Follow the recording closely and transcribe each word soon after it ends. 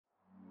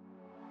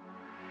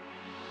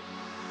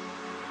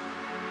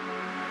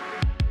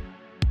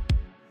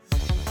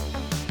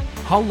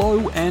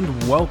Hello and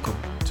welcome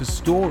to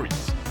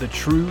Stories, the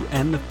True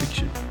and the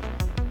Fiction.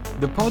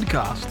 The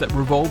podcast that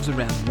revolves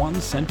around one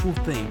central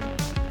theme,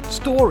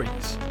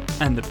 stories,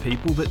 and the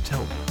people that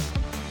tell them.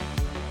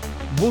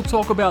 We'll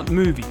talk about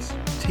movies,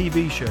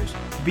 TV shows,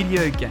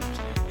 video games,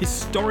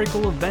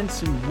 historical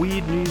events, and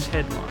weird news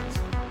headlines.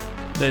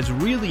 There's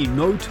really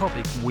no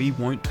topic we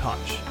won't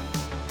touch.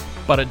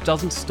 But it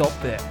doesn't stop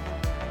there.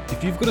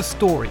 If you've got a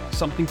story,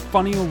 something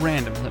funny or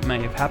random that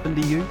may have happened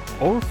to you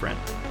or a friend,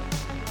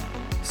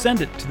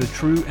 send it to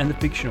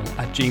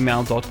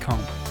thetrueandthefictional@gmail.com.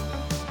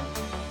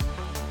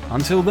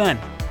 Until then,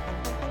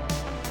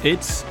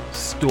 it's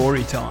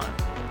story time.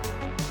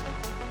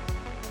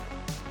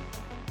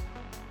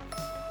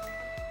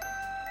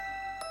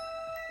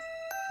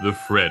 The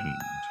Friend.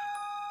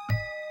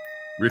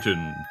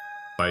 Written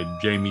by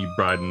Jamie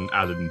Bryden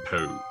Allen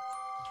Poe.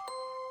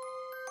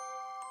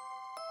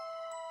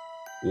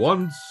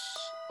 Once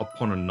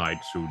upon a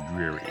night so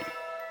dreary,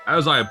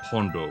 as I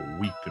ponder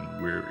weak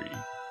and weary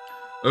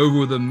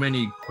over the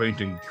many quaint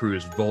and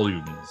curious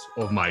volumes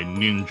of my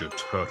Ninja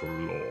Turtle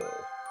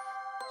lore,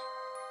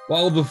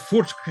 while the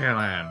Foot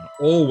Clan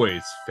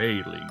always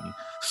failing,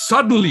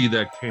 suddenly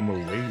there came a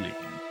wailing.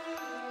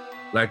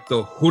 Like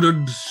the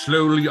hooded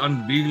slowly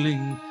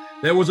unveiling,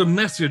 there was a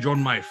message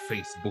on my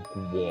Facebook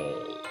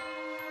wall.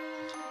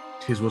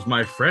 "'Tis was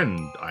my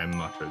friend," I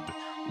muttered,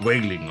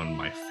 wailing on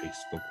my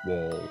Facebook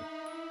wall.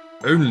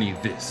 Only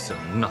this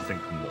and nothing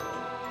more.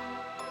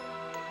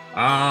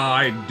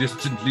 I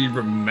distantly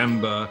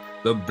remember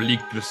the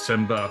bleak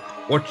December,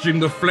 watching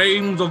the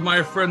flames of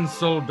my friend's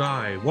soul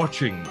die,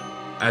 watching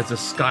as the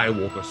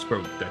Skywalker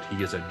spoke that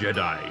he is a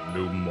Jedi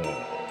no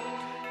more.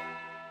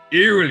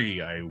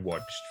 Eerily I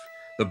watched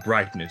the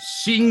brightness,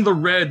 seeing the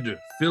red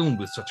filmed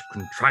with such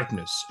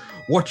contriteness,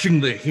 watching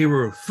the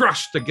hero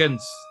thrust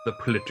against the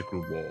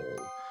political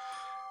wall.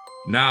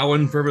 Now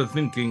and forever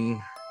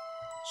thinking,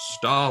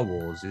 Star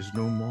Wars is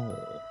no more.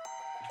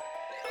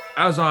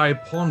 As I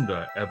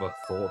ponder, ever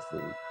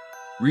thoughtful,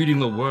 reading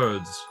the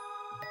words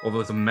of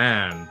a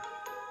man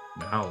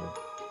now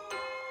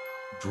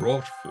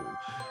droughtful,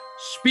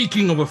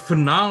 speaking of a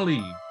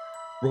finale,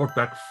 brought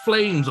back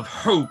flames of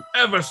hope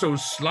ever so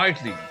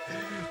slightly.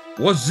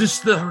 Was this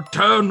the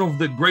return of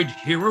the great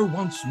hero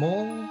once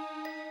more?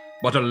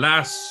 But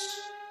alas,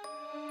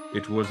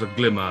 it was a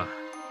glimmer,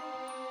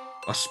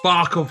 a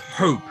spark of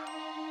hope,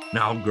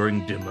 now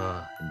growing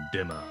dimmer and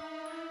dimmer,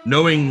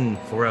 knowing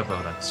forever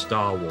that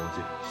Star Wars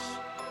is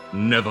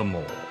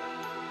nevermore.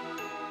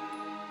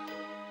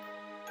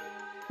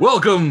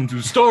 Welcome to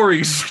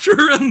Stories,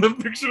 True and the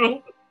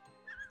Fictional.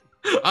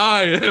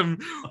 I am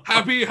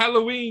Happy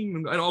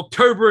Halloween, an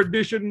October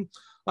edition.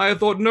 I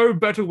thought no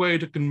better way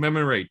to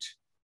commemorate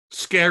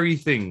scary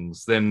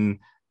things than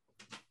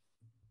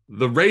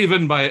The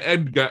Raven by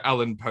Edgar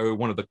Allan Poe,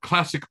 one of the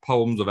classic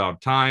poems of our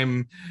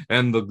time,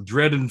 and the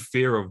dread and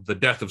fear of the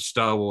death of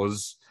Star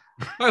Wars.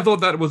 I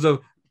thought that was a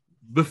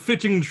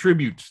befitting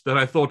tribute that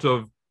I thought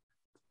of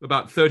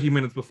about 30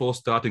 minutes before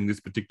starting this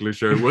particular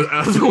show.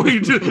 As a way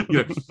to,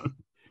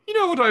 you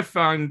know what I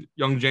found,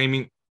 young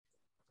Jamie,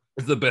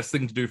 is the best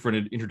thing to do for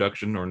an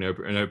introduction or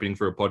an opening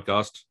for a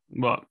podcast?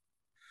 What?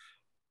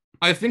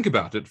 I think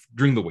about it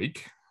during the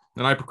week,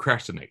 and I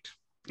procrastinate.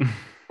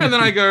 And then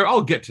I go,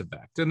 I'll get to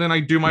that. And then I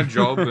do my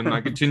job and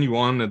I continue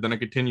on and then I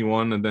continue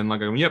on. And then I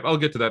go, yep, I'll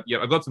get to that. Yep,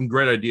 I've got some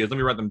great ideas. Let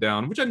me write them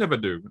down, which I never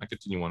do. I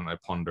continue on and I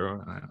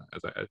ponder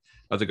as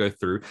I go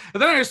through.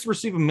 And then I just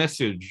receive a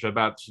message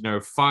about,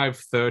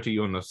 5:30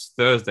 on a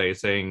Thursday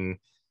saying,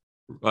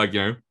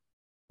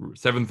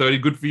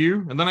 7:30 good for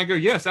you? And then I go,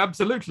 yes,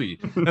 absolutely.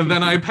 And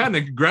then I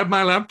panic, grab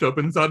my laptop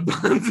and start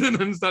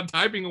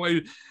typing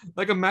away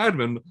like a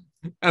madman.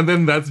 And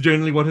then that's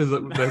generally what I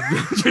come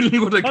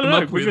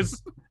up with.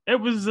 Because it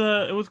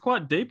was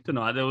quite deep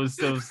tonight. There was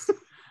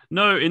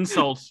no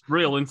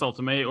real insult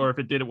to me, or if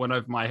it did, it went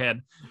over my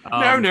head.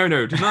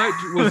 No. Tonight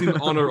was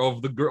in honor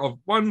of the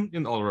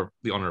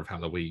honor of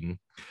Halloween,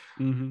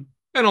 mm-hmm.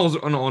 and also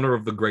in honor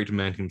of the great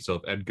man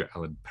himself, Edgar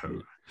Allan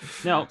Poe.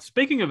 Now,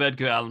 speaking of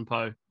Edgar Allan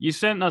Poe, you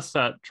sent us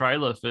that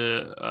trailer for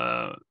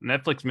a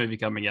Netflix movie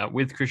coming out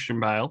with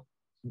Christian Bale.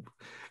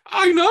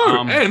 I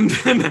know, and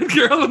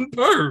Edgar Allan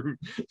Poe.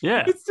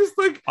 Yeah, it's just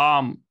like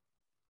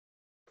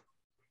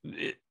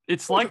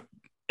it's like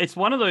it's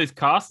one of those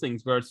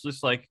castings where it's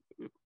just like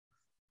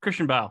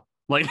Christian Bale,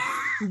 like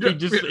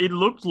he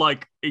looked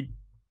like he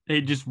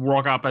just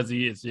rock up as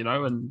he is, and I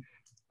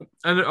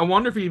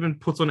wonder if he even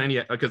puts on any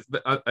because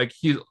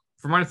he's,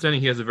 from my understanding,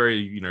 he has a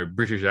very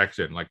British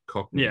accent, like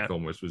Cockney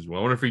almost as well.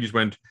 I wonder if he just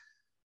went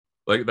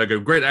like they go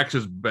great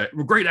accent,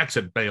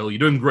 Bale, you're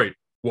doing great.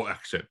 What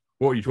accent?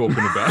 What are you talking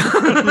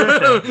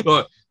about?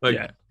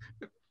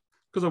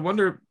 Because I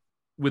wonder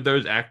with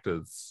those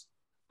actors,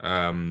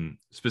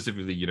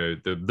 specifically,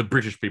 the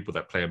British people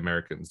that play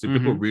Americans, do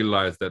people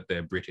realize that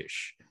they're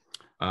British?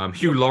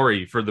 Hugh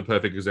Laurie, for the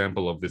perfect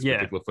example of this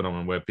particular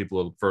phenomenon, where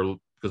people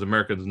because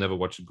Americans never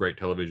watch great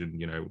television,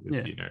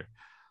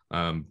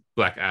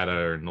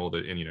 Blackadder and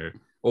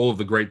all of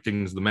the great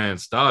things the man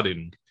starred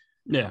in.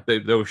 Yeah. They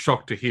were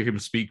shocked to hear him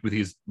speak with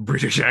his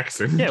British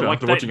accent Yeah, like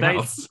after watching they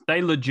House.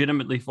 they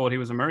legitimately thought he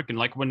was American.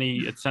 Like when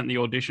he had sent the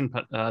audition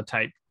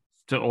tape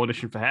to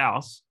audition for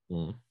House,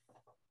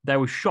 they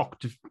were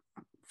shocked to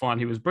find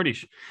he was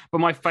British. But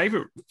my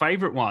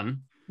favorite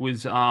one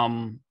was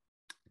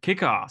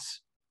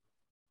Kick-Ass.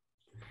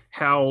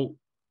 How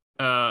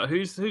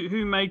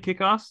who made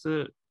Kick-Ass?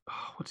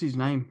 What's his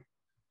name?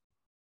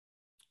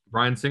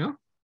 Bryan Singer?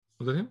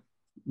 Was that him?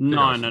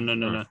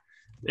 No.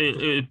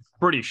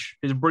 British.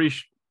 It's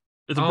British.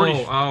 It's a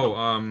British.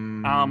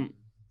 I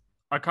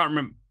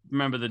can't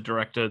remember the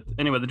director.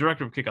 Anyway, the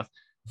director of Kick-Ass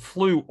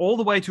flew all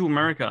the way to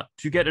America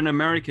to get an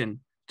American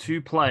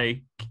to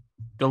play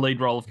the lead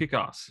role of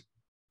Kick-Ass.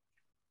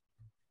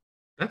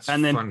 That's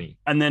funny.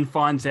 And then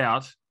finds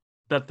out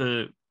that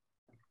the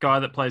guy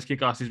that plays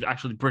Kick-Ass is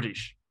actually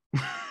British.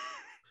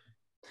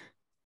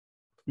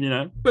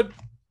 But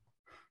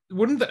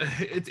wouldn't that,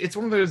 it's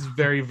one of those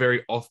very,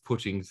 very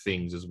off-putting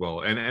things as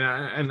well.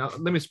 And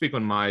let me speak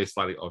on my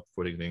slightly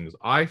off-putting things.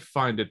 I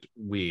find it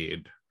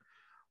weird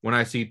when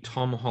I see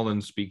Tom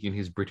Holland speaking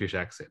his British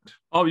accent.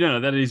 Oh, no,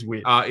 that is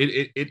weird.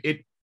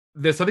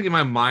 There's something in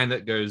my mind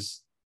that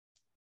goes,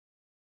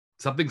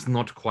 something's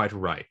not quite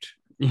right.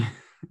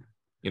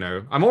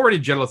 I'm already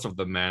jealous of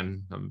the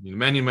man. I'm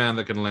a man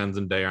that can land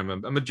Zendaya.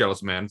 I'm a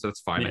jealous man, so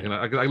that's fine.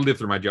 Yeah. I live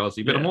through my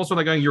jealousy. But I'm also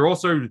like going, you're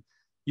also,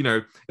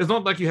 it's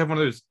not like you have one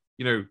of those,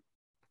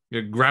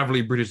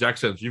 gravelly British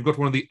accents. You've got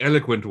one of the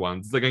eloquent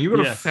ones. It's like you've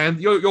got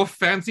you're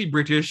fancy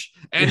British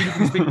and you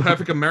can speak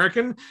perfect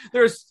American.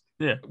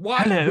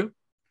 Why? Hello,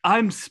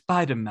 I'm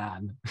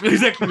Spider-Man.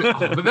 Exactly.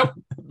 But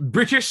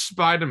British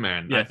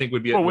Spider-Man, I think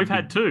would be. Well, we've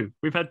had two.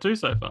 We've had two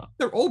so far.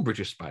 They're all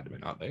British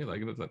Spider-Man, aren't they?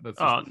 Like that's.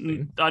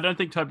 I don't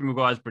think Tobey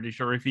Maguire's British,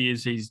 or if he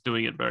is, he's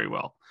doing it very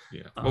well.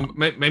 Yeah. Well,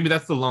 maybe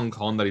that's the long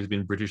con that he's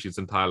been British his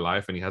entire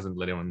life and he hasn't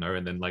let anyone know.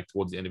 And then, like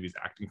towards the end of his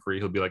acting career,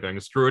 he'll be like going,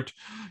 "Screw it,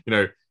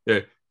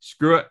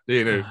 screw it,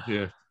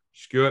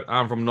 screw it.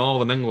 I'm from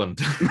Northern England."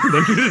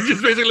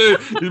 he's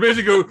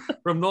basically go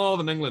from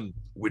Northern England.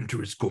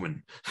 Winter is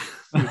coming,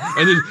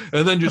 and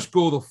then just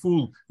go the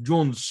full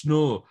Jon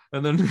Snow,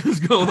 and then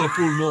just go the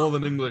full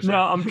Northern English.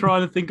 No, I'm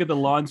trying to think of the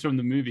lines from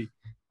the movie.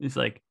 He's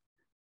like,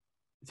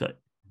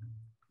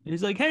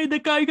 "Hey,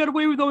 that guy got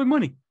away with all my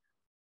money."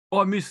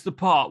 I missed the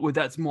part where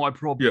that's my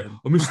problem. Yeah,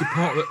 I missed the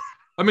part that.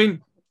 I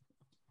mean,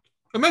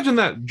 imagine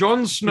that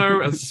Jon Snow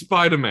as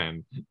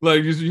Spider-Man.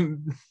 Like,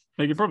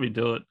 they could probably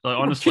do it. Like,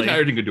 honestly,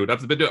 anything could do it.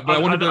 But I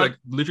wanted to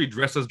literally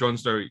dress as Jon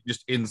Snow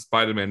just in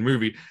Spider-Man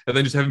movie, and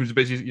then just have him just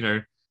basically,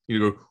 go,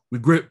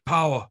 with great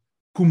power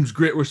comes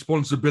great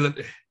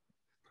responsibility.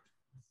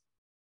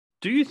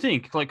 Do you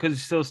think,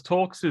 because there was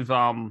talks of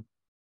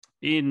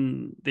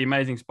in the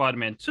Amazing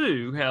Spider-Man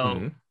 2,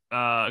 how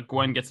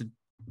Gwen gets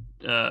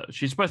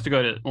she's supposed to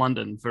go to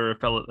London for a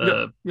fellow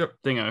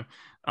thingo,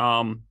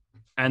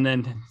 and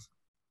then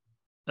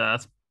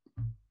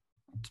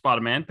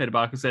Spider-Man Peter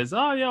Parker says,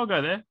 "Oh yeah, I'll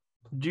go there."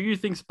 Do you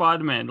think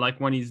Spider-Man, like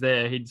when he's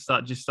there, he'd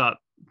start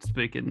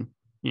speaking,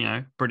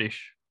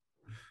 British?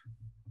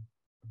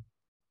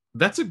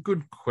 That's a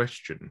good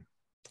question.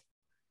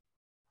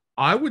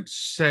 I would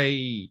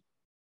say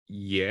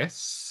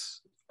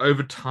yes.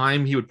 Over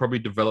time, he would probably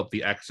develop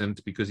the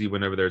accent because he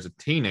went over there as a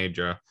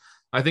teenager.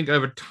 I think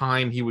over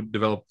time he would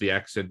develop the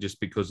accent just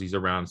because he's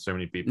around so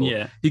many people.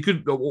 Yeah, he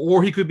could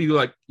be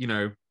like, he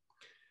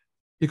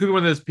could be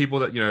one of those people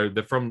that,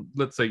 they're from,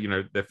 let's say,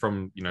 they're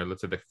from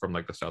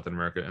like the South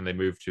America and they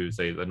move to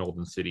say the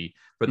northern city,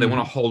 but they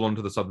want to hold on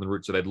to the southern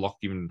roots, so they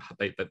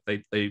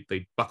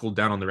buckle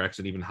down on their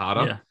accent even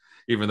harder,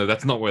 even though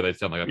that's not where they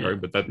sound like at home,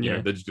 but that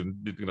they're just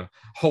gonna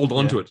hold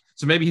on to it.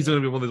 So maybe he's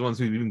gonna be one of those ones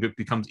who even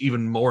becomes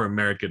even more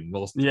American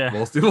whilst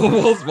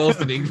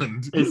in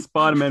England. Is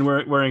Spider-Man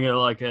wearing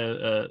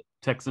a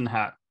Texan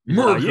hat?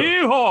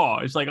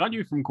 Yeehaw! It's like, aren't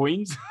you from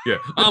Queens? Yeah,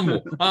 I'm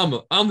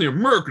the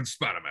American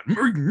Spider-Man.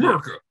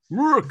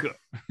 America.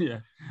 Yeah,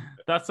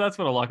 that's what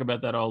I like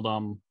about that old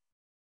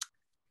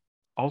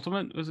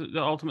Ultimate. Was it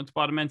the Ultimate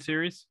Spider-Man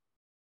series?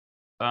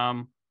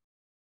 The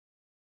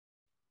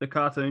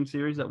cartoon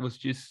series that was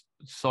just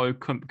so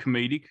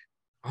comedic.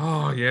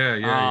 Oh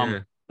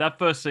yeah. That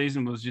first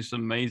season was just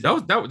amazing.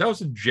 That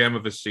was a gem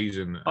of a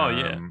season. Oh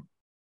yeah.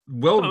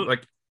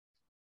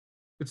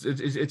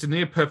 It's a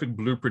near perfect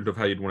blueprint of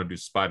how you'd want to do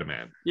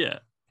Spider-Man. Yeah,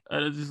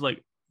 and it's just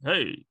like,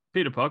 hey,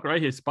 Peter Parker, I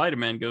hear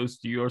Spider-Man goes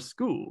to your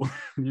school.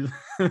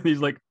 He's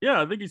like,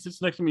 yeah, I think he sits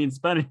next to me in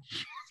Spanish.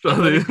 So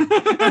they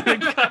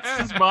cuts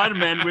to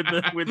Spider-Man with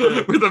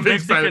the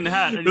Mexican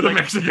hat. And with the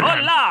Mexican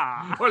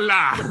hat.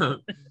 Hola!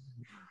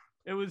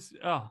 It was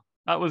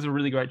that was a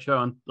really great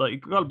show, and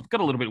like got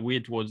a little bit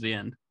weird towards the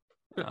end.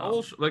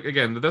 Also, like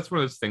again, that's one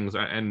of those things,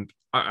 and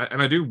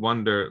I do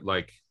wonder,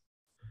 like,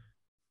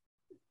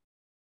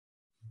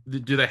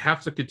 do they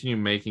have to continue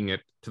making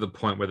it to the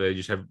point where they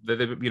just have,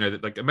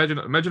 like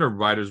imagine a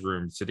writer's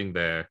room sitting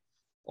there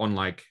on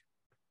like,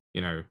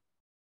 a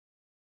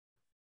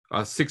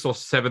 6th or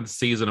 7th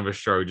season of a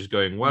show, just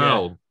going,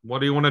 well, what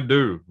do you want to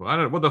do?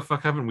 What the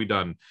fuck haven't we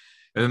done?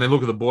 And then they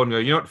look at the board and go,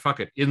 you know what?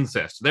 Fuck it.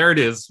 Incest. There it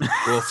is.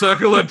 We'll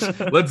circle it.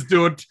 Let's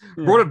do it.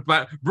 Yeah.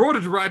 Brought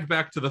it right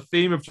back to the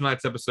theme of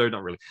tonight's episode.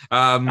 Not really.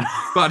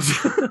 But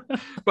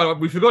but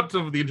we forgot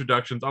some of the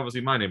introductions.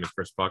 Obviously, my name is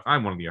Chris Park.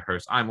 I'm one of your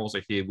hosts. I'm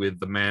also here with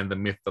the man, the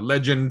myth, the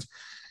legend,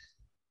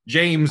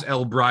 James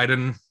L.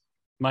 Bryden.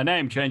 My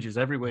name changes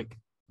every week.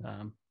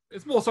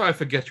 It's more so I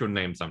forget your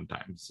name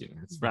sometimes. You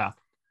know, it's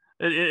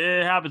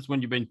It happens when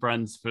you've been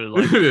friends for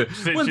like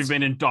since you've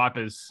been in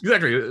diapers.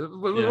 Exactly.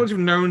 Once you've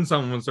known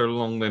someone so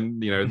long,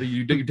 then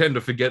you tend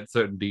to forget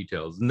certain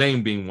details.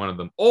 Name being one of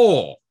them.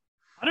 Or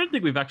I don't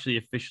think we've actually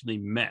officially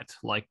met.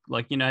 Like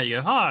you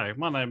go, hi,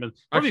 my name is.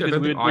 Actually,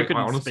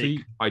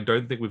 I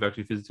don't think we've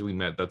actually physically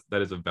met.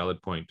 That is a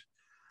valid point.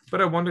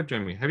 But I wonder,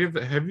 Jamie, have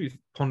you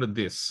pondered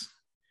this?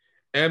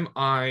 Am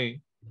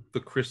I the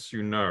Chris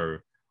you know,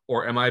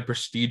 or am I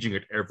prestiging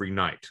it every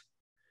night?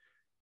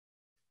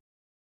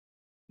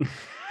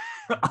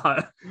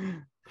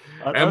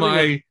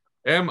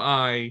 Am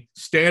I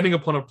standing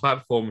upon a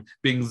platform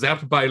being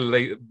zapped by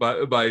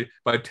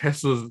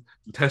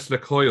Tesla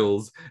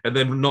coils and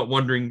then not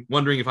wondering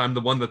if I'm the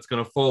one that's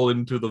going to fall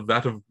into the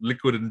vat of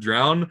liquid and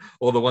drown,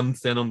 or the one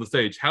stand on the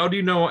stage? How do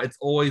you know it's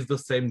always the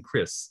same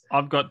Chris?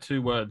 I've got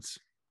 2 words.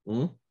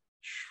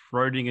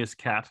 Schrodinger's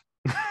cat.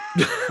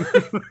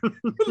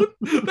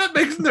 That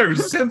makes no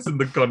sense in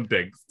the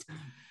context.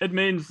 It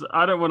means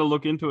I don't want to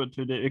look into it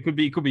too deep. It could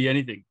be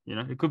anything,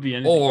 It could be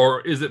anything.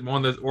 Or is it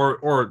one that,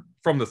 or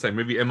from the same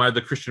movie? Am I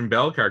the Christian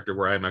Bale character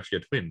where I'm actually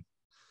a twin?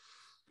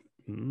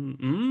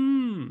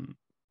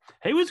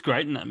 He was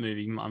great in that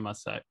movie, I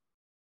must say.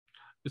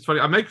 It's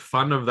funny. I make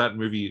fun of that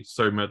movie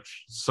so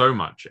much,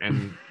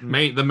 and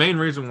the main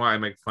reason why I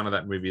make fun of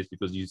that movie is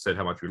because you said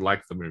how much you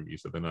like the movie.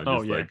 So then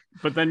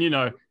But then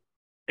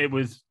it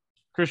was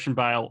Christian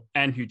Bale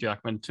and Hugh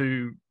Jackman,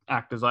 2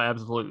 actors I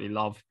absolutely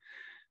love.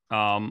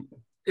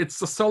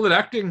 It's a solid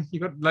acting. You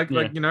got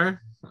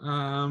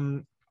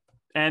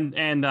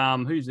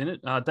and who's in it?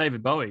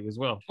 David Bowie as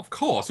well. Of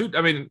course. He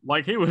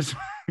was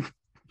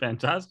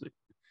fantastic.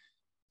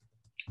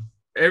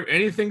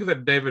 Anything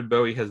that David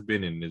Bowie has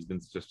been in has been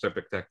just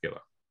spectacular.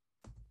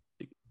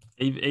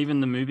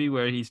 Even the movie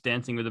where he's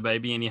dancing with a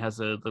baby and he has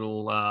a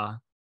little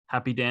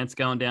happy dance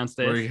going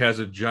downstairs, where he has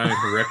a giant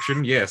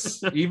erection.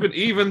 Yes,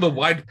 even the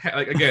white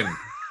again.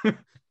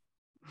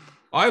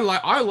 I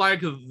like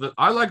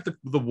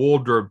the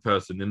wardrobe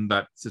person in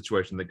that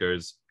situation that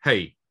goes,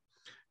 hey,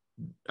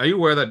 are you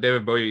aware that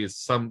David Bowie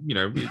is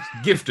he's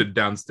gifted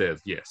downstairs?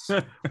 Yes.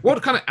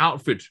 What kind of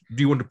outfit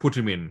do you want to put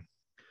him in?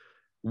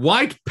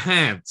 White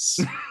pants.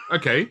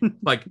 Okay.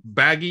 Like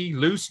baggy,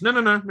 loose. No.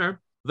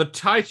 The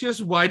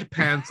tightest white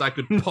pants I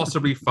could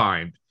possibly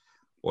find.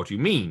 What do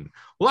you mean?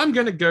 Well, I'm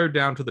going to go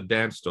down to the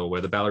dance store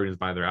where the ballerinas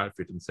buy their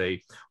outfit and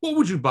say, what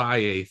would you buy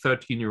a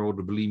 13-year-old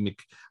bulimic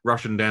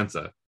Russian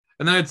dancer?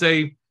 And then I'd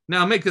say,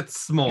 now make it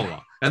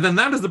smaller. And then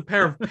that is the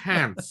pair of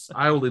pants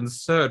I will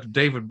insert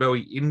David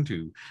Bowie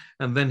into.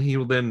 And then he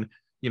will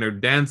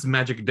dance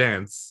magic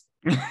dance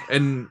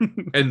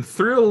and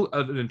thrill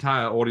an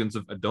entire audience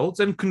of adults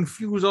and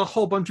confuse a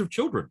whole bunch of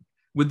children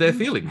with their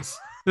feelings.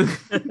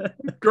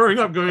 Growing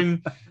up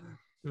going,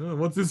 oh,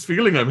 what's this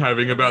feeling I'm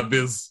having about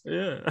this?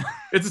 Yeah.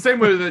 It's the same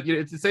way that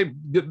it's the same.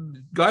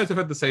 Guys have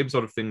had the same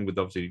sort of thing with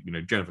obviously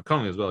Jennifer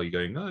Connelly as well. You're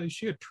going, oh, is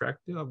she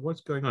attractive?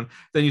 What's going on?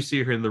 Then you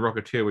see her in The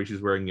Rocketeer where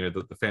she's wearing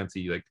the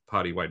fancy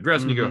party white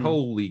dress, and you go,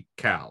 holy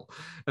cow!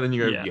 And then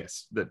you go,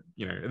 yes, that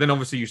And then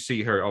obviously you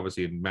see her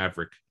obviously in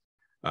Maverick.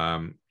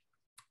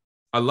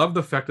 I love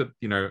the fact that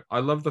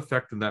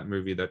in that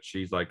movie that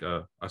she's like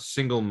a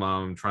single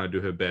mom trying to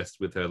do her best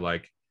with her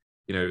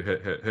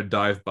her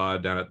dive bar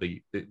down at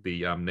the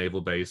naval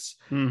base,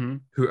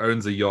 who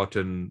owns a yacht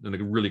and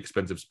a really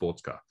expensive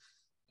sports car.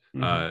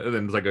 And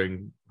then it's like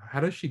going, how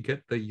does she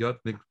get the yacht?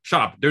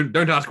 Shut up!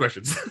 Don't ask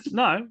questions.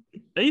 No,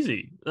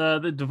 easy.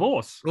 The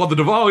divorce. Well, the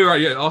divorce. You're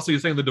right. Yeah. Also,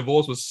 you're saying the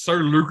divorce was so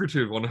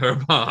lucrative on her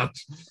part.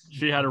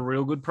 She had a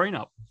real good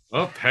prenup.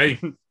 Oh, hey.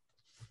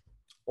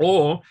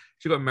 Or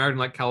she got married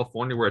in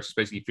California, where it's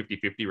basically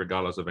 50-50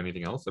 regardless of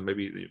anything else. So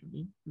maybe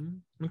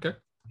okay.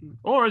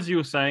 Or as you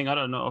were saying, I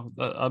don't know.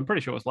 I'm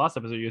pretty sure it was last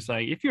episode. You were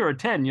saying if you're a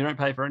 10, you don't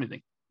pay for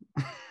anything.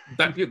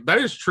 That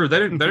is true. They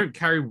don't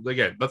carry.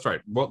 Yeah, that's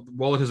right.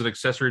 Wallet is an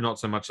accessory, not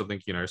so much. I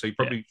think So she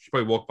probably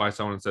walked by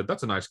someone and said,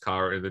 "That's a nice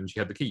car," and then she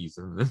had the keys,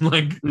 and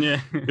then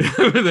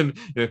and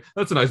then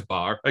that's a nice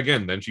bar.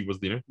 Again, then she was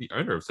the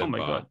owner of said bar.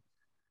 Oh my god,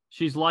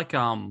 she's like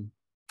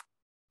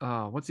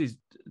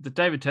the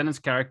David Tennant's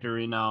character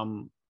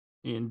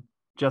in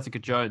Jessica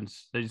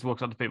Jones. They just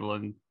walks up to people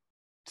and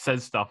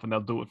says stuff, and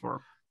they'll do it for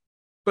him.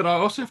 But I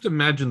also have to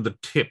imagine the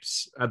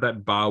tips at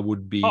that bar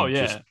would be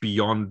just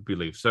beyond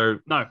belief. So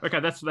no, okay,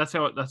 that's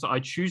how I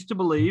choose to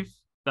believe.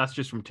 That's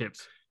just from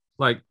tips.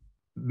 Like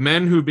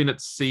men who've been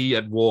at sea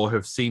at war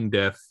have seen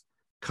death,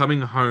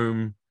 coming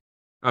home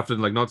after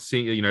like not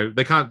seeing,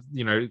 they can't,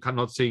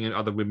 not seeing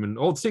other women,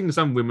 or seeing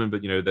some women,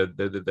 but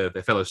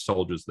they're fellow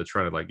soldiers. They're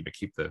trying to like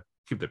keep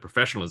their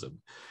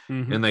professionalism,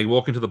 and they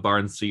walk into the bar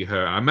and see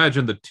her. I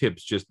imagine the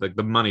tips, just like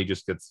the money,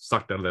 just gets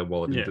sucked out of their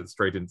wallet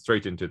straight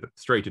into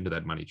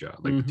that money jar,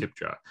 like the tip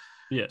jar.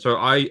 Yeah. So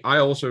I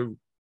also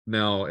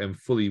now am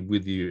fully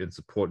with you and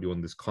support you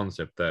on this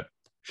concept that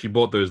she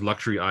bought those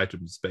luxury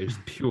items based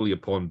purely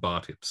upon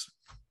bar tips.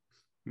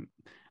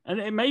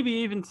 And maybe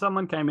even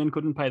someone came in,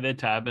 couldn't pay their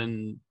tab,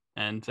 and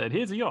said,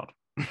 "Here's a yacht."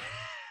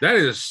 That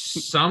is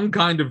some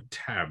kind of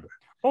tab.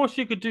 Or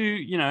she could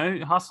do,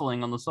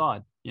 hustling on the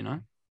side.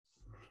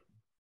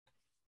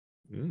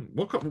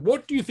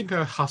 What do you think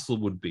her hustle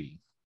would be?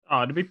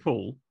 Oh, it'd be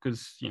pool,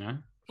 because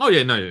Oh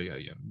yeah, no,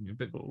 yeah.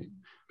 But pool.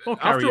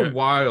 After a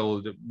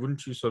while,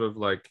 wouldn't you sort of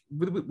like?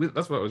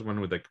 That's what I was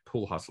wondering with like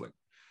pool hustling.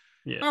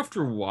 Yeah.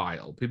 After a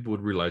while, people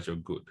would realize you're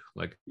good.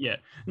 Like. Yeah.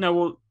 No.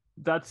 Well,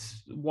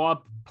 that's why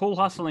pool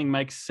hustling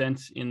makes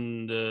sense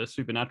in the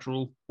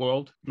supernatural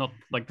world, not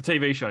like the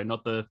TV show,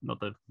 not the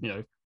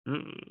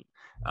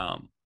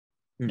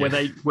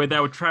where they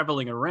were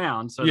traveling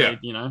around. So they,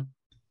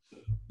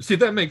 See,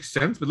 that makes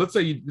sense. But let's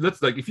say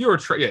if you're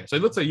so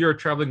let's say you're a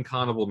traveling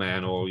carnival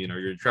man, or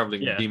you're a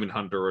traveling demon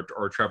hunter,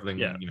 or traveling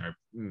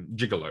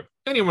gigolo,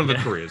 any one of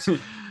the careers.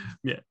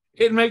 Yeah,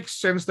 it makes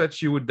sense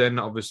that you would then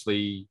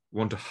obviously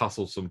want to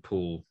hustle some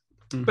pool.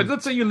 But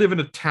let's say you live in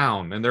a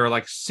town and there are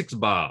like 6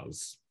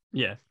 bars.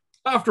 Yeah.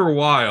 After a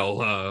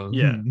while,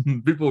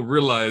 people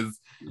realize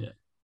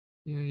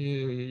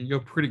you're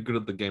pretty good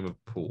at the game of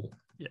pool.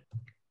 Yeah.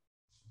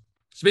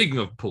 Speaking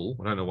of pool,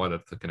 I don't know why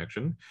that's the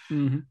connection.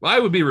 I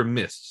would be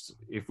remiss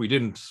if we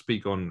didn't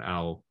speak on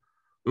our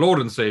Lord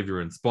and Savior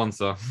and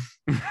sponsor,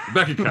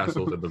 Rebecca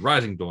Castle and the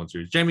Rising Dawn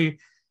series. Jamie,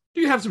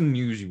 do you have some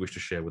news you wish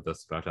to share with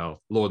us about our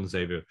Lord and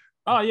Savior?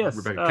 Oh, yes.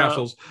 Rebecca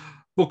Castle's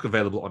book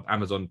available on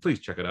Amazon. Please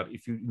check it out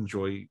if you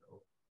enjoy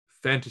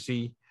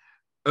fantasy,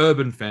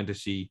 urban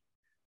fantasy,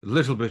 a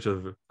little bit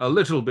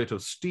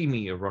of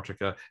steamy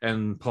erotica,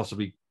 and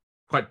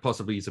quite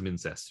possibly some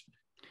incest.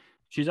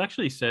 She's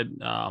actually said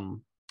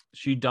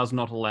she does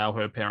not allow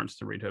her parents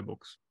to read her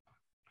books.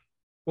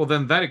 Well,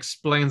 then that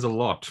explains a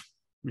lot.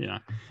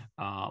 But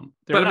I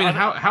mean,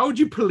 how would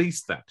you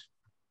police that?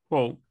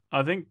 Well,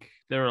 I think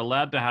they're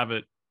allowed to have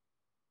it.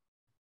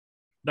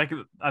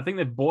 I think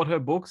they've bought her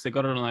books. They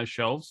got it on those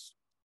shelves,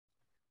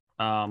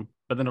 but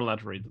they're not allowed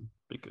to read them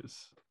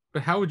because.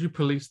 But how would you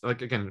police?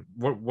 Like again,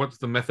 what's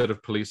the method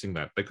of policing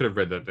that? They could have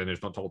read that and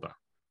it's not told her.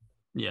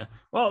 Yeah.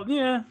 Well,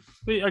 yeah.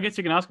 I guess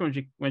you can ask her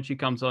when she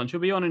comes on. She'll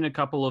be on in a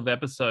couple of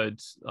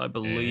episodes, I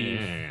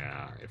believe.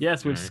 Yeah.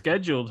 Yes, we've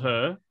scheduled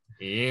her.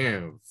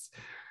 Yes.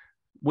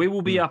 We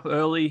will be up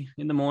early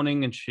in the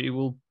morning, and she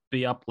will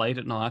be up late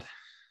at night.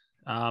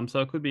 So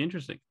it could be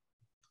interesting.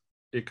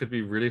 It could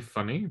be really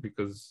funny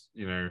because,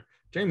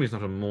 Jamie's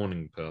not a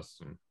morning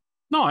person.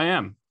 No, I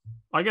am.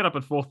 I get up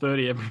at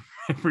 4:30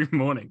 every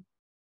morning.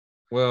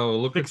 Well,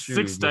 look at you,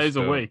 6 days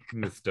a week.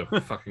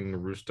 Mr. fucking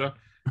Rooster.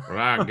 Well,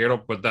 I get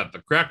up at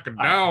the crack of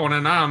dawn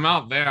and I'm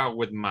out there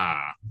with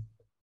my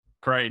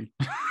crane.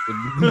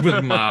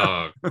 with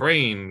my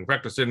crane,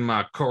 practicing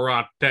my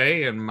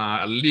karate and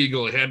my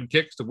illegal head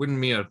kicks to win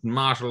me a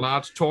martial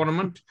arts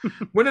tournament,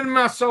 winning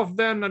myself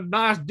then a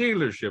nice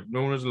dealership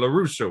known as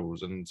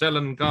LaRusso's and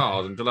selling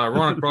cars until I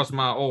run across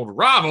my old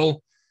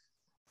rival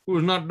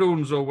who's not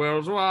doing so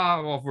well. So I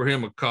offer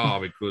him a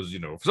car because,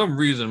 for some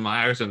reason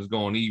my accent's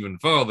going even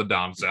further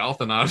down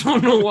south and I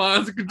don't know why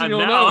it's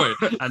continuing that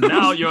way. And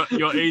now you're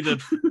either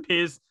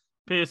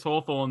Pierce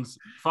Hawthorne's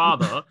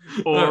father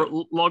or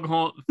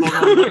Foghorn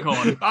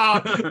Leghorn.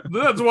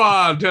 That's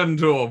why I tend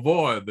to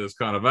avoid this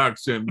kind of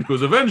accent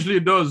because eventually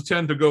it does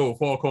tend to go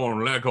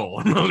Foghorn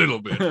Leghorn a little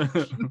bit.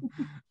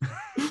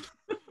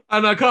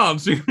 And I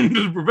can't seem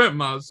to prevent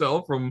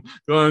myself from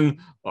going,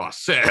 I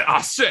say,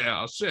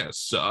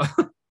 sir.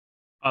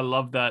 I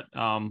love that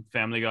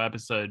Family Guy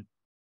episode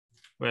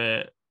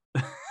where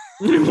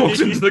he walks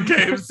into the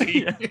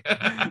KFC.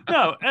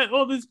 No,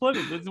 well, there's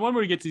plenty. There's one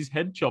where he gets his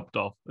head chopped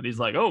off, and he's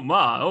like, "Oh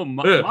my,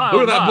 look at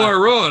that boy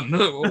run!"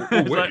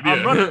 Wait, like,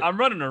 I'm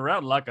running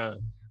around like a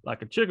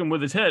chicken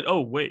with his head.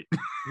 Oh wait,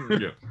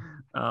 yeah.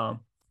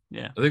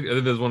 I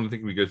think there's one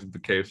thing we go to the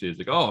KFC. It's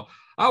like, oh,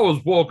 I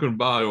was walking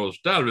by your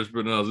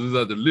establishment and I was in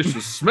that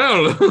delicious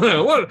smell.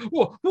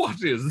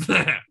 What is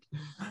that?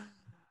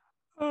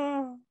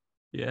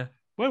 Yeah.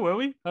 Where were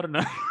we? I don't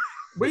know.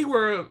 We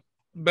were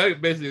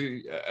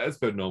basically, as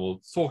per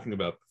normal, talking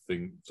about the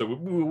thing. So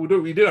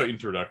we did our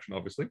introduction,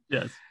 obviously.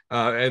 Yes.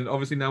 And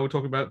obviously now we're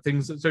talking about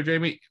things. So,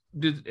 Jamie,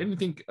 did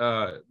anything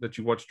that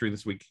you watched during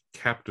this week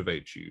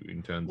captivate you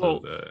in terms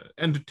of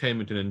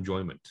entertainment and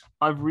enjoyment?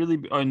 I've really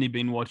only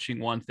been watching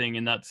one thing,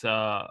 and that's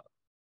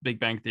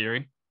Big Bang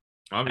Theory.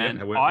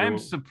 I am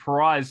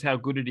surprised how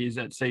good it is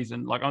at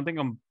season. Like, I think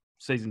I'm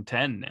season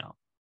 10 now.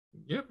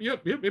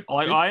 Yep.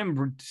 Like, I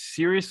am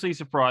seriously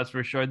surprised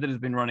for a show that has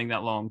been running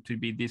that long to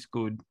be this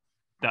good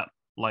that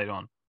late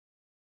on.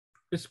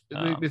 It's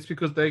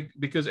because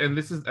and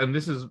this is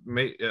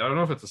I don't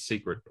know if it's a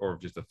secret or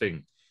just a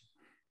thing.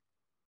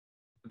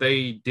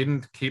 they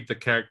didn't keep the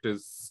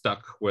characters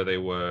stuck where they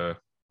were.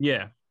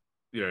 Yeah.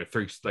 You know,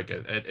 three like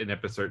an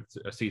episode,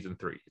 season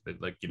 3.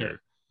 That like Yeah.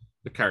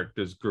 the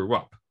characters grew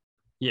up.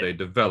 Yeah. They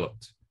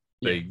developed.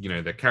 They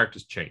Yeah. their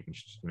characters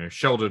changed.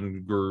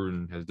 Sheldon grew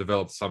and has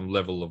developed some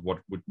level of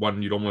what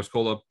one you'd almost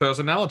call a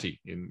personality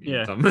in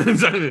some.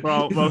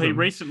 well, he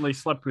recently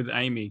slept with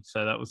Amy,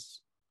 so that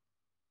was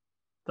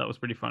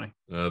pretty funny.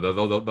 That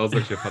was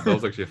actually fun. That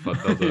was actually fun.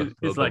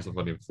 That was a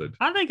funny episode.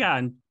 I think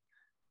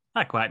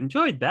I quite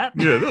enjoyed that.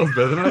 Yeah, that was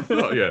better than I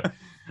thought. Yeah,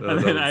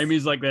 and then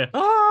Amy's like there.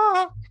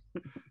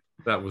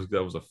 That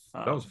was a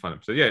fun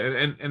episode. Yeah,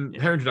 and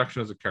her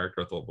introduction as a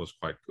character I thought was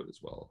quite good as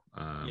well.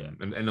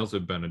 And also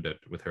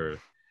Bernadette with her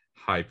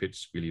high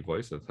pitched squealy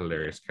voice, that's a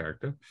hilarious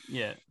character.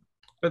 Yeah,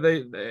 but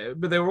they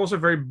were also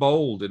very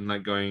bold in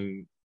like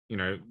going.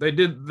 They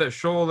did that.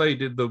 Sure, they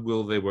did the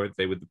will they weren't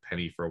they with the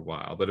penny for a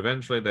while, but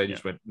eventually they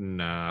just went,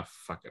 nah,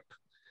 fuck it.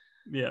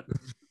 Yeah.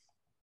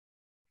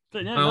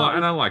 But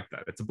and I like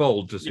that. It's a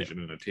bold decision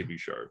in a TV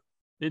show.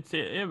 But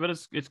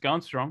it's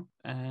gone strong,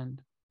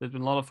 and there's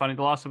been a lot of funny.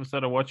 The last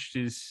episode I watched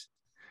is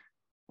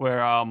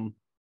where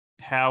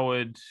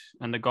Howard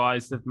and the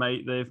guys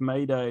they've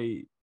made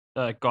a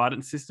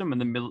guidance system,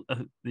 and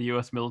the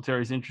US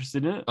military is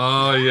interested in it.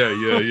 Oh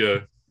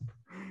yeah.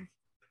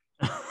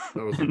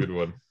 That was a good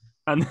one.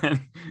 And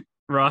then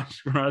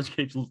Raj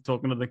keeps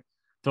looking at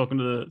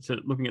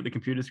the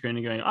computer screen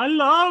and going, "I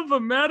love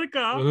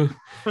America."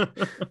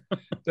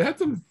 They have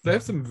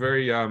some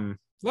very a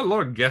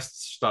lot of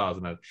guest stars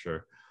in that show.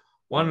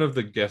 One of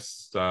the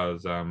guest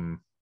stars,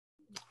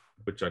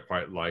 which I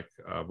quite like,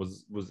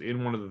 was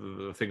in one of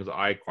the things that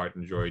I quite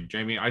enjoyed.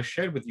 Jamie, I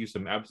shared with you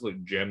some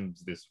absolute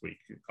gems this week.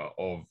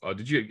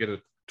 Did you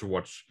get to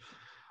watch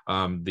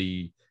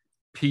the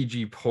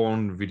PG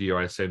porn video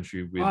I sent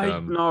you with?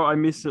 No, I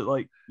missed it.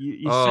 Like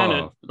you sent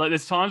it. Like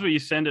there's times where you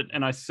send it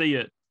and I see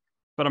it,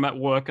 but I'm at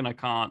work and I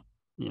can't,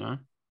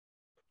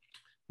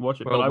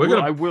 watch it. Well, but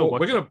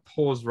we're gonna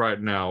pause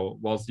right now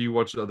whilst you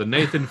watch the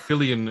Nathan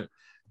Fillion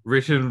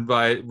written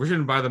by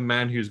the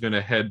man who's going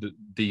to head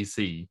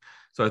DC.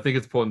 So I think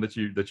it's important that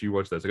you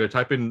watch that. So go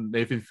type in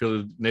Nathan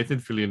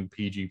Fillion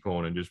PG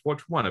porn and just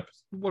watch one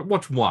episode.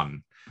 Watch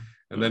one,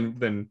 and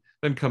then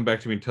come back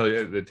to me and tell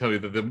you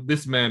that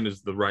this man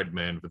is the right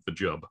man with the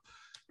job.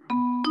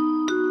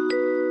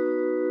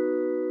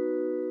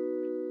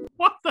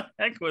 What the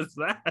heck was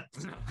that?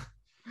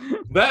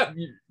 That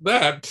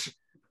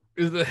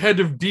is the head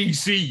of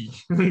DC,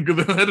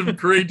 the head of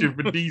creative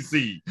for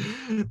DC,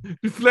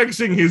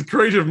 flexing his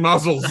creative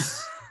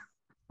muscles.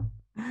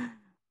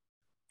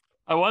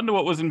 I wonder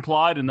what was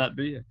implied in that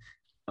video.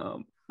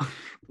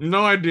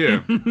 No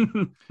idea.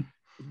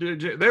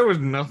 There was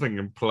nothing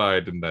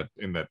implied in that.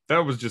 That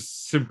was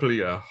just simply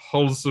a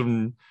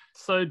wholesome.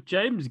 So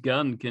James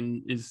Gunn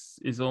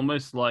is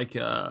almost like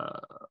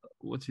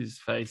what's his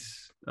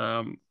face?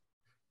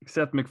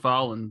 Seth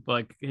MacFarlane.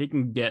 Like he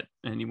can get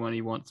anyone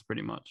he wants,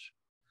 pretty much.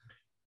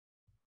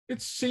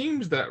 It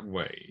seems that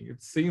way.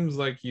 It seems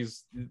like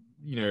he's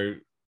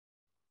worked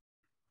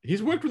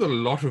with a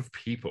lot of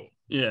people.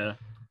 Yeah.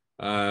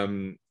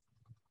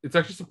 It's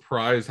actually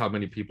surprised how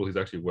many people he's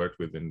actually worked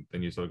with, and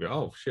then you sort of go,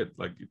 oh shit,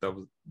 like that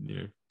was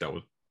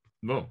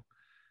no.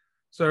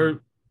 So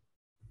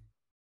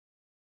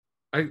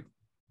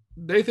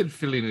Nathan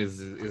Fillion is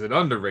an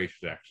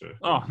underrated actor.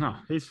 Oh no,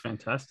 he's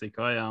fantastic.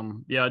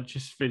 I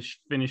just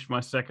finished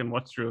my second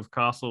watch through of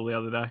Castle the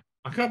other day.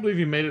 I can't believe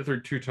you made it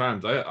through 2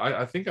 times.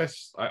 I think I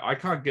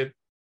can't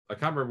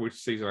remember which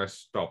season I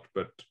stopped,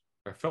 but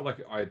I felt like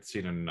I had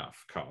seen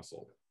enough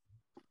Castle.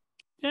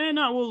 Yeah,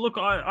 no. Well, look,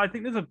 I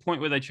think there's a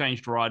point where they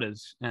changed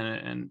writers,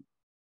 and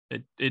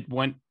it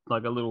went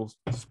like a little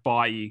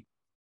spy-y.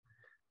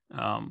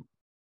 But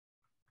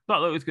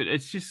look, it's good.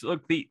 It's just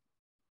look they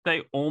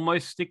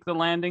almost stick the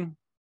landing,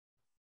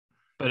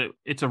 but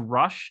it's a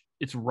rush.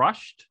 It's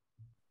rushed.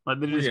 Like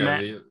they're just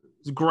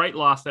it's a great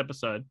last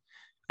episode,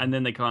 and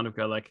then they kind of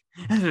go like,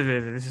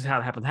 "This is how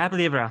it happens,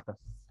 happily ever after,"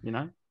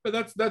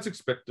 But that's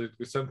expected,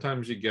 because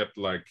sometimes you get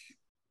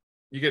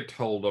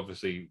told,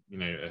 obviously,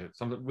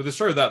 something with a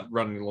show that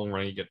running long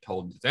run, you get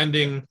told it's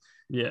ending.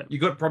 Yeah, you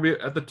got probably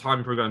at the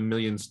time got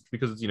millions,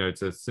 because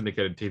it's a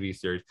syndicated TV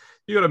series.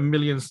 You got a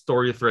million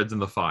story threads in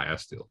the fire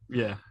still.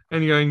 Yeah,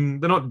 and you're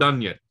going, they're not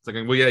done yet. It's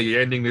like, well, yeah,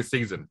 you're ending this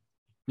season.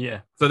 Yeah,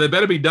 so they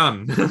better be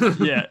done.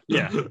 yeah.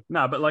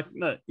 No, but like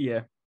no,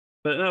 yeah.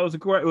 But no, it was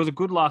a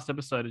good last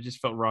episode. It just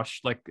felt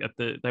rushed. Like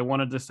they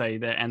wanted to say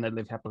that, and they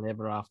lived happily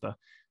ever after,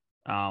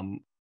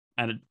 and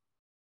it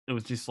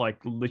was just like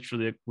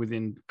literally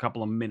within a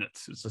couple of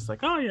minutes. It's just like,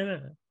 oh yeah,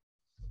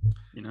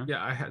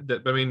 Yeah, I had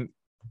that. I mean,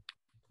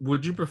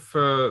 would you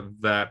prefer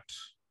that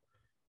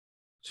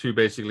to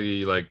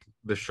basically like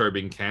the show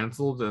being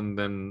cancelled and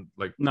then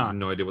like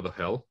no idea what the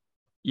hell?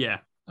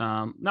 Yeah.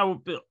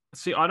 No, but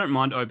see, I don't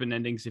mind open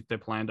endings if they're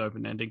planned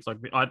open endings. Like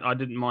I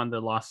didn't mind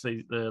the last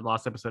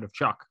episode of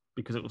Chuck,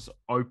 because it was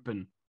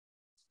open,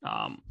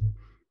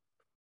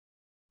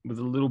 with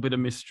a little bit of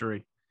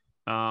mystery,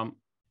 but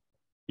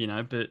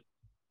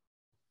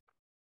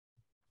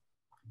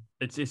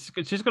it's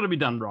just got to be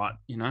done right,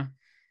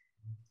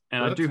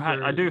 And Well,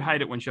 I do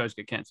hate it when shows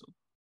get cancelled.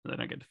 They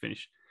don't get to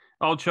finish.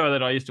 Old show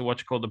that I used to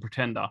watch called The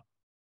Pretender.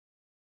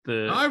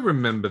 I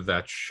remember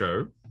that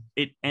show.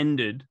 It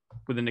ended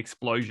with an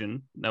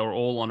explosion. They were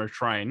all on a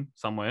train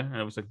somewhere, and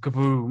it was a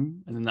kaboom,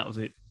 and then that was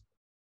it.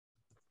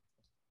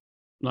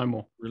 No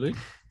more. Really?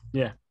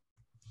 Yeah.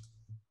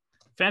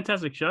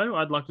 Fantastic show.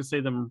 I'd like to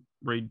see them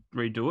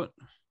redo it.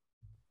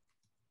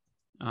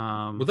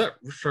 Will that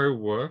show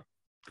work?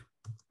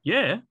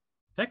 Yeah.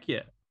 Heck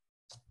yeah.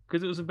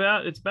 Because it's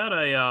about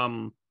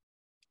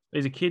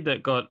there's a kid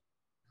that got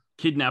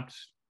kidnapped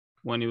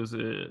when he was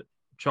a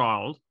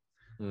child.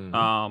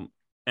 Mhm.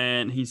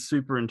 And he's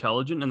super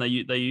intelligent, and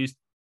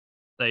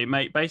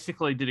they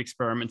basically did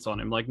experiments on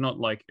him, like not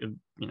like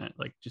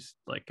like just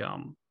like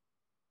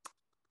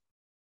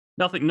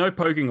nothing, no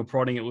poking or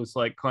prodding. It was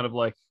like kind of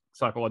like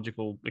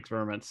psychological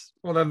experiments.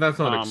 Well, then that's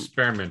not Um,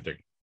 experimenting.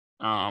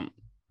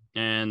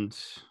 And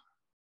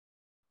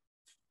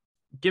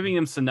giving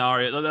them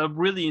scenario. They're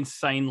really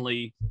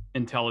insanely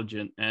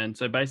intelligent, and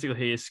so basically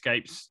he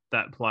escapes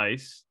that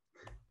place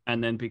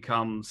and then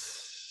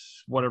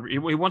becomes whatever he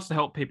wants to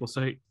help people.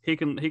 So he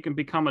can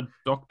become a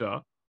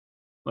doctor.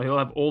 Like he'll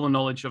have all the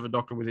knowledge of a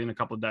doctor within a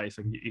couple of days.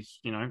 So he's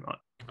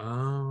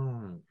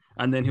Oh.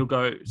 and then he'll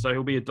go. So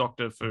he'll be a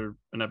doctor for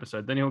an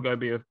episode. Then he'll go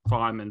be a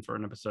fireman for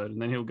an episode, and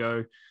then he'll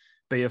go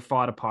be a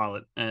fighter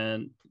pilot.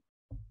 And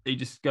he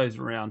just goes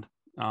around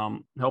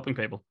helping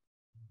people.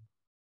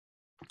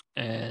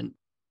 And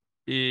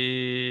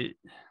there's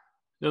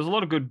a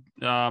lot of good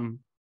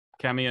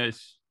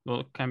cameos.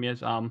 Well,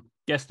 cameos.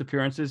 Guest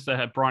appearances. They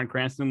had Bryan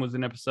Cranston was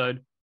in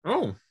episode.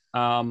 Oh.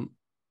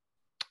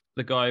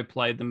 The guy who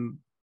played the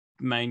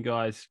main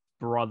guy's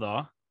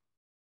brother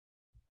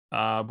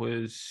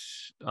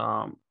was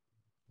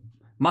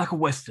Michael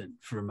Weston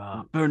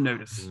from Burn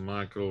Notice.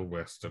 Michael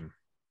Weston.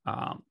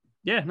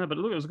 Yeah, no, but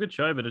look, it was a good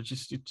show, but it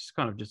just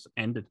kind of just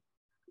ended.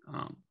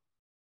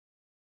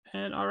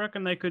 And I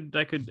reckon they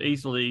could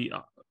easily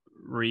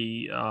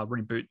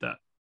reboot that.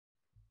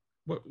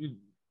 Well,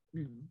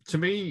 to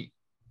me,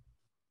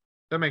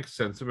 that makes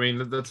sense. I mean,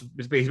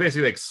 he's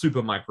basically like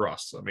Super Mike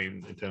Ross. I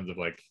mean, in terms of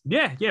like,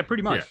 Yeah,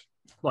 pretty much. Yeah.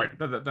 Like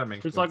that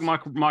makes it's sense.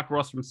 like Mike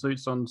Ross from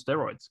Suits on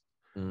steroids.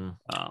 You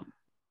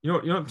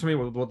know, to me,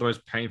 what the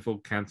most painful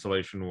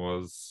cancellation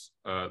was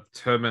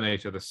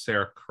Terminator: The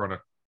Sarah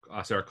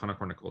Connor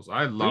Chronicles.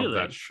 I love Really?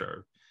 that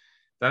show.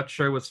 That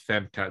show was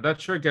fantastic.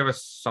 That show gave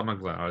us Summer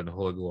Glau in the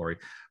Hall of Glory.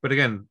 But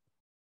again,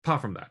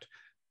 apart from that,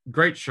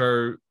 great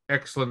show,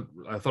 excellent.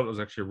 I thought it was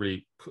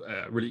actually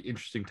a really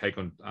interesting take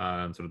on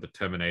sort of the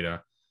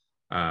Terminator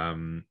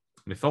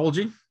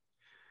mythology,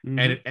 Mm-hmm.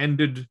 and it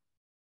ended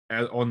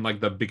on like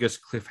the biggest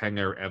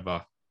cliffhanger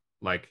ever.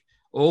 Like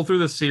all through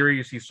the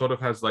series, he sort of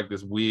has like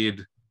this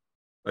weird,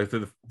 like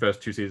through the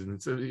first two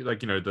seasons, like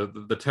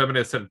the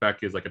Terminator sent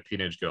back is like a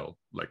teenage girl,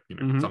 like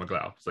Summer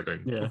Glau. It's like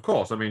going, Yeah. of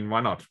course. I mean,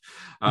 why not?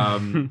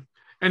 And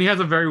he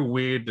has a very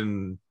weird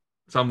and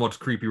somewhat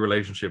creepy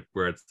relationship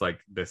where it's like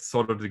they're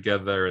sort of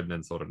together and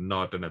then sort of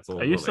not, and it's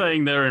all. Are you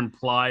saying they're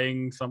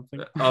implying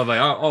something? Oh, they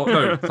are. Oh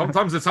no.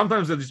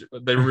 Sometimes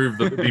they remove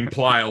the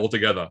imply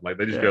altogether. Like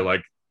they just go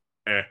like,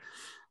 eh.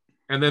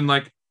 And then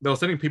like they were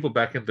sending people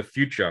back into the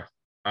future,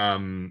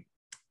 and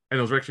it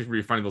was actually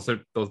really funny. There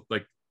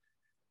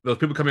was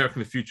people coming out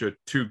from the future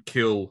to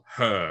kill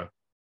her.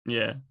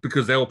 Yeah.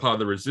 Because they were part of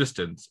the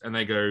resistance, and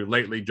they go,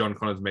 lately John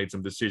Connor's made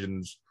some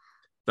decisions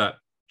that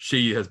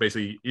she has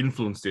basically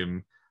influenced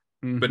him,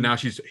 but now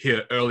she's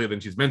here earlier than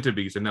she's meant to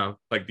be, so now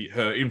like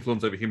her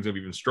influence over him is going to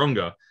be even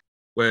stronger.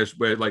 Where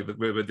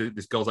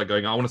this girl's like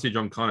going, I want to see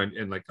John Connor,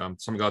 and like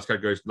some guy's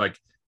character goes like,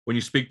 when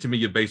you speak to me,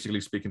 you're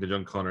basically speaking to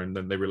John Connor, and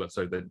then they realize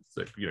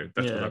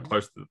that's how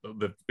close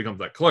that becomes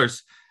that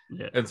close.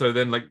 Yeah. And so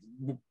then like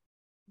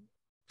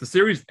the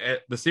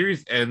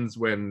series ends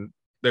when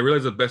they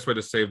realized the best way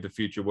to save the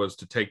future was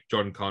to take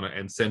John Connor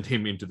and send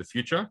him into the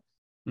future,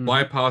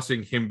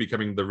 bypassing him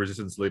becoming the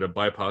resistance leader,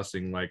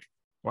 bypassing like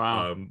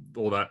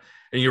all that.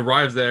 And he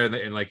arrives there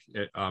and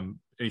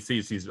he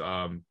sees his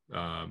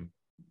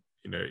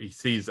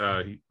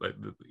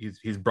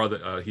his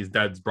brother, his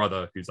dad's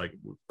brother, who's like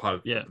part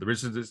of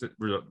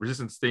the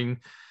resistance thing.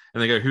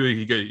 And they go, who are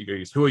you? He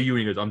goes, who are you? And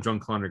he goes, I'm John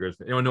Connor. He goes,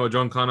 anyone know a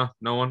John Connor?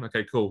 No one?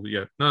 Okay, cool.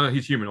 Yeah. No,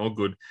 he's human. All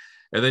good.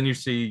 And then you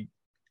see,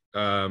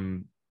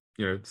 Summer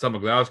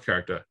Glau's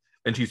character,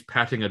 and she's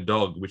patting a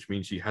dog, which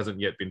means she hasn't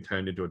yet been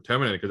turned into a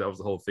Terminator, because that was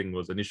the whole thing.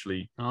 Was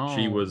initially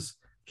she was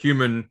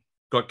human,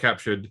 got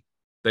captured,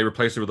 they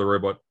replaced her with a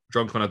robot.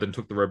 John Connor then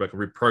took the robot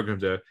and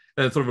reprogrammed her.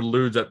 And it sort of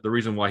alludes at the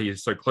reason why he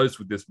is so close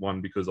with this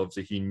one, because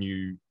obviously he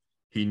knew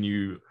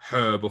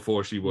her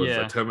before she was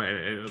a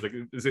Terminator. And it was like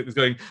it's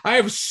going, I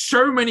have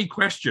so many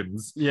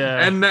questions.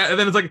 Yeah. And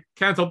then it's like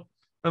cancelled.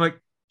 I'm like,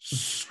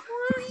 screw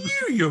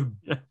you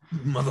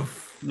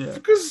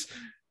motherfuckers.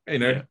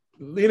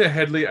 Lena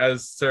Headey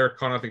as Sarah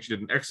Connor, I think she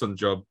did an excellent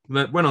job.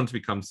 That went on to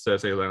become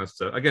Cersei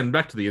Lannister. Again,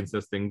 back to the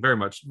incest thing. Very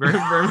much.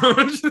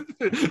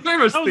 That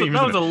was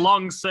a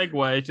long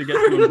segue to get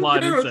to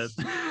implied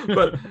incest.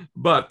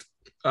 but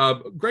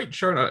great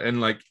show,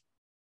 and like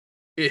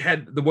it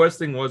had the worst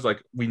thing was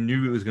like we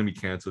knew it was going to be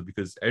canceled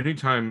because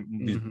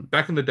anytime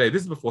back in the day,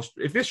 this is before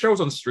if this show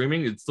was on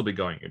streaming, it'd still be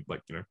going.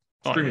 Like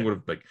streaming would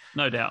have like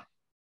no doubt.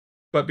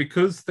 But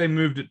because they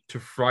moved it to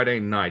Friday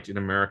night in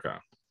America,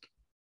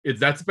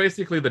 that's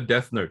basically the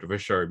death note of a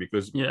show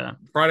because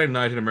Friday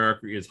night in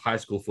America is high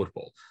school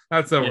football.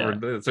 That's so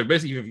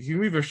basically if you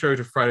move a show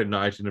to Friday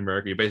night in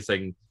America, you're basically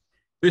saying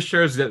this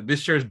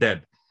show's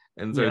dead.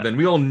 And so then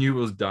we all knew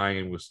it was dying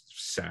and it was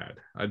sad.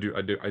 I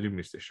do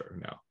miss this show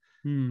now.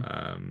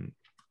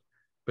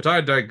 But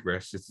I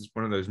digress. It's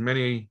one of those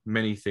many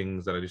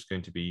things that are just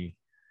going to be,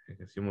 I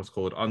guess you almost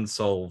call it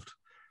unsolved,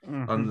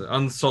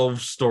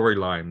 unsolved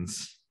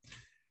storylines.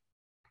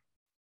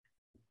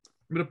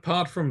 But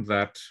apart from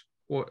that,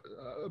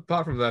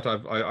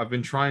 I've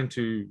been trying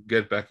to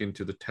get back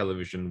into the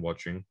television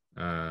watching.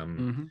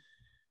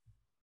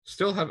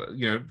 Still have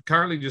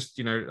currently just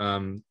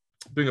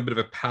doing a bit of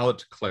a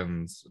palate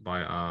cleanse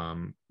by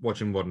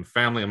watching Modern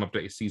Family. I'm up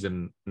to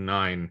season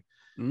 9.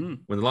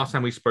 When the last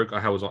time we spoke,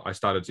 I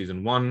started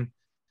season 1.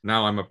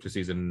 Now I'm up to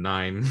season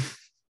 9.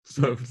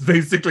 So it's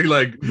basically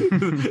like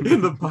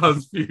in the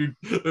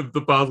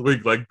past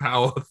week, like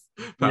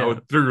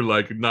powered through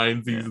like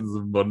 9 seasons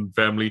of Modern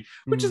Family,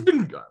 which has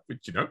been,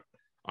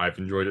 I've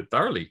enjoyed it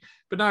thoroughly.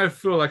 But now I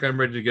feel like I'm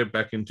ready to get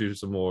back into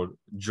some more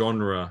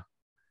genre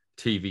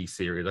TV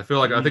series. I feel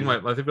like I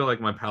feel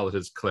like my palate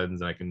is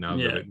cleansed and I can now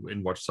go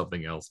and watch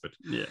something else. But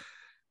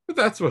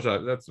that's what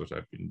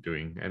I've been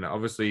doing. And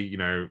obviously,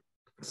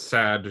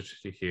 sad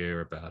to hear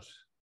about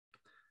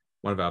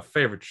one of our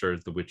favorite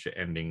shows, The Witcher,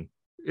 ending.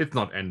 It's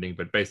not ending,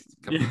 but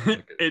basically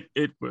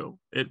it will.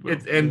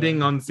 It's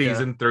ending on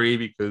season 3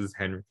 because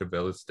Henry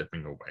Cavill is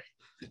stepping away.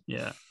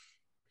 Yeah.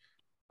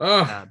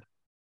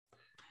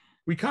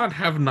 We can't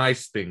have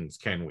nice things,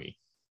 can we?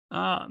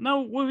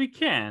 No, well we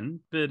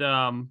can, but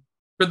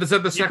that's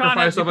at the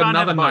sacrifice of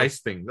another nice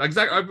thing.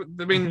 Exactly.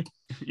 I mean,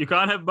 you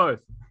can't have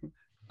both.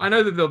 I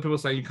know that there are people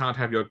saying you can't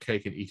have your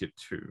cake and eat it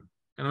too,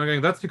 and I'm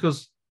going, that's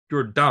because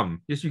you're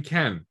dumb. Yes, you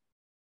can.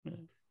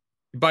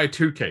 You buy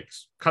 2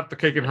 cakes, cut the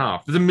cake in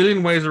half. There's a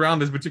million ways around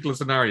this particular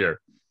scenario.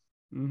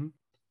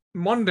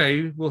 One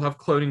day we'll have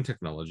cloning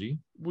technology.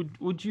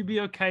 Would you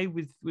be okay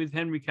with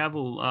Henry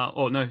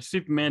Cavill,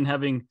 Superman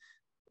having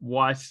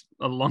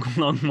long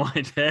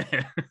white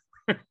hair?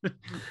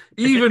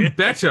 Even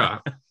better.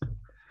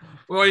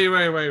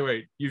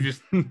 Wait. You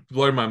just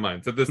blown my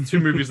mind. So there's 2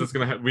 movies that's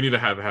we need to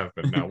have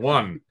happen now.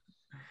 1,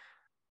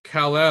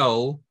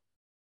 Kal-El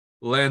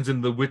lands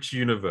in the Witch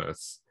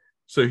universe.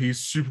 So he's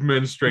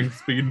Superman strength,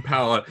 speed, and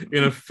power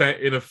in a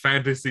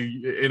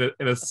fantasy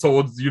in a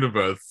swords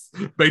universe.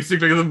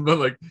 Basically,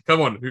 like,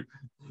 come on,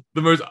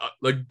 the most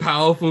like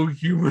powerful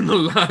human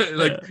alive,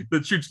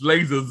 that shoots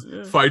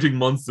lasers, fighting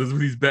monsters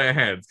with his bare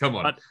hands. Come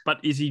on. But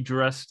is he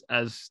dressed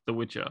as the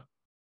Witcher?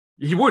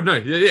 He would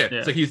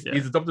So he's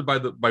adopted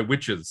by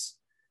witches.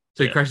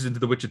 So he crashes into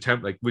the Witcher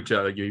temple, he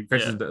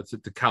crashes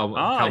into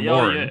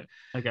Calmoran.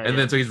 Okay, and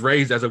then so he's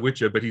raised as a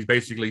Witcher, but he's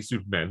basically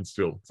Superman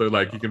still. So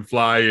he can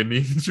fly and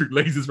he can shoot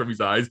lasers from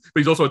his eyes, but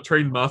he's also a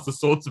trained master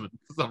swordsman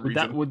for some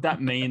reason. Would that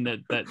mean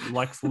that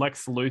Lex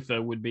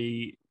Luthor would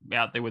be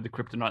out there with the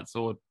kryptonite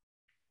sword?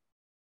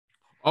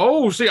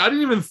 Oh, see, I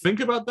didn't even think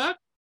about that.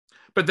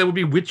 But there would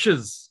be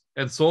witches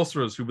and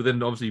sorcerers who would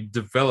then obviously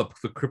develop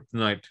the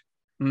kryptonite.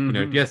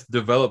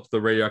 Develop the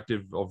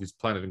radioactive of his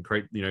planet and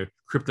create,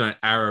 kryptonite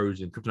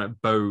arrows and kryptonite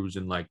bows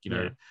and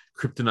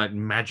kryptonite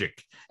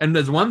magic. And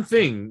there's one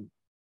thing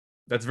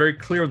that's very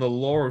clear in the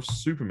lore of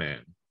Superman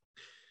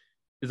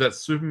is that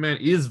Superman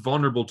is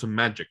vulnerable to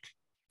magic.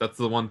 That's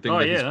the one thing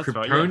that his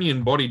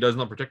Kryptonian body does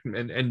not protect him.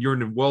 And you're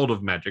in a world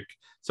of magic.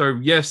 So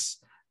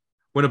yes,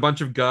 when a bunch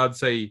of guards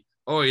say,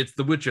 "Oh, it's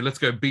the Witcher, let's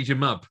go beat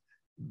him up,"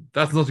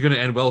 that's not going to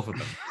end well for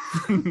them.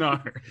 No.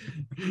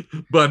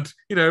 But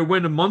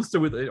when a monster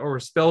or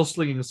a spell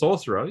slinging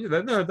sorcerer,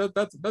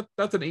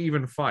 that's an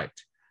even fight.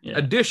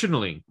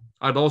 Additionally,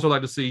 I'd also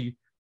like to see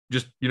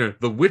just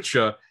the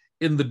Witcher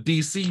in the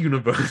DC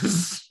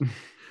universe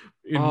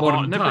in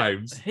modern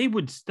times.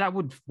 That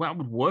would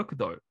work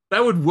though.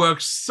 That would work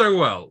so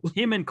well.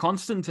 Him and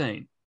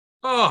Constantine.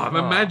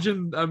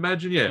 Imagine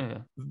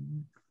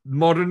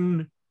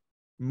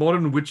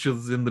modern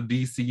witches in the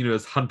DC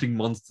universe hunting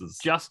monsters.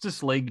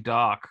 Justice League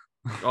Dark.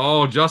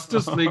 Oh,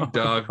 Justice League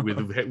Dark with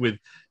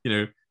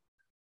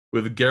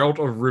Geralt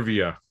of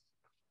Rivia.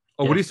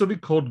 Or would he still be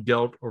called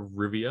Geralt of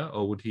Rivia,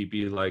 or would he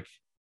be like?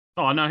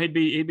 Oh no, he'd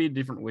be a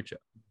different Witcher.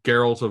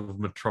 Geralt of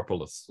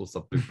Metropolis or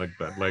something like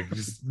that.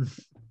 Just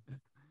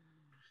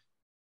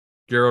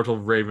Geralt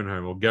of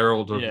Ravenholm or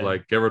Geralt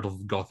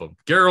of Gotham.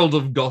 Geralt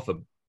of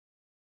Gotham.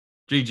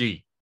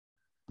 GG.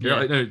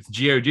 No, it's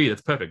GOG.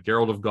 That's perfect.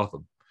 Geralt of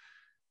Gotham.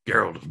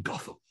 Geralt of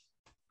Gotham.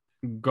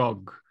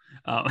 GOG.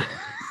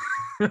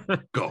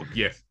 GOG,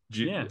 yes.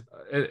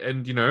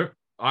 And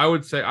I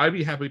would say I'd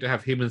be happy to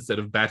have him instead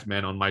of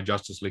Batman on my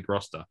Justice League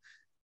roster.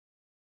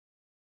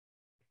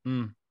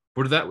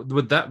 Would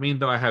that mean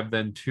that I have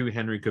then 2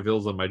 Henry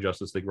Cavills on my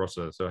Justice League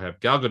roster? So I have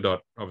Gal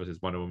Gadot, obviously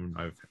is Wonder Woman.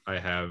 I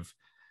have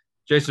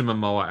Jason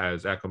Momoa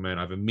as Aquaman.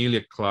 I have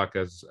Emilia Clarke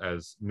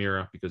as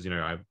Mira because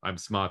I'm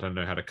smart. I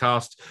know how to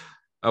cast.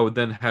 I would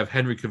then have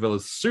Henry Cavill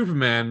as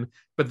Superman,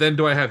 but then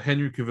do I have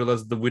Henry Cavill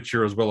as The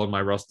Witcher as well on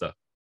my roster?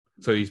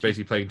 So he's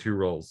basically playing two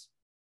roles.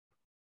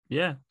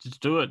 Yeah,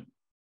 just do it.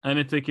 And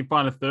if they can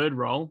find a third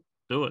role,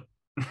 do it.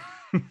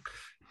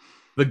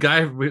 The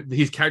guy,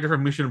 his character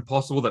from Mission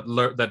Impossible that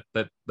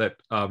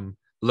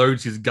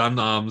loads his gun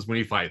arms when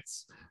he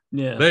fights.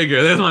 Yeah, there you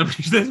go.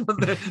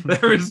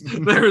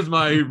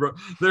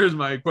 There is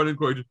my quote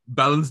unquote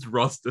balanced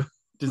roster.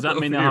 Does that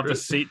mean they'll have to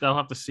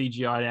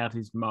CGI out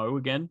his Mo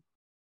again?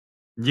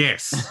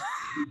 Yes.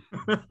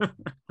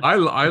 I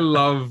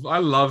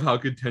love how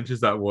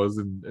contentious that was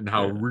and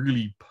how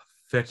really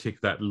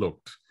pathetic that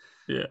looked.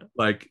 Yeah.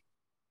 Like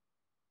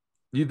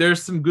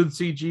there's some good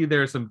CG,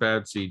 there's some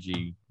bad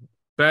CG.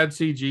 Bad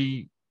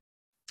CG,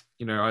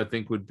 I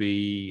think would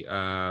be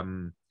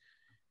when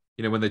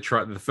they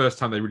tried the first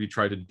time they really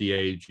tried to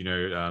de-age,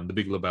 the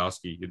Big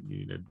Lebowski,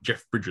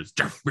 Jeff Bridges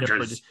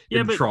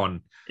in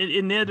Tron.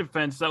 In their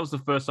defense, that was the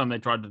first time they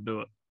tried to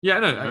do it. Yeah,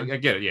 no, I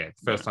get it. Yeah,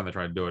 first time they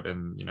tried to do it,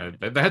 and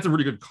they had some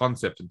really good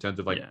concept in terms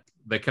of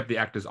they kept the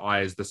actor's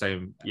eyes the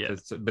same,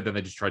 but then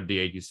they just tried to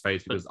de-age his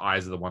face because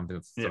eyes are the one thing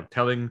that's sort of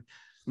telling.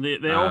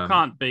 They all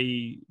can't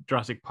be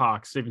Jurassic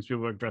Park, Steven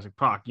Spielberg, Jurassic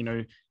Park.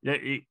 You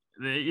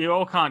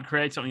all can't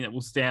create something that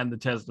will stand the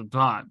test of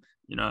time.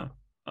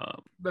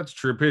 That's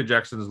true. Peter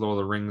Jackson's Lord of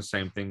the Rings,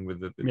 same thing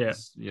with it.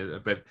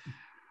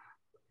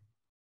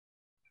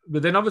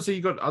 But then obviously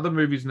you got other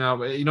movies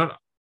now.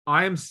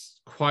 I am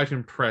quite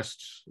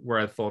impressed where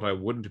I thought I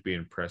wouldn't be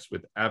impressed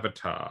with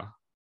Avatar,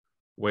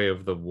 Way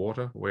of the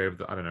Water,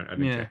 I don't know, I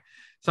don't care.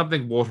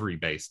 Something watery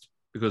based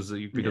because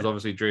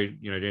obviously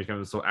James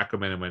Cameron saw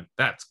Aquaman and went,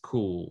 that's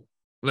cool.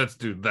 Let's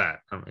do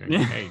that. I'm like,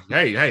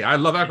 hey, I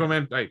love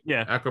Aquaman. Hey,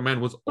 Aquaman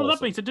was awesome. Well, that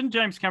being said, didn't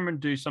James Cameron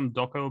do some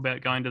doco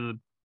about going to the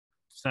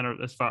center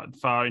as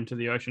far into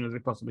the ocean as he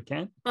possibly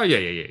can? Oh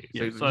yeah.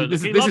 So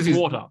he loves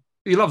water.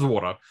 He loves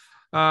water.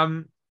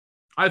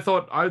 I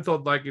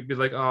thought like it'd be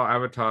like, oh,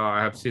 Avatar,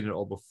 I have seen it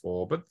all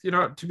before. But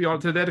to be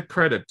honest, to their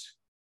credit,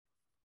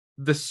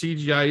 the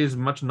CGI is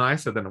much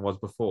nicer than it was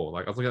before.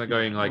 Like I was looking at it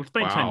going like, it's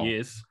been wow. 10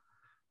 years.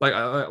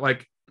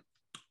 Like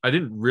I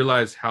didn't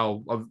realize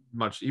how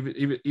much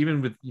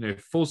even with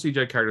full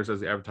CGI characters as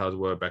the avatars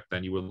were back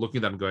then, you were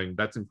looking at them going,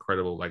 that's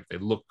incredible. Like they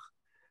look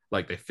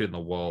like they fit in the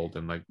world,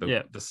 and like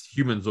the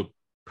humans look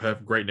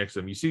perfect, great next to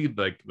them. You see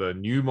like the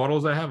new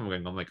models they have,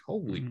 I'm like,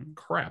 holy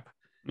crap.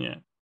 Yeah.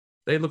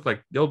 They look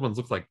like the old ones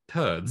look like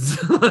turds,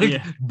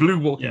 blue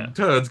walking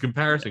turds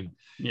comparison.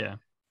 Yeah.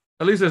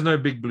 At least there's no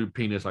big blue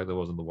penis like there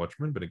was in The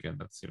Watchmen, but again,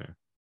 that's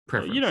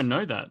preference. Well, you don't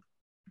know that.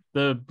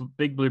 The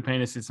big blue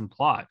penis is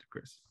implied,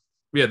 Chris.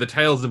 Yeah, the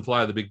tails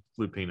imply the big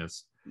blue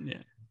penis.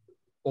 Yeah.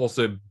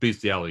 Also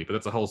bestiality, but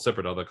that's a whole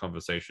separate other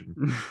conversation.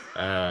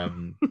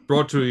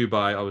 Brought to you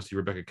by obviously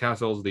Rebecca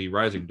Castles, the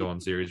Rising Dawn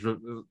series.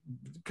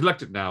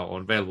 Collect it now,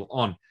 available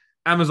on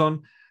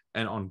Amazon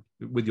and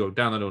with your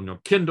download on your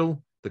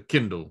Kindle. The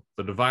Kindle,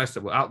 the device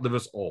that will outlive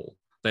us all.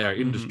 They are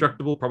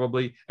indestructible,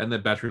 probably, and their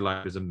battery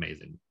life is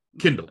amazing.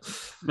 Kindle.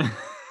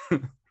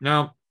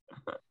 Now,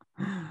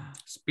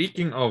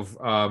 speaking of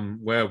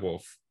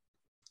werewolf,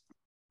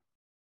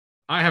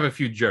 I have a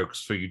few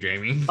jokes for you,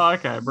 Jamie.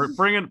 Okay,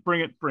 bring it.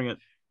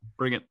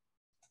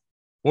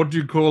 What do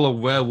you call a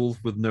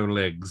werewolf with no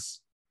legs?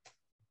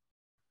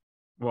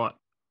 What?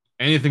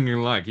 Anything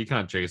you like. He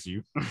can't chase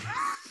you.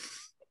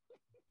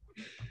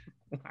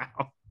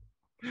 Wow.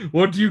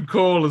 What do you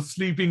call a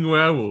sleeping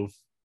werewolf?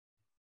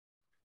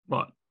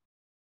 What?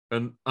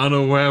 An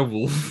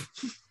unaware-wolf.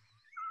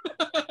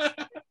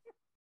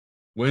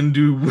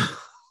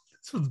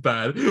 This was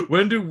bad.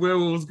 When do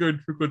werewolves go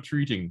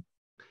trick-or-treating?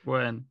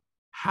 When?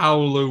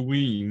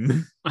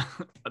 Halloween.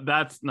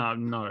 That's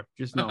no,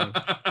 just no.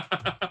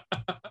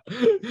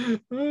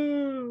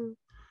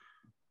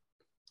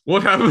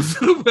 What happens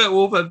to the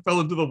werewolf that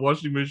fell into the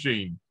washing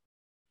machine?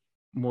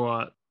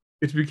 What?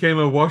 It became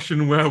a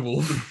washing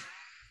werewolf.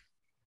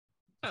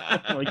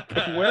 Like,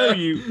 where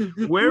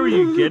are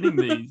you getting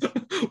these?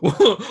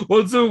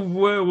 What's a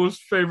werewolf's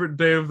favorite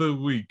day of the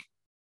week?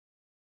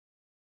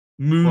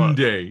 Moon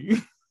Day.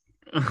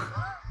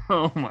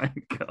 Oh my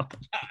god.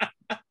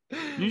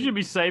 You should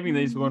be saving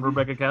these for when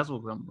Rebecca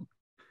Castle comes.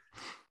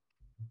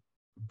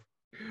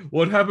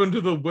 What happened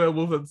to the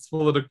werewolf that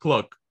swallowed a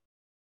clock?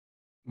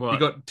 What? He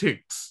got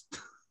ticks.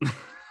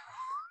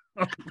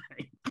 Oh my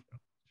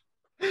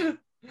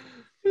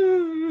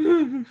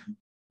god.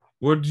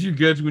 What do you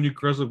get when you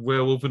cross a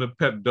werewolf and a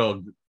pet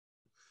dog?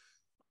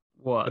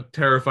 What? A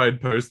terrified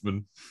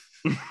postman.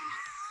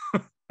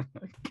 Okay.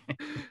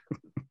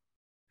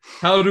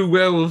 How do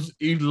werewolves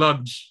eat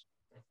lunch?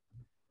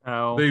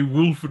 How? They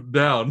wolf it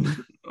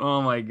down.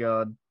 Oh my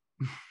god.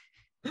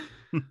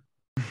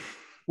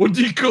 What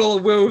do you call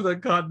a werewolf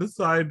that can't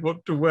decide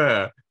what to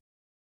wear?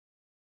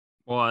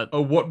 What?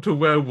 A what to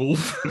wear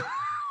wolf.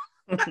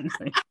 Oh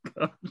my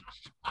gosh.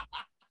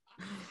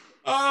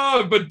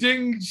 Ah, but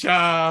ding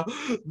cha,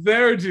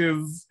 there it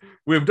is.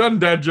 We've done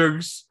dad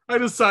jokes. I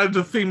decided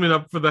to theme it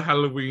up for the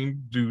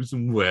Halloween, do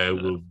some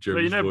werewolf jokes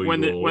But you know, for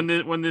you all.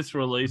 when this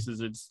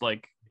releases, it's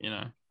like,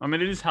 I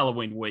mean, it is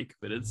Halloween week,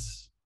 but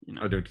it's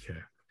I don't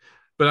care.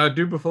 But I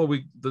do before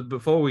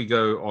we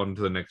go on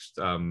to the next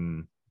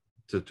to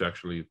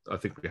actually, I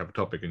think we have a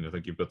topic, and I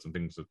think you've got some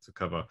things to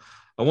cover.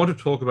 I want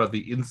to talk about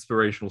the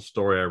inspirational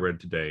story I read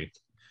today.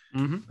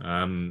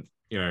 Mm-hmm.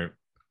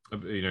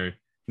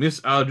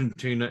 Miss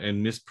Argentina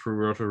and Miss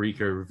Puerto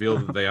Rico reveal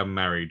that they are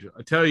married.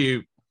 I tell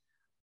you,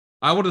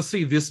 I want to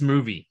see this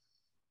movie.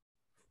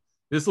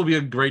 This will be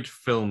a great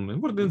film.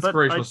 And what an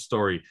inspirational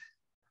story.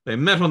 They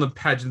met on the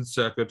pageant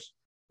circuit.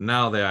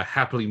 Now they are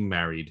happily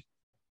married.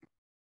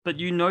 But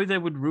they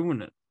would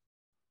ruin it.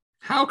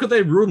 How could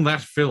they ruin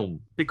that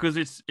film? Because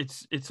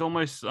it's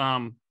almost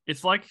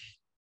it's like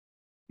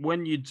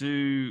when you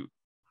do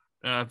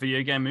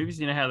video game movies,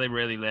 you know how they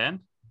rarely land?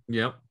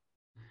 Yep.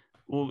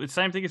 Well, the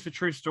same thing is for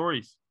true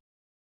stories.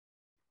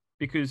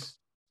 Because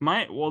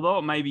although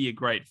it may be a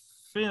great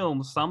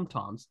film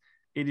sometimes,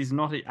 it is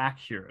not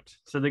accurate.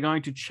 So they're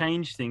going to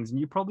change things and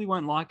you probably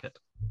won't like it.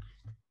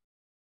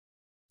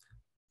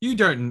 You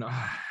don't.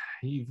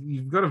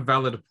 You've got a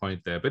valid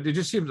point there, but it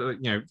just seems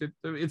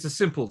it's a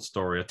simple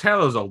story. A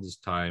tale as old as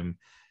time.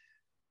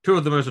 Two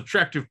of the most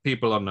attractive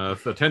people on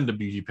earth attend a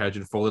beauty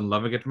pageant, fall in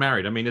love, and get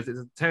married. I mean, it's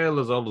a tale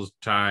as old as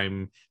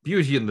time.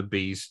 Beauty and the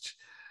Beast,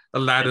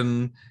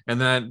 Aladdin, and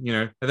then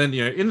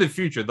in the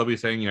future they'll be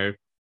saying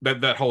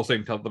that whole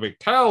thing. They'll be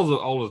tales as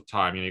old as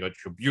time. You got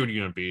your Beauty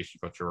and the Beast,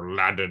 you've got your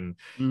Aladdin,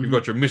 you've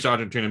got your Miss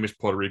Argentina, Miss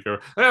Puerto Rico.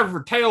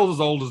 Tales as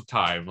old as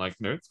time. Like,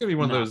 it's gonna be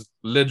one of those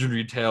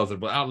legendary tales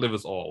that will outlive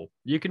us all.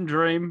 You can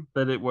dream,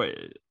 but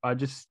I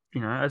just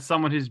as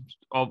someone who's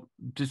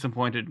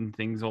disappointed in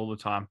things all the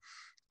time.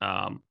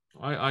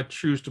 I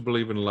choose to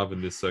believe in love in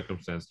this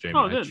circumstance, Jamie.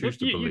 I choose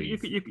to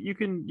believe. You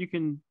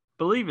can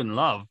believe in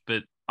love,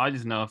 but I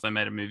just know if they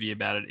made a movie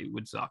about it, it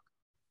would suck.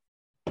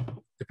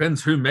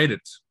 Depends who made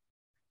it.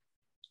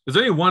 There's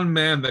only one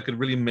man that could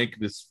really make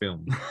this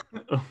film.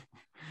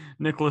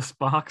 Nicholas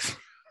Sparks.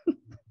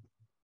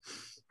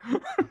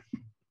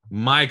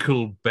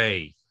 Michael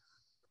Bay.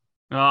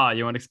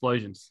 You want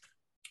explosions?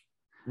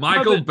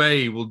 Michael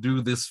Bay will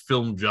do this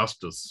film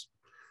justice.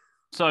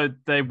 So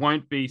they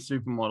won't be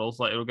supermodels.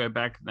 Like, it'll go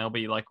back and they'll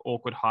be like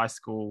awkward high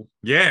school.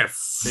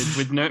 Yes.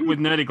 With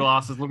nerdy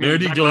glasses. Looking nerdy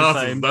exactly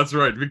glasses. The same. That's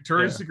right.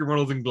 Victoria's Secret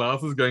models in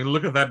glasses going,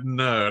 look at that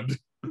nerd.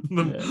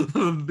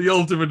 The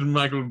ultimate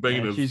Michael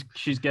Bayness.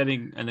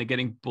 Yeah, they're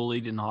getting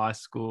bullied in high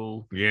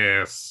school.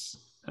 Yes.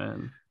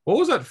 What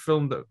was that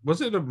film?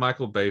 Was it a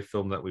Michael Bay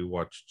film that we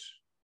watched?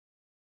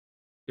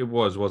 It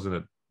was, wasn't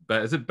it?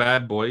 Is it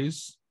Bad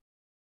Boys?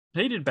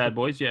 He did Bad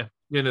Boys, yeah.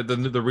 Yeah,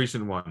 the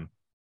recent one.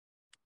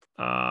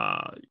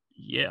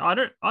 Yeah, I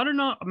don't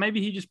know.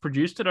 Maybe he just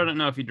produced it. I don't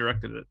know if he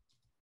directed it.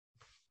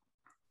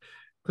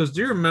 Because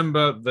do you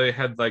remember they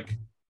had like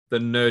the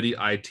nerdy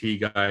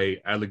IT guy,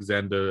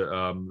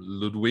 Alexander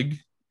Ludwig?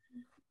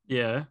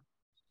 Yeah.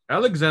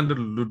 Alexander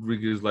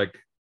Ludwig is like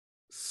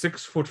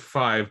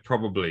 6'5",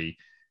 probably.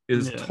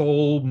 Is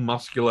tall,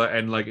 muscular,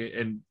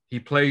 and he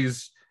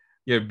plays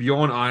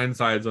Bjorn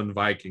Ironsides on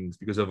Vikings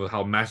because of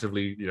how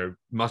massively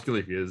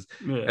muscular he is.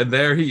 Yeah. And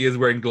there he is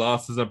wearing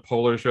glasses and a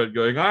polo shirt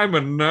going, I'm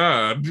a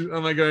nerd.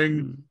 And I'm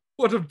going,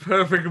 what a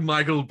perfect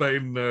Michael Bay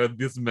nerd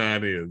this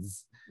man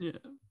is. Yeah.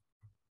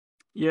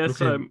 Yeah,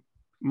 so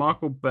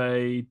Michael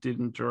Bay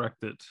didn't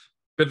direct it.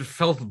 But it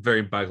felt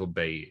very Michael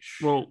Bay-ish.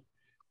 Well,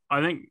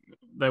 I think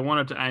they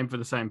wanted to aim for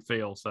the same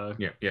feel, so...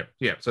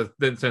 Yeah. So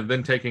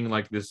then taking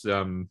like this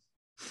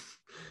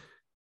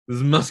this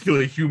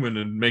muscular human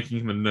and making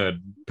him a nerd.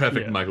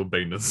 Perfect Michael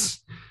Bayness.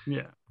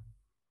 Yeah.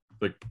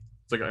 It's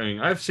like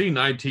I've seen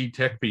IT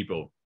tech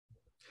people.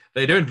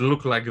 They don't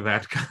look like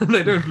that.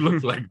 They don't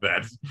look like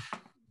that.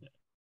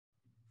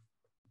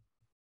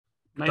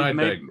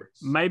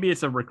 Maybe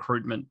it's a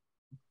recruitment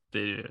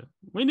there.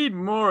 We need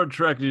more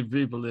attractive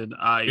people in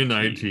IT. In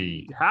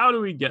IT. How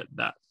do we get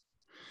that?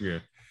 Yeah.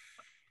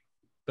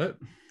 That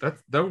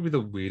would be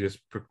the weirdest.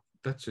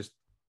 That's just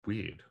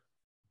weird.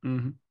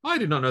 Mm-hmm. I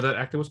did not know that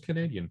actor was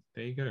Canadian.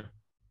 There you go.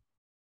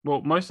 Well,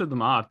 most of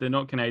them are. They're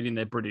not Canadian.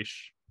 They're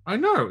British. I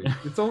know.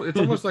 It's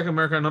almost like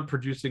America not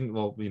producing.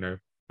 Well,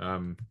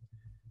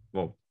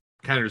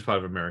 Canada's part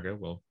of America.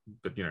 Well,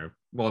 but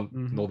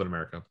Northern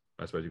America,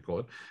 I suppose you call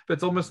it. But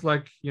it's almost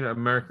like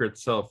America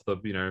itself.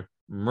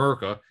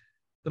 America,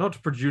 they're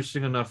not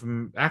producing enough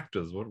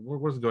actors.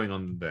 What's going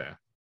on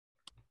there?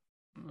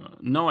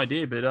 No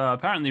idea. But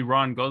apparently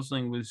Ryan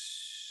Gosling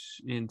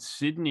was in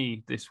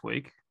Sydney this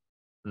week.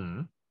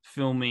 Mm-hmm.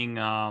 Filming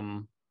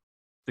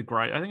the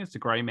Grey. I think it's the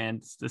Grey Man.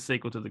 It's the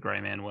sequel to the Grey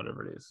Man,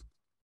 whatever it is.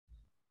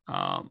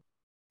 And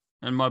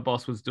my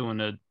boss was doing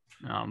a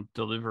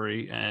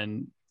delivery,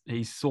 and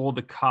he saw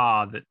the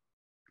car that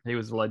he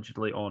was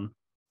allegedly on.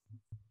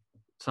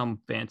 Some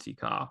fancy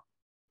car.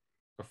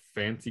 A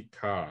fancy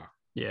car.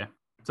 Yeah.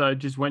 So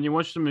just when you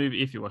watch the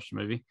movie, if you watch the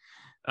movie,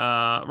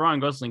 Ryan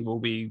Gosling will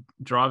be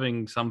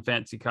driving some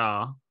fancy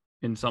car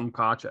in some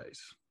car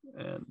chase,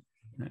 and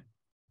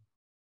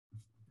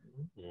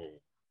Oh,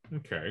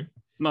 okay.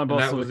 My And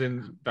boss that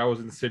was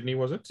in Sydney,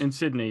 was it? in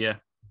Sydney. Yeah,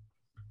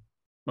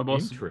 my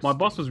boss Interesting.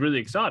 was really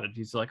excited.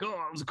 He's like,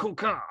 "Oh, it was a cool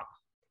car."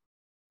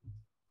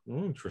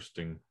 Oh,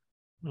 interesting.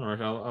 All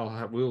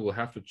right, we will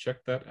have to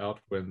check that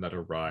out when that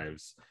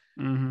arrives.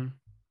 Mm-hmm.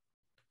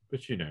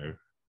 But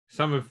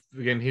some of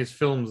his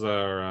films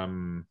are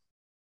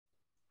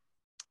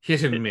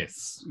hit and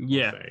miss.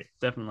 Yeah, I'll say.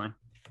 definitely.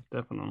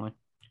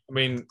 I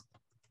mean,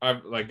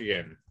 I'm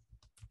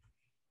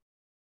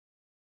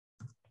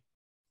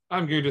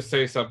going to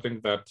say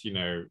something that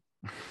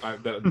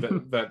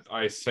that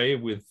I say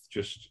with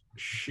just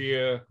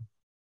sheer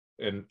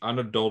and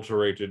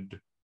unadulterated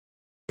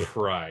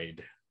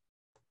pride.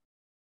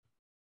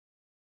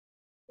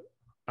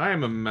 I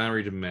am a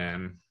married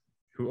man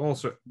who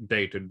also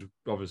dated,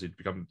 obviously, to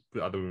become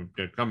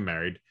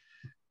married,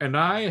 and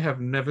I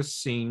have never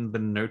seen The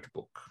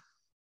Notebook.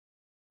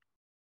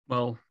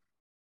 Well,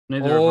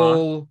 neither have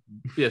I.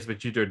 Yes,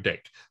 but you don't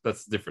date.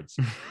 That's the difference.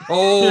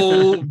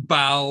 All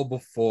bow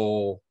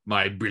before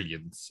my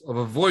brilliance of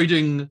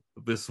avoiding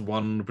this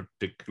one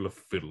particular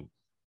film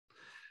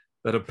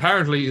that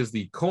apparently is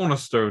the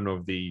cornerstone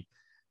of the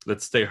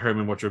let's stay home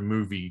and watch a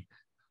movie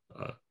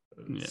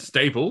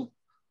staple.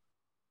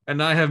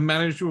 And I have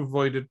managed to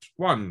avoid it,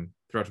 one,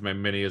 throughout my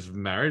many years of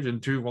marriage,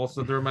 and two,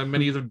 also throughout my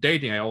many years of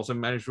dating. I also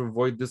managed to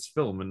avoid this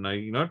film. And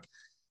it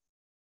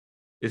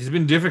has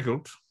been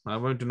difficult. I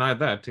won't deny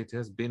that. It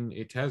has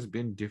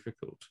been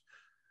difficult.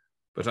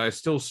 But I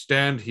still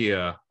stand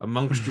here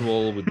amongst you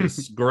all with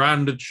this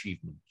grand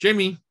achievement.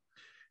 Jamie,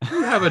 do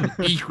you have an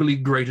equally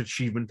great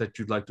achievement that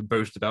you'd like to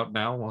boast about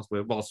now, whilst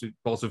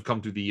we've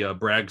come to the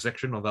brag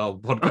section of our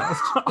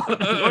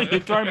podcast?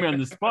 You're throwing me on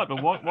the spot,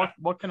 but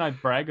what can I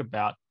brag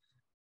about?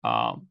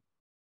 I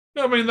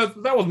mean,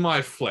 that was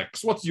my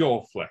flex. What's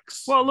your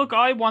flex? Well, look,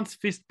 I once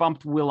fist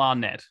bumped Will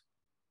Arnett,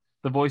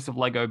 the voice of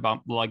Lego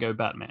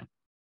Batman.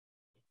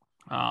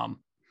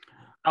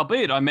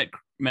 Albeit I met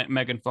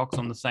Megan Fox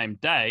on the same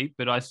day,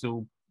 but I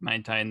still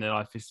maintain that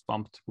I fist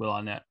bumped Will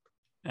Arnett,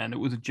 and it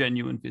was a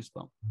genuine fist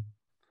bump.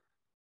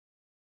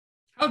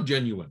 How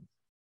genuine?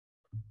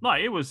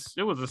 Like it was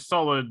a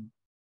solid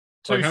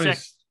 2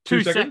 seconds.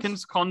 2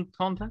 seconds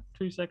contact.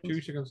 2 seconds.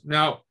 2 seconds.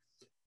 Now,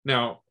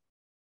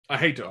 I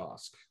hate to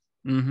ask.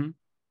 Mm-hmm.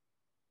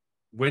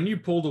 When you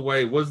pulled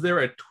away, was there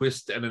a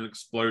twist and an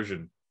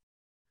explosion?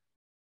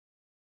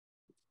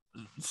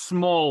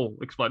 Small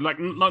explosion, like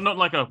not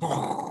like a,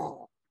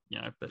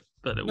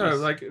 but it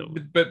was.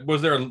 But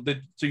was there?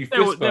 So you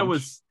there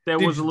was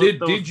a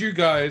little. Did you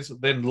guys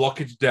then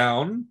lock it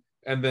down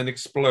and then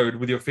explode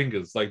with your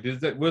fingers? Like,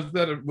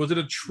 was it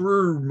a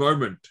true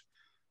moment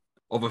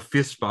of a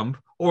fist bump,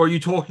 or are you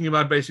talking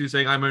about basically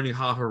saying I'm only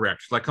half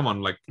erect? Like, come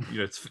on, like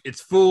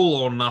it's full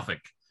or nothing.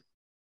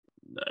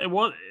 It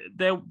was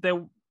there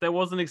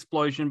was an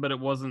explosion, but it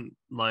wasn't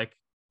like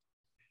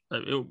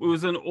it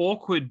was an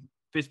awkward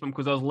fist bump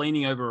because I was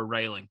leaning over a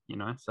railing,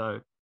 so.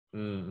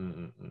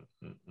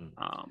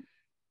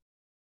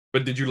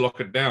 But did you lock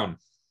it down?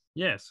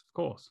 Yes, of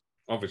course.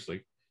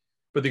 Obviously.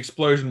 But the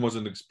explosion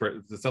wasn't it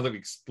sounds like the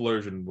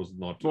explosion was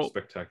not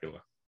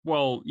spectacular.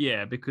 Well,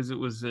 yeah, because it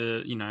was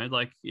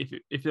like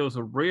if there was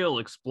a real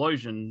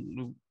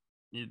explosion,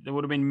 there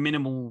would have been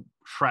minimal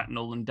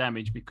shrapnel and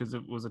damage because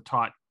it was a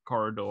tight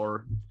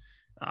corridor.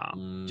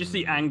 Just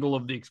the angle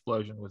of the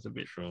explosion was a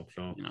bit. Sure.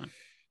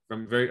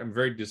 I'm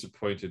very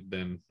disappointed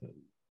then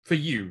for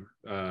you.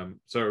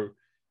 So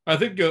I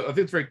think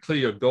it's very clear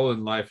your goal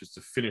in life is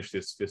to finish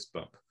this fist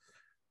bump.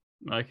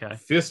 Okay.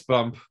 Fist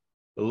bump,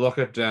 lock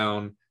it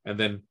down, and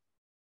then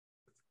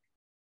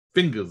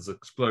fingers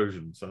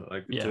explosion. So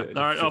like,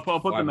 all right, I'll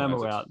put the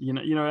memo out.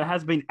 It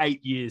has been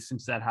 8 years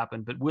since that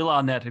happened. But Will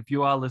Arnett, if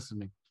you are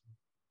listening,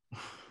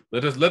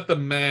 let the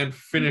man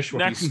finish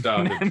what he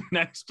started.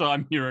 Next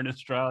time you're in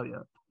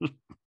Australia,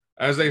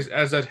 as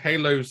that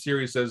Halo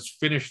series says,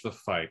 finish the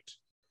fight.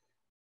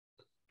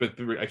 But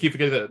I keep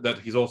forgetting that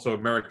he's also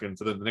American.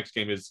 So then the next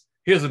game is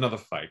here's another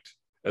fight,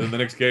 and then the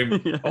next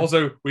game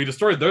also we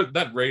destroyed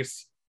that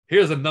race.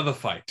 Here's another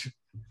fight,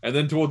 and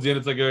then towards the end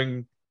it's like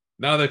going,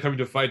 now they're coming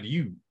to fight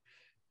you.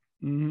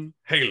 Mm-hmm.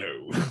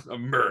 Halo,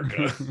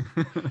 America.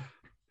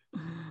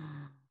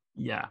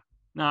 Yeah.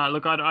 No,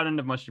 look, I don't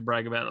have much to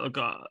brag about. Look,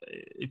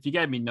 if you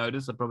gave me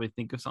notice, I'd probably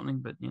think of something,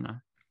 but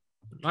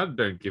I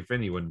don't give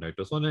anyone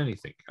notice on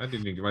anything. I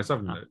didn't even give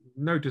myself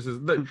notices.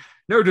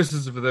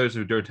 Notices for those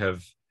who don't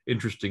have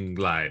interesting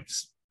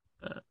lives.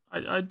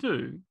 I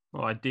do.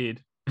 Well, I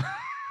did.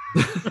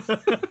 It's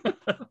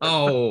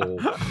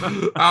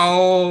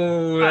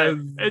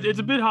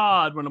a bit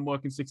hard when I'm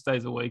working 6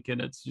 days a week, and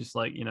it's just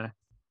like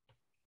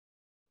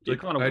it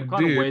kind of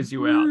wears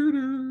you out.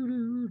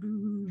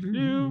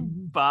 You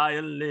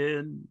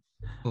violin.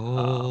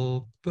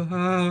 All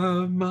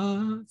by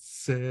myself.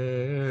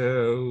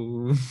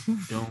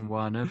 Don't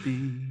wanna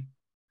be.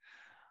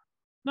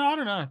 No, I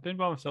don't know. Being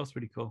by myself's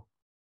pretty cool.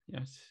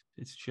 Yeah,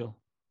 it's chill.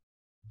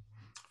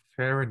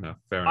 Fair enough.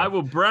 I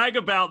will brag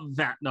about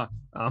that. No.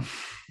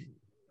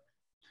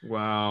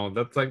 Wow,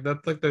 that's like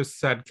those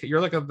sad.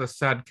 You're like the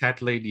sad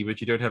cat lady,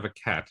 but you don't have a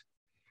cat.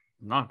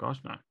 No,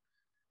 gosh, no.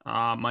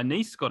 My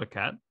niece got a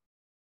cat,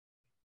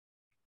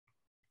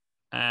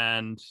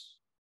 and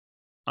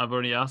I've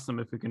already asked them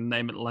if we can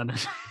name it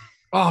Leonard.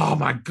 Oh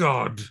my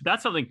God.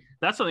 That's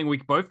something we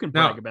both can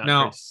Now- brag about,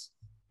 now- Chris.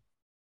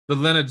 The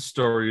Leonard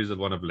story is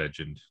one of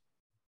legend.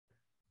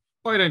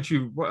 Why don't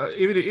you,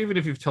 even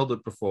if you've told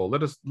it before,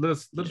 let us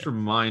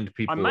remind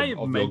people may have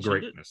of your mentioned it.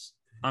 greatness.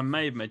 I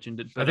may have mentioned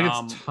it, but I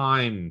think it's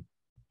time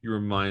you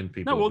remind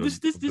people. no, well, of this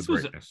the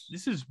was greatness.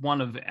 this is one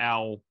of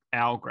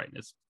our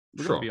greatness.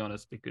 We're Sure. gonna be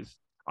honest, because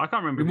I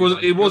can't remember.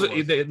 It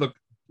wasn't. Look,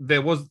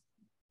 there was.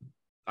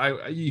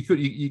 You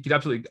could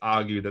absolutely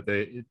argue that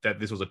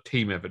this was a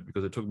team effort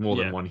because it took more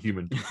than one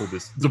human to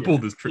pull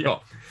this trick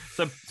off.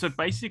 So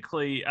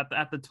basically,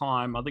 at the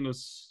time, I think it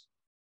was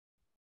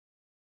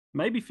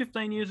maybe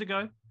 15 years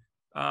ago.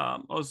 I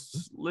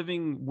was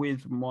living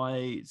with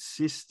my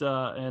sister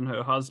and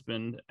her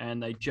husband,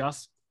 and they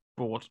just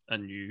bought a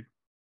new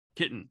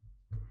kitten.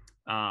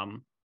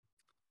 And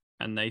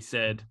they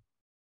said,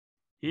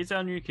 "Here's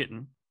our new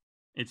kitten.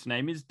 Its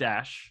name is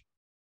Dash.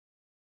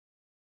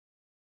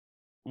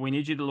 We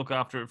need you to look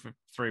after it for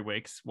 3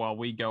 weeks while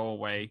we go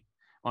away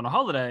on a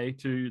holiday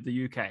to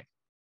the UK."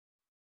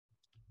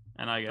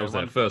 And I go, That was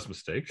their first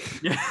mistake.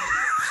 Yeah,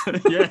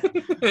 yeah,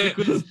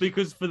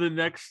 because for the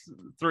next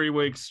 3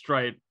 weeks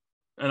straight,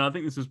 and I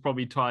think this was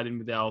probably tied in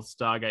with our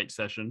Stargate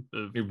session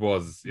of It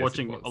was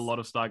watching a lot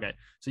of Stargate.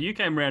 So you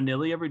came around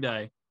nearly every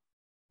day,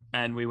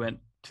 and we went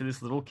to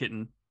this little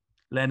kitten,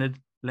 Leonard.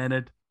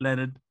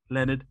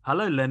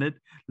 Hello, Leonard.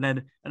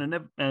 And I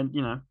never, and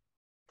you know.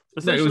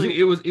 No,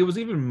 it was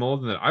even more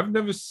than that. I've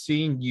never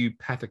seen you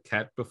pat a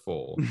cat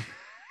before,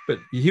 but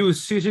he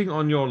was sitting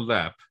on your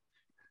lap,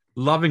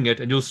 loving it,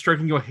 and you're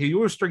stroking your hair. You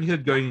were stroking his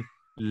head, going,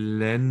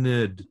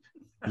 "Leonard,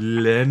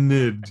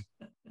 Leonard,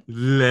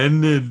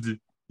 Leonard.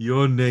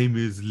 Your name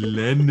is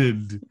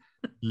Leonard,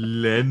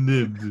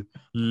 Leonard,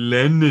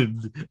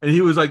 Leonard." And he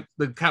was like,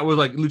 the cat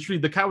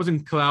was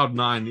in cloud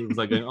nine. He was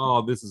like, going,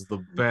 "Oh, this is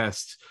the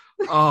best.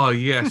 Oh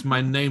yes, my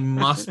name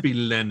must be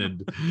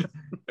Leonard."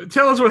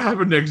 Tell us what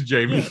happened next,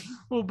 Jamie. Yeah.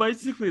 Well,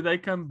 basically, they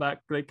came back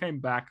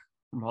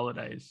from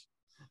holidays.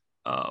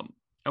 I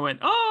went,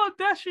 "Oh,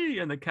 Dashy,"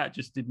 and the cat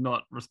just did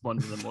not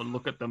respond to them or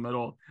look at them at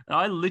all. And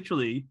I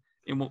literally,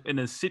 in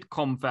a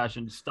sitcom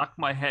fashion, stuck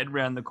my head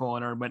around the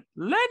corner and went,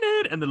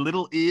 "Leonard," and the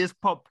little ears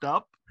popped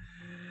up,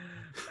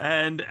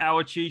 and our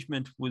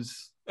achievement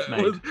was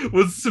made.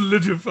 was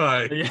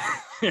solidified. Yeah.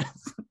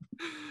 Yes.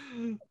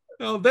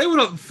 Well, they were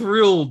not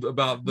thrilled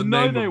about the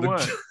name. No, they of the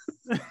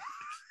weren't.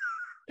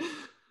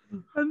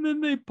 And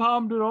then they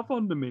palmed it off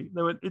onto me.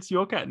 They went, "It's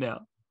your cat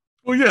now."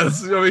 Well,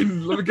 yes. I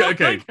mean, let me get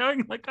okay.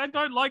 Going like, I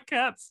don't like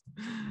cats.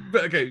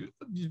 But do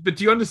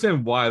you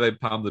understand why they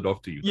palmed it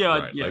off to you? Yeah,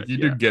 right? yeah, Like you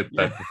yeah, do get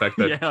that the fact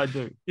that Yeah, I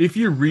do. if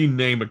you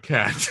rename a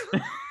cat,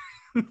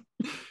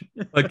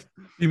 like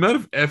the amount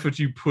of effort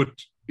you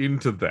put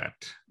into that,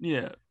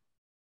 Yeah.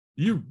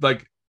 you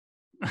like.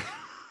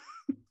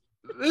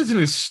 There's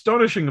an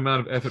astonishing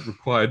amount of effort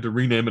required to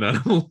rename an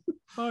animal.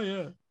 Oh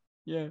yeah.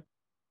 Yeah.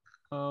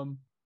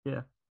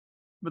 Yeah.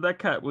 But that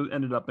cat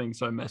ended up being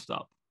so messed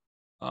up.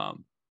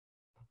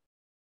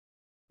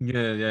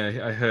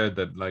 Yeah, I heard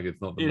that. Like,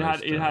 it's not.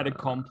 It had a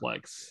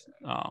complex.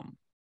 And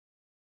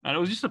it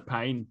was just a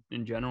pain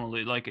in general.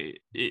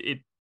 It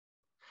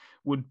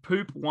would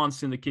poop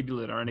once in the kitty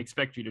litter and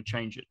expect you to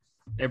change it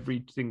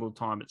every single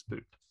time it's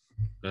pooped.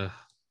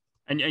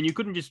 And you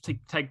couldn't just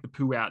take the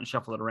poo out and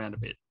shuffle it around a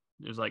bit.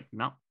 It was like,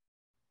 no.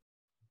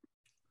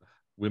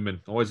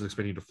 Women always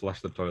expect you to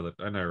flush the toilet.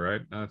 I know,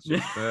 right? That's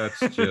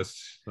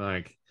just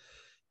like,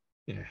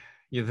 yeah,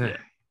 you're there.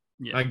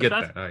 Yeah, I get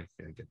that. I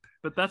get that.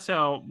 But that's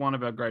one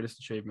of our greatest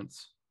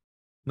achievements.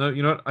 No,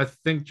 you know what? I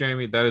think,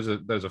 Jamie, that is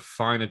a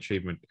fine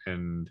achievement,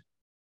 and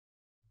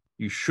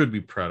you should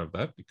be proud of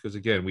that because,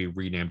 again, we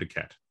renamed a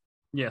cat.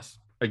 Yes.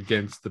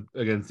 Against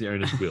the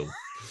owner's will.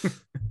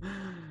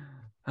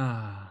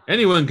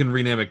 Anyone can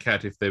rename a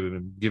cat if they've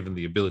been given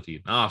the ability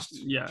and asked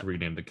to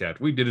rename the cat.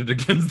 We did it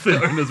against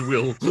the owner's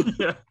will.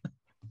 Yeah.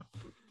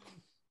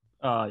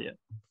 Yeah.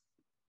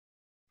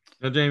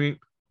 Now, Jamie,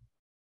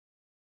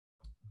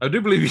 I do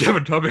believe you have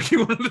a topic you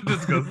wanted to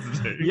discuss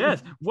today.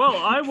 Yes. Well,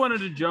 I wanted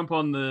to jump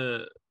on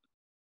the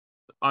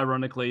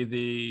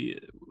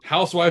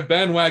housewife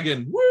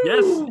bandwagon.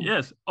 Woo!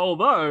 Yes.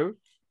 Although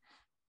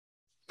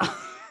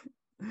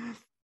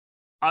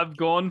I've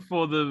gone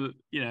for the,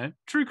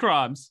 true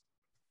crimes,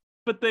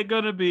 but they're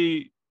going to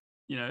be,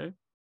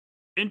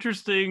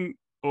 interesting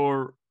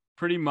or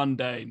pretty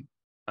mundane.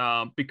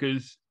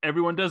 Because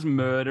everyone does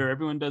murder,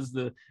 everyone does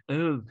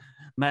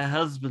my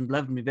husband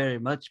loved me very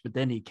much, but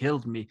then he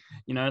killed me.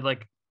 I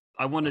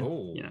wanted,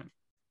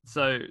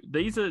 So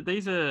these are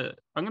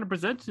I'm going to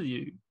present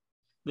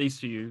these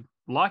to you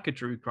like a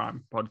true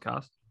crime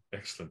podcast.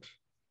 Excellent.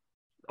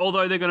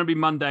 Although they're going to be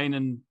mundane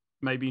and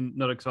maybe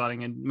not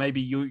exciting, and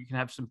maybe you can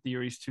have some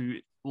theories to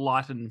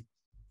lighten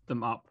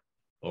them up.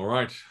 All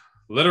right,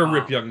 let her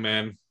rip, young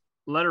man.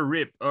 Let her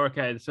rip.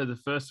 Okay, so the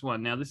first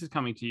one. Now this is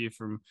coming to you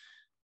from.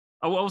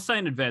 I will say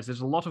in advance,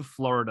 there's a lot of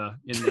Florida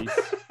in these.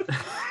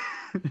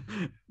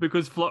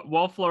 Because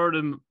while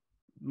Florida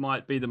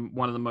might be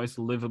one of the most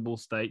livable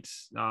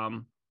states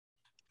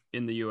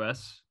in the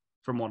US,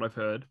 from what I've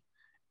heard.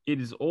 It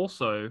is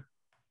also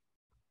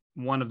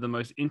one of the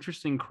most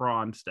interesting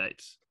crime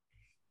states.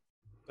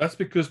 That's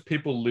because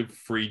people live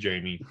free,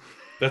 Jamie.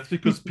 That's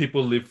because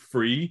people live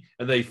free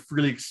and they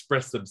freely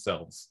express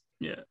themselves.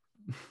 Yeah.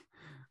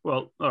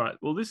 Well, all right.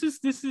 Well, this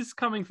is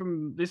coming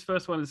from, this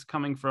first one is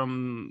coming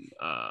from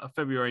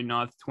February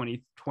 9th,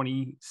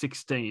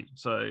 2016.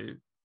 So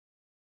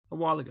a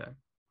while ago.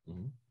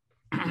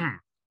 Mm-hmm.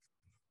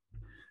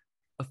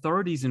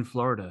 Authorities in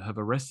Florida have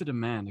arrested a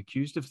man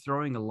accused of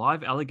throwing a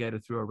live alligator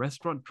through a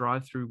restaurant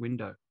drive-through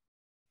window.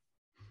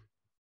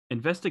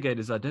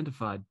 Investigators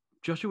identified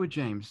Joshua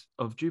James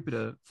of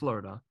Jupiter,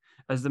 Florida,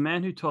 as the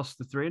man who tossed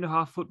the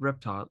 3.5-foot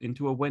reptile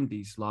into a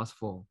Wendy's last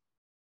fall.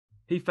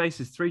 He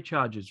faces 3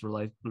 charges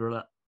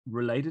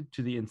related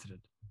to the incident: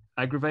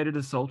 aggravated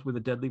assault with a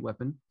deadly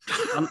weapon,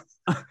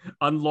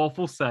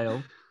 unlawful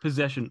sale,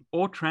 possession,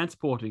 or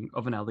transporting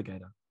of an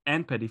alligator,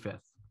 and petty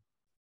theft.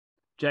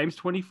 James,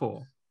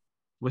 24,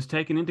 was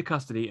taken into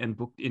custody and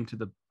booked into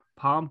the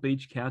Palm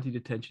Beach County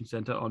Detention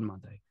Center on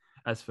Monday,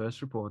 as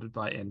first reported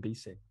by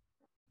NBC.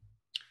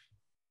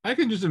 I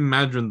can just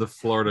imagine the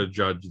Florida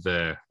judge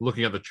there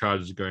looking at the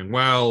charges going,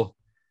 well,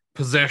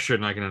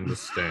 possession, I can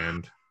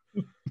understand.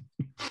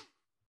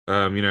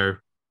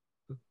 Weapons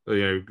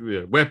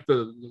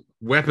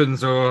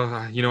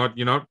or, you know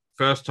what,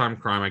 first-time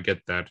crime, I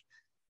get that.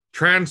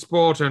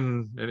 Transport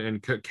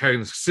and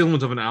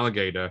concealment of an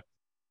alligator,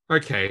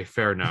 okay,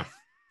 fair enough.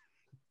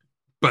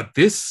 But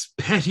this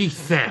petty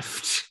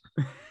theft,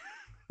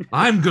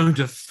 I'm going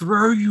to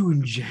throw you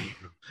in jail.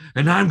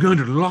 And I'm going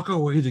to lock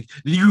away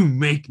you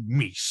make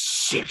me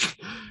sick.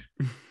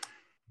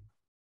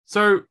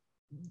 So,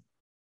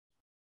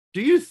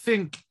 do you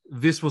think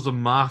this was a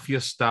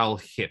mafia-style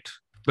hit,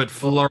 but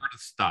Florida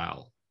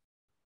style?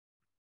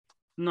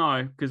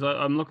 No, because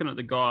I'm looking at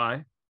the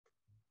guy.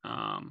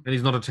 And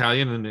he's not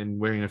Italian and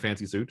wearing a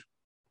fancy suit?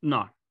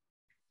 No.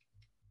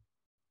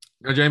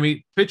 Now,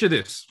 Jamie, picture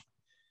this,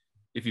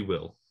 if you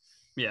will.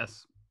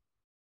 Yes.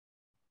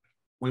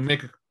 We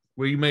make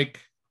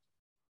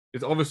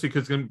it's obviously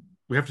because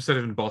we have to set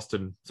it in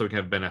Boston so we can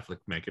have Ben Affleck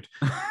make it.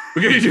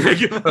 We're going to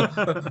make it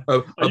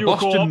a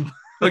Boston.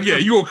 Yeah,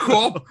 you're a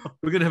cop.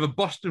 We're going to have a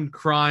Boston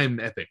crime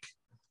epic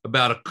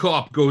about a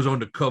cop goes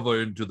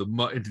undercover into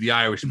the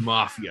Irish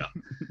mafia.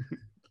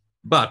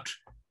 But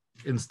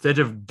instead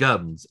of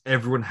guns,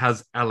 everyone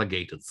has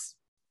alligators.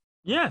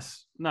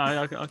 Yes. No,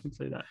 I can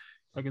see that.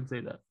 I can see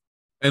that.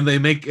 And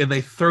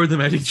they throw them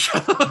at each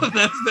other.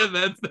 That's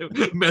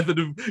the method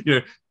of,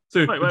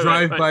 So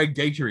drive-by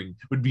gatoring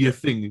would be a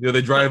thing.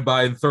 They drive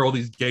by and throw all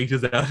these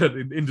gators out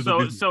into the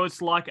business. So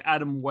it's like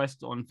Adam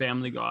West on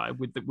Family Guy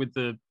with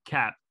the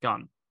cat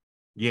gun.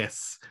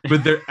 Yes,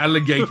 but they're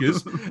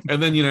alligators,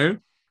 and then they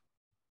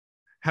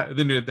go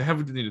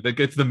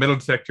to the metal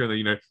detector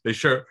and they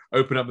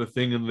open up the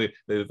thing and they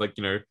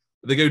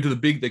go to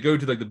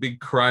the big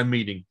crime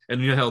meeting,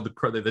 and how they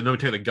don't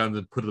take the guns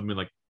and put them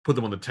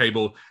on the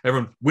table.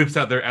 Everyone whips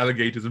out their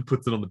alligators and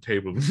puts it on the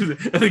table, and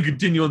they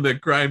continue on their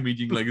crime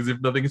meeting like as if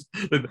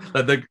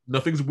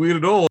nothing's weird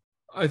at all.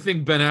 I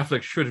think Ben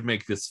Affleck should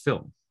make this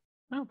film.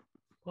 Oh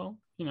well,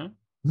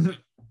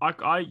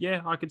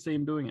 I could see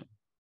him doing it.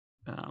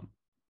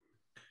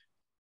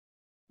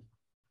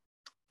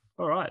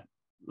 All right,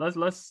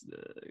 let's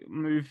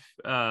move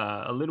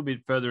a little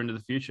bit further into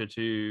the future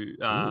to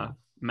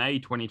May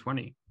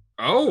 2020.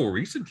 Oh,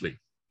 recently.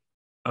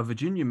 A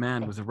Virginia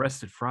man was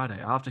arrested Friday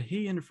after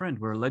he and a friend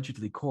were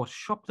allegedly caught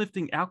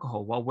shoplifting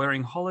alcohol while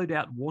wearing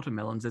hollowed-out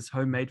watermelons as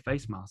homemade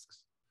face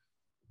masks.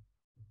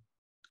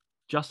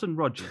 Justin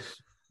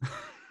Rogers,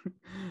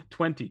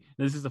 20.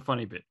 This is the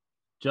funny bit.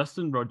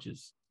 Justin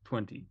Rogers,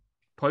 20,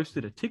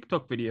 posted a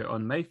TikTok video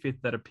on May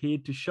 5th that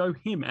appeared to show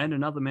him and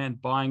another man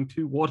buying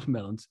 2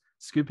 watermelons,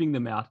 scooping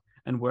them out,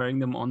 and wearing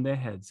them on their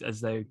heads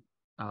as they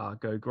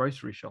go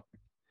grocery shopping.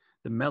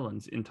 The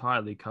melons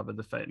entirely covered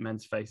the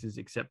men's faces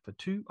except for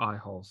 2 eye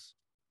holes.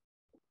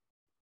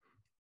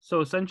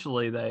 So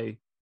essentially, they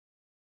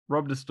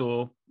robbed a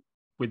store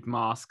with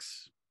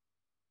masks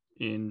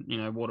in,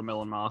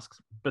 watermelon masks,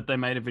 but they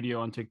made a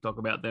video on TikTok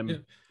about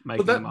them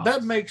making masks.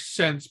 That makes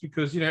sense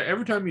because,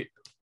 every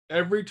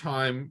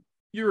time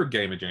you're a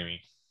gamer,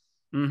 Jamie,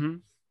 mm-hmm.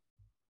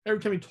 Every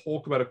time you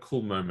talk about a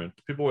cool moment,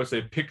 people always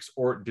say pics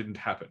or it didn't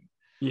happen.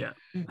 Yeah.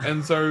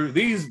 And so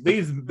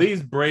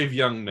these brave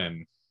young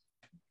men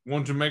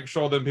want to make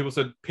sure that people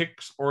said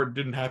pics or it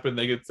didn't happen,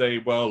 they could say,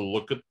 well,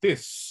 look at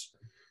this.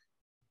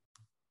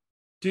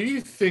 Do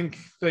you think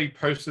they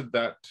posted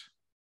that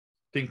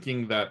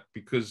thinking that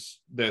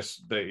because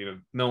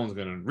no one's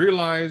going to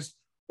realize,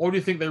 or do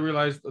you think they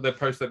realized they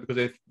posted that because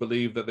they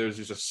believe that there's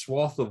just a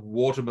swath of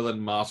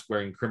watermelon mask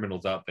wearing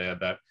criminals out there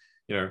that,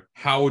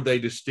 how would they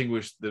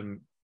distinguish them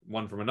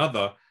one from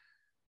another?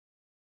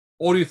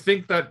 Or do you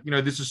think that,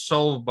 this is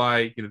solved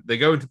by, they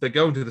go into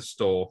the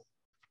store,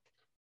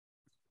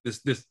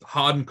 this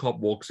hardened cop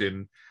walks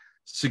in,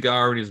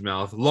 cigar in his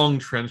mouth, long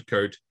trench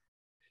coat,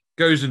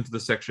 goes into the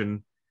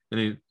section,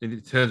 and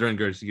he turns around and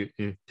goes, he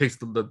takes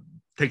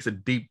takes a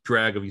deep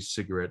drag of his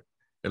cigarette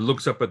and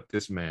looks up at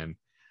this man.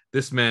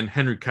 This man,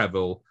 Henry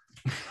Cavill,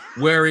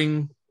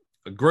 wearing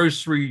a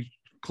grocery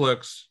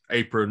clerk's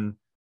apron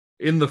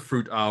in the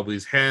fruit aisle with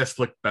his hair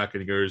slicked back,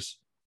 and he goes,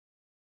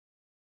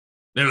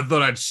 "Never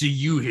thought I'd see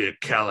you here,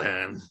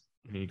 Callahan."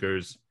 And he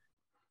goes,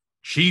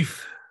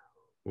 "Chief,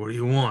 what do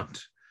you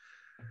want?"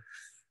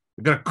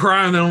 "I got a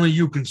crime that only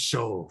you can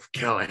solve,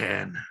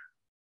 Callahan."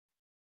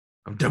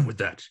 "I'm done with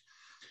that.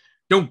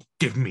 Don't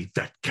give me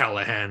that,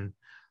 Callahan.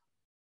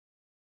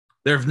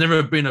 There's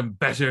never been a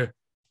better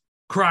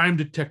crime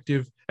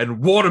detective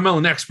and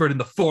watermelon expert in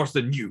the force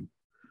than you.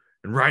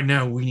 And right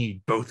now we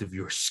need both of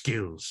your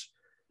skills."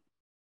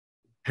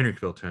 Henry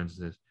Cavill turns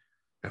and says,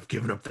 "I've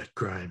given up that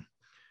crime.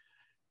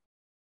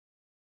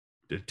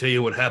 Did I tell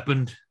you what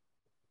happened?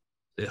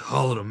 They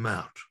hollowed them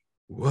out."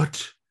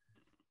 "What?"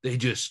 "They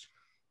just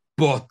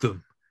bought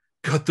them,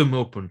 cut them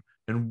open,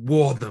 and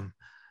wore them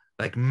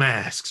like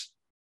masks.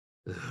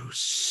 Those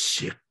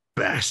sick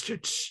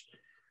bastards."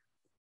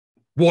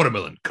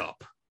 Watermelon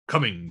Cop,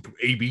 coming to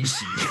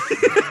ABC.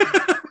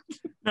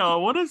 No, I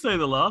want to say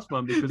the last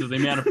one because of the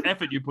amount of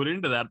effort you put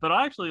into that, but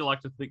I actually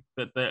like to think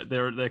that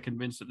they're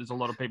convinced that there's a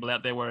lot of people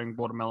out there wearing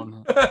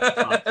watermelon.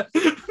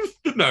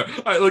 No,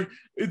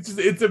 it's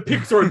a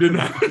Pixar didn't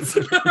happen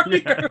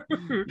scenario.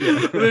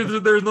 Yeah.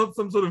 There's not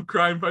some sort of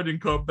crime fighting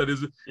cop that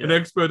is an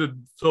expert at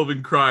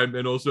solving crime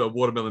and also a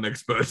watermelon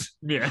expert.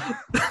 Yeah.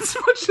 As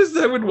much as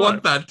I would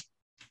want that.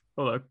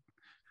 Hold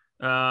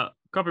on.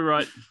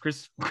 Copyright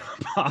Chris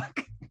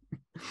Park.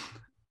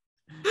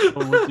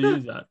 Or what to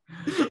use that?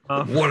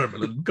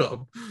 Watermelon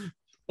Cop.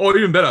 Or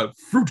even better,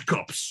 fruit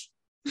cops.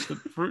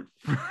 Fruit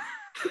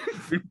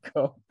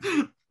cop.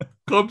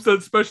 Cops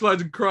that specialize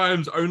in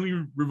crimes only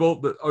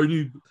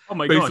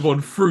based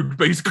upon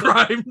fruit-based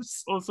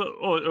crimes. Also,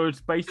 or it's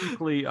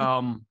basically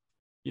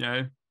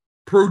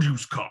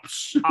produce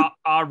cops.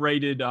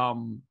 R-rated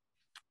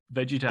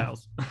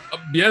VeggieTales.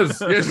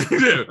 Yes,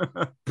 yeah.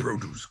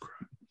 Produce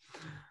crime.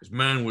 This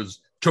man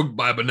was choked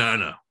by a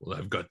banana. Well,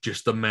 I've got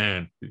just the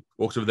man. He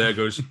walks over there,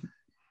 goes,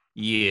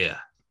 yeah,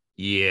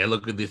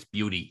 look at this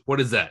beauty. What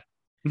is that?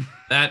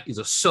 That is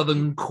a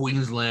southern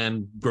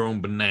Queensland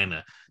grown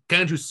banana.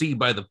 Can't you see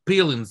by the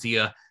peelings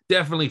here?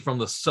 Definitely from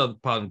the southern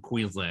part of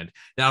Queensland.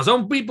 Now,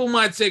 some people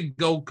might say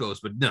Gold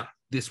Coast, but no,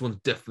 this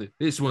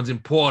one's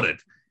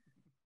imported.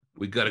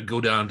 We got to go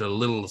down to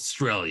Little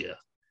Australia.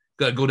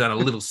 Got to go down to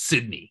Little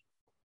Sydney.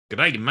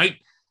 G'day,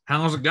 mate.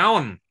 How's it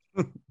going?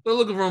 We're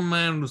looking for a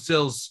man who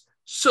sells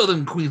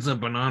southern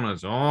Queensland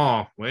bananas.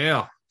 Oh,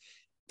 well,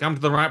 come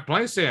to the right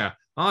place here.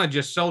 I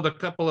just sold a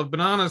couple of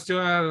bananas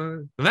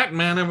to that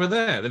man over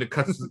there. Then it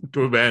cuts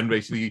to a man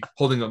basically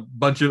holding a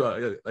bunch of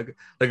like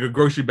a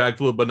grocery bag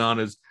full of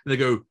bananas, and they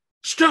go,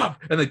 "Stop!"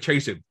 and they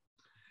chase him.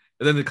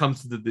 And then it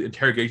comes to the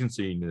interrogation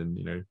scene, and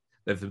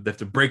they have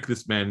to break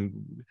this man.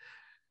 And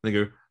they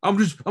go, "I'm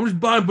just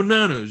buying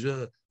bananas.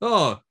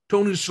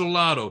 Tony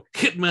Solado,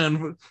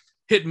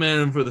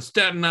 hitman for the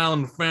Staten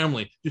Island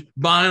family, just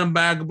buying a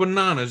bag of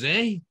bananas,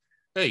 eh?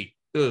 Hey,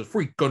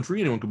 free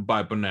country, anyone can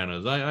buy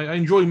bananas. I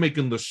enjoy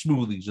making the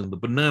smoothies and the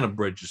banana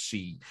bread, you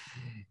see.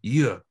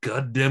 You're a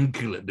goddamn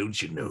killer, don't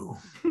you know?"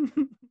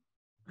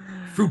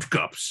 Fruit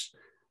cups.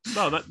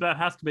 No, that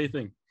has to be a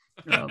thing.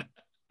 Now,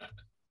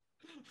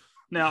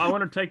 I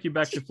want to take you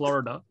back to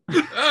Florida.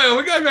 Oh,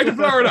 we're going back to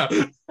Florida.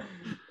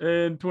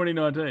 In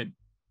 2019.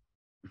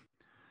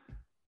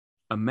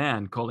 A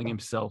man calling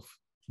himself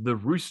the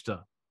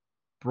Rooster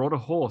brought a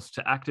horse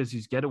to act as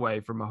his getaway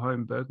from a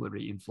home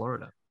burglary in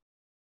Florida.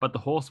 But the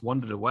horse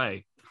wandered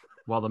away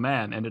while the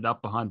man ended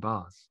up behind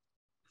bars.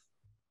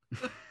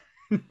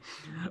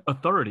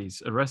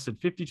 Authorities arrested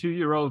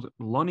 52-year-old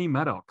Lonnie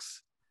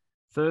Maddox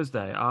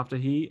Thursday after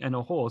he and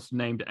a horse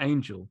named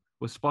Angel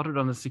were spotted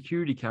on the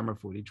security camera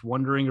footage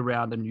wandering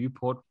around a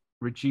Newport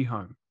Richie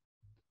home.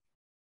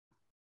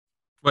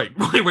 Wait.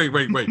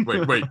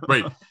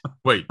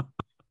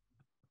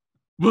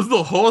 Was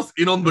the horse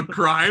in on the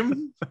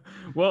crime?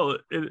 Well,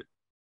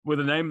 with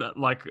a name that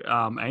like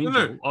Angel,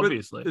 no,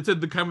 obviously. It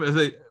said the camera.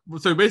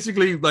 So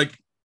basically, like,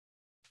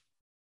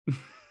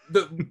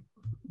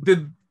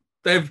 did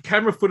they have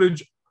camera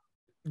footage?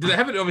 Did they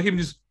have it of him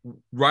just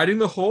riding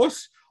the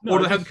horse, or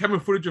did they have camera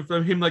footage of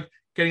him like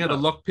getting out the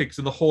lockpicks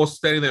and the horse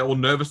standing there all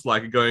nervous,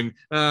 like and going,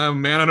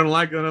 "Man, I don't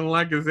like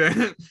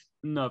it."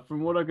 No,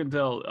 from what I can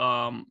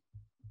tell,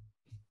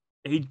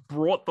 he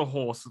brought the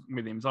horse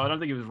with him, so I don't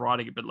think he was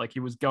riding it, but like he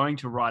was going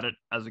to ride it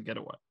as a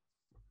getaway.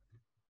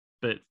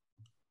 But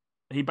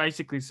he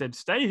basically said,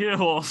 "Stay here,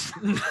 horse,"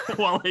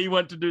 while he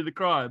went to do the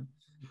crime.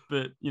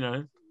 But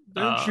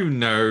don't you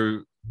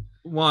know,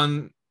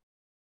 one,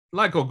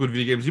 like all good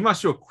video games, you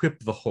must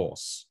equip the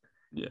horse.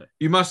 Yeah,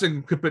 you must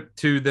equip it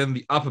to then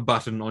the upper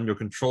button on your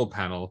control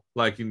panel,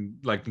 like in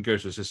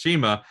Ghost of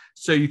Tsushima,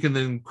 so you can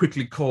then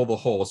quickly call the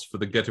horse for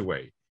the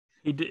getaway.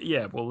 He did,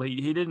 yeah. Well,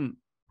 he didn't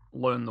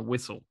learn the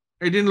whistle.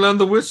 He didn't learn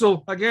the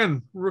whistle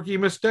again. Rookie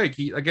mistake.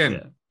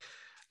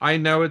 I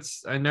know,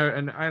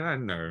 and I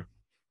don't know.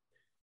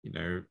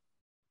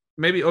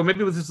 maybe it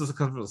was just a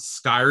kind of a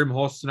Skyrim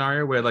horse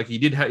scenario where like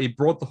he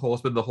brought the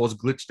horse, but the horse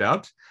glitched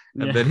out,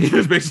 and then he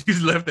was basically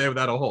left there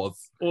without a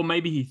horse. Or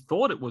maybe he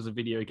thought it was a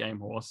video game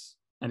horse,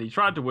 and he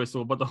tried to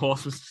whistle, but the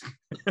horse was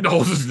The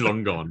horse is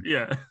long gone.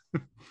 yeah.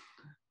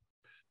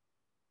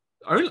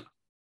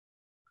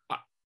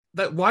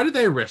 Why did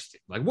they arrest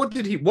him? Like,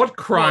 what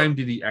crime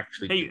did he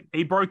actually do?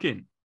 He broke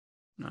in.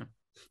 No,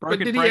 But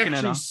did he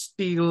actually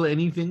steal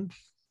anything?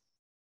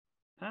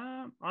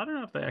 I don't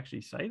know if they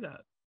actually say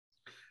that.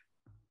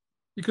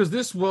 Because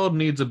this world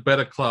needs a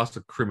better class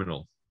of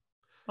criminal.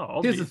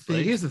 Oh, Here's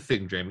the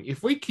thing, Jamie.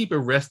 If we keep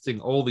arresting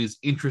all these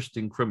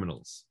interesting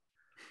criminals,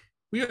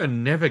 we are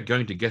never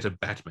going to get a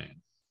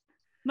Batman.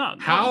 No.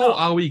 How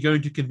are we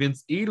going to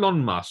convince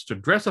Elon Musk to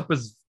dress up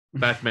as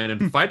Batman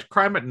and fight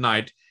crime at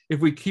night if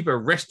we keep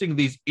arresting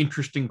these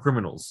interesting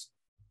criminals?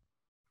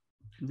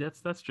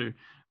 That's true.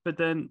 But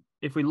then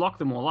if we lock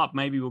them all up,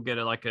 maybe we'll get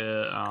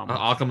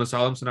Arkham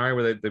Asylum scenario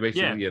where they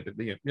basically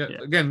Yeah.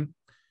 Again,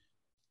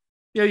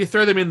 you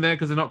throw them in there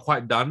because they're not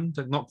quite done,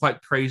 they're not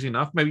quite crazy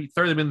enough. Maybe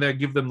throw them in there,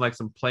 give them like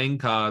some playing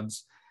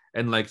cards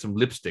and like some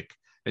lipstick,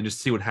 and just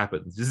see what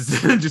happens.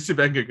 Just sit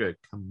back and go,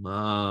 come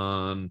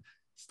on,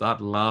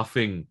 start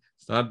laughing,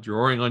 start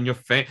drawing on your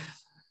face,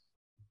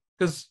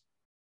 because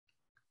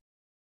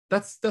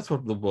that's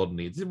what the world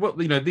needs.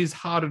 These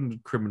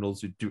hardened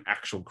criminals who do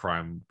actual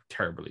crime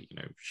terribly,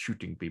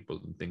 shooting people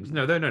and things.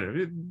 No,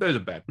 those are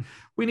bad.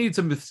 We need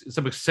some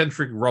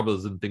eccentric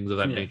robbers and things of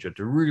that nature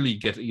to really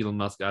get Elon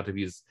Musk out of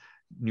his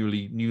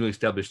newly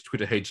established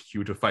Twitter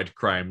HQ to fight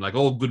crime, like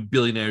all good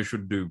billionaires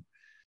should do.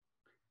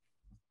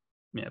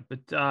 Yeah,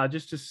 but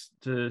just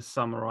to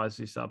summarize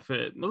this up, for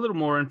a little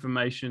more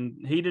information,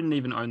 he didn't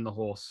even own the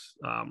horse.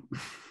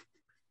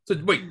 So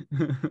wait,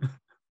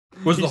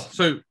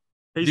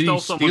 did he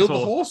steal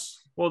the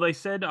horse? Well, they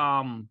said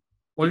Or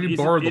did he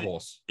borrow the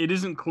horse? It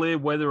isn't clear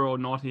whether or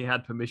not he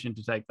had permission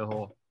to take the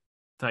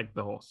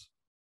horse.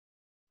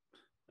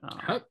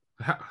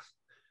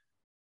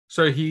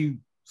 So he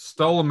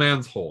stole a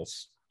man's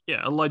horse.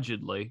 Yeah,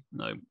 allegedly.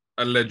 No.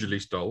 Allegedly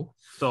stole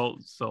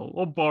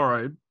or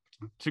borrowed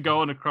to go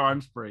on a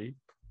crime spree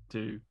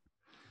to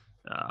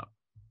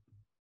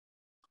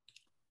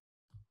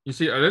You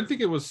see, I don't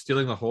think it was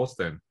stealing the horse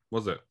then,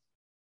 was it?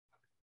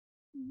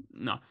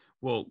 No.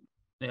 Well,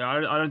 yeah,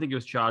 I don't think it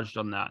was charged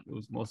on that. It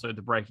was more so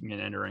the breaking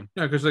and entering.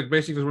 Yeah, because like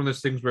basically it's one of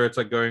those things where it's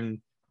like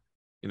going,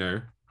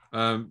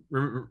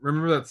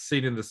 remember that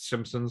scene in The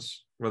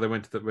Simpsons where they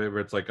went to where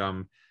it's like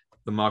the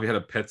mafia had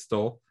a pet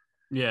store.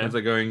 Yeah, and it's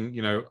like going,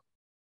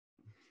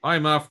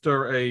 I'm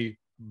after a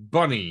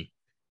bunny,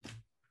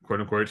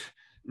 quote unquote.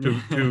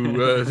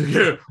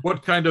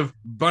 What kind of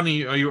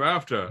bunny are you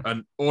after?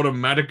 An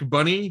automatic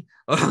bunny,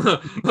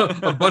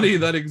 a bunny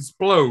that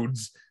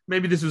explodes?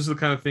 Maybe this was the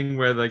kind of thing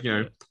where like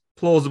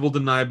plausible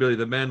deniability.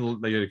 The man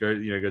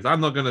goes,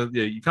 I'm not gonna.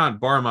 You can't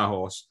borrow my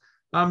horse.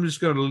 I'm just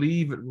gonna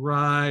leave it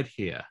right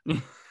here,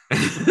 and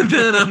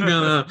then I'm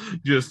gonna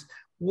just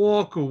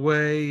walk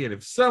away. And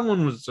if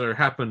someone was or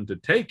happened to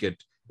take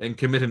it and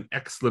commit an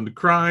excellent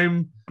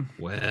crime,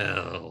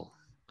 well,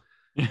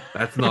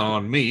 that's not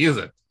on me, is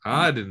it?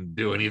 I didn't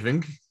do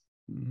anything.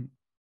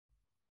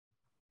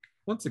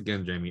 Once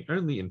again, Jamie,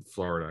 only in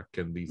Florida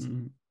can these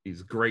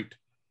great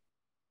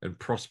and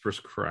prosperous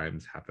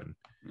crimes happen.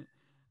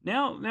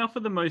 Now for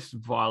the most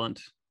violent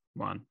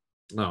one.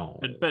 No.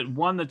 But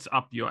one that's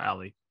up your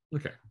alley.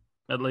 Okay.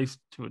 At least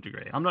to a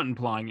degree. I'm not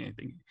implying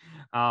anything.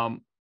 Not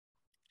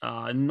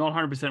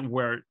 100%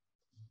 where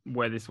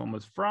this one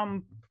was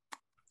from,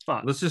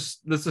 but let's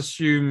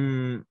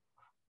assume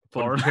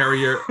Florida.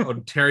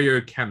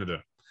 Ontario,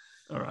 Canada.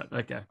 All right.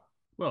 Okay.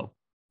 Well,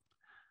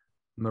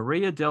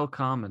 Maria del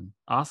Carmen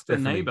asked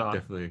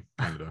Definitely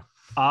Canada.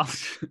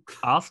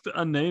 asked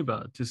a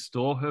neighbor to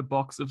store her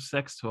box of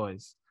sex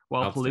toys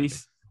while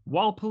police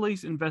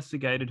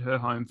investigated her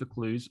home for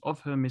clues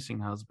of her missing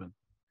husband.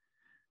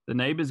 The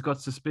neighbors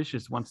got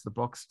suspicious once the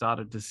box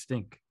started to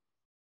stink.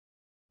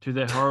 To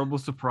their horrible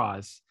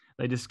surprise,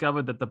 they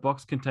discovered that the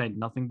box contained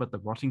nothing but the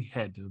rotting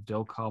head of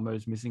Del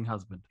Carmo's missing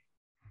husband.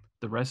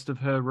 The rest of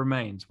her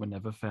remains were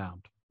never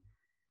found.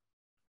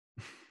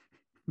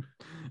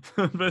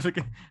 Hey,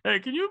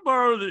 can you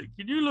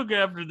look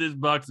after this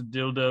box of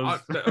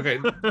dildos? Okay.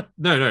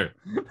 No.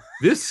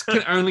 This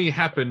can only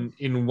happen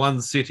in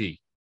one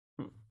city.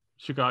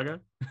 Chicago?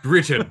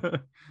 Britain.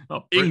 Britain.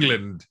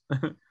 England.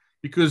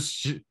 Because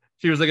she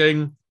was like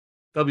going,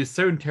 they'll be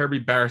so terribly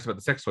embarrassed about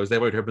the sex toys, they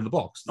won't open the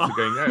box. So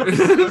going,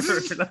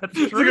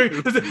 That's true.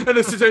 And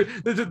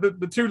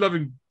the two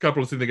loving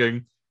couples sitting there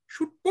going,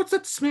 what's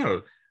that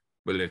smell?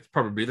 Well, it's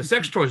probably the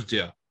sex toys,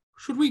 dear.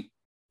 Should we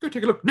go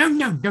take a look? No,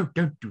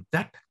 don't do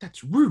that.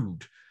 That's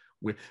rude.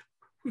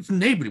 It's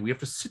neighborly. We have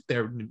to sit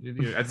there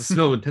as the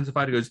smell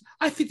intensified. He goes,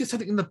 I think there's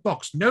something in the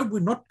box. No, we're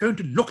not going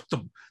to look at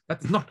them.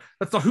 That's not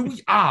who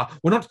we are.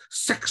 We're not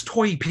sex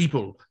toy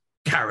people,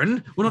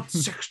 Karen. We're not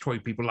sex toy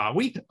people, are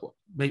we?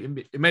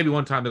 Maybe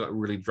one time they got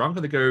really drunk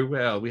and they go,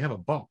 well, we have a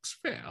box.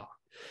 Well,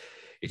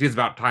 it is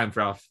about time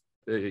for our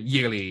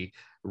yearly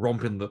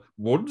romp in the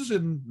woods.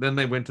 And then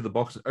they went to the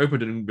box and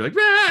opened it and be like,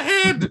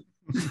 head.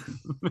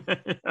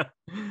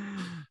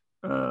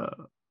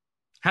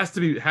 Has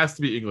to be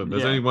England.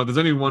 There's Yeah.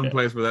 only one Yeah.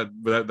 place where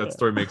that Yeah.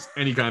 story makes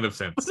any kind of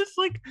sense. But it's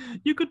like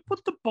you could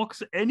put the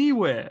box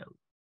anywhere,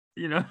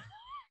 you know?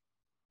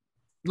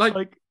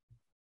 Like,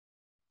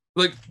 but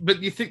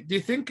do you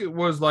think it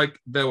was like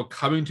they were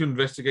coming to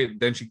investigate,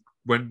 then she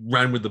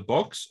ran with the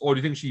box, or do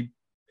you think she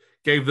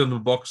gave them the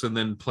box and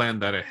then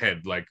planned that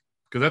ahead? Like,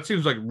 because that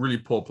seems like really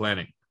poor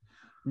planning.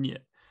 Yeah.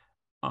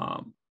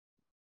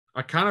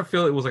 I kind of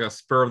feel it was like a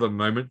spur of the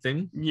moment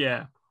thing.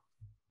 Yeah.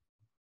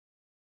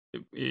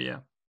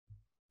 Yeah.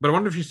 But I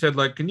wonder if she said,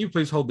 like, can you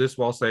please hold this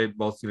whilst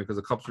because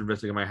the cops are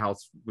investigating my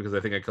house because they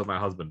think I killed my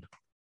husband.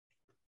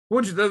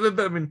 Wouldn't you? I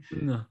mean,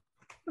 No.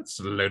 that's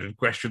a loaded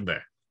question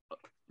there.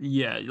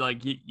 Yeah,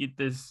 like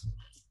there's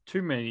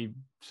too many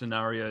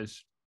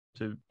scenarios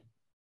to.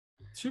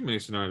 Too many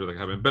scenarios that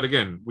happen. But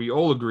again, we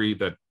all agree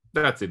that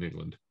that's in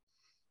England.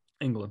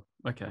 England.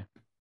 Okay.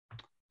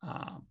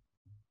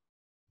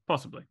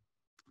 Possibly.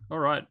 All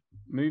right.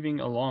 Moving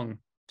along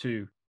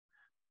to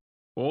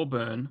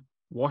Auburn,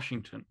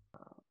 Washington.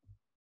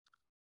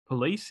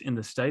 Police in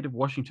the state of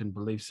Washington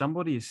believe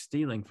somebody is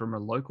stealing from a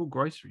local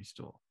grocery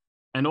store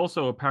and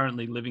also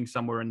apparently living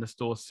somewhere in the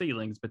store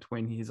ceilings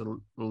between his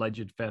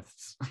alleged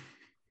thefts.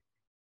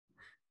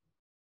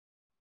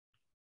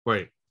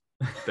 Wait,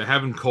 they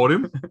haven't caught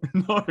him?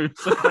 No.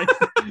 So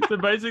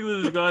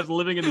basically, this guy's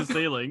living in the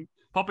ceiling,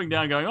 popping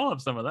down, going, I'll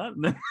have some of that.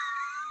 And then...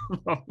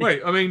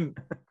 Wait, I mean,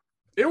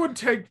 it would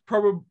take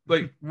probably,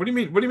 like, what do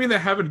you mean they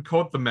haven't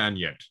caught the man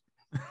yet?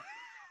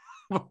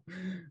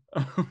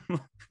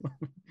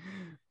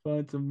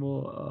 Find some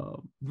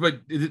more.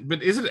 But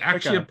is it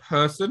actually a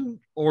person,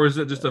 or is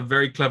it just a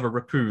very clever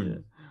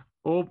raccoon?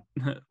 Yeah.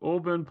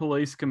 Auburn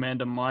Police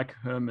Commander Mike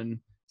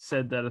Herman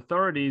said that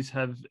authorities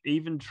have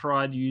even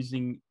tried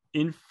using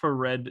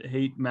infrared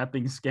heat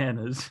mapping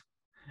scanners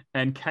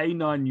and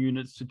K9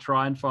 units to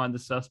try and find the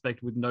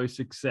suspect with no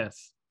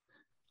success.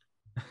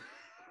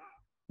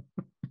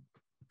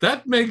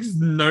 That makes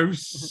no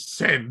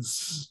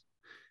sense.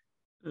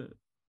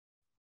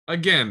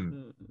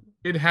 Again,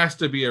 it has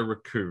to be a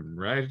raccoon,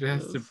 right? It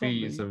has to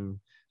be some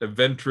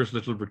adventurous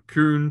little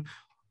raccoon.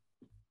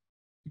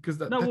 Because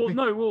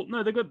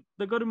no,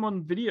 they got him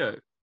on video,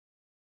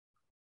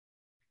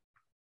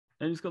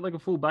 and he's got like a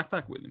full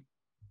backpack with him.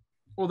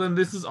 Well, then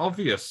this is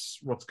obvious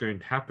what's going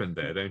to happen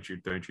there, don't you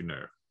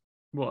know?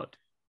 What?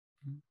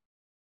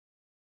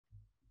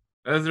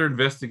 As they're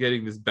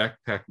investigating this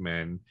backpack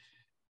man,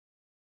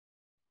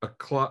 a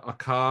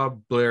car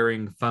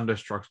blaring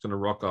thunderstruck's going to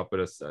rock up at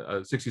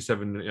a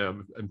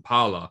 67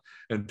 Impala,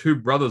 and two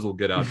brothers will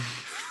get out,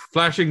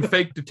 flashing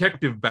fake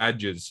detective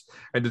badges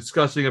and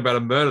discussing about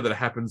a murder that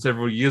happened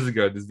several years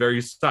ago at this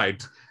very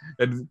site.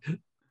 And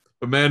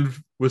a man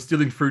was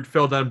stealing fruit,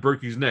 fell down,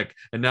 broke his neck,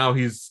 and now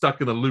he's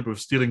stuck in a loop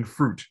of stealing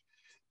fruit.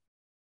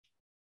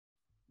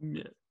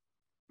 Yeah.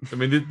 I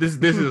mean, this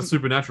is a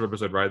supernatural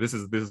episode, right? This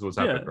is what's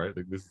happened, right?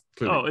 Like, this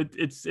clearly...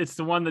 it's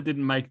the one that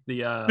didn't make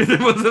the. They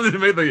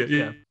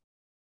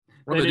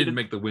didn't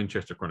make the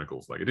Winchester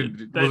Chronicles. Like,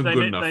 it wasn't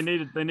good enough.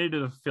 They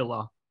needed a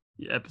filler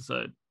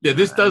episode. Yeah,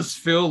 this does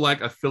feel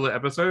like a filler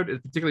episode.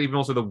 It's particularly even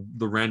also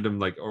the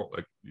random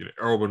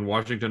Auburn,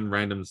 Washington,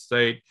 random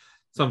state.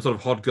 Some sort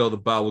of hot girl at the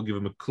bar will give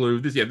him a clue.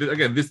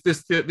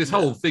 This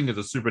whole thing is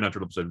a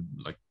supernatural episode,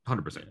 like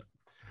 100%.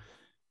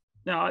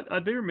 Now,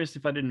 I'd be remiss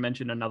if I didn't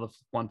mention another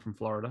one from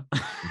Florida.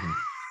 Mm-hmm.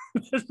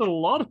 There's a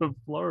lot of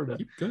Florida.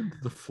 Keep going to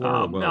the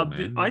Florida world,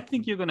 man. I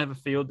think you're going to have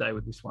a field day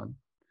with this one,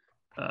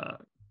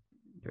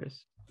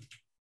 Chris.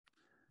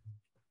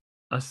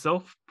 A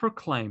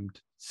self-proclaimed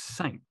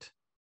saint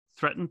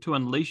threatened to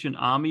unleash an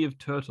army of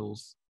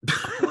turtles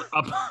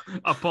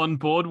upon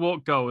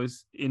boardwalk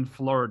goers in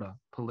Florida,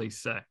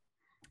 police say.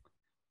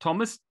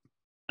 Thomas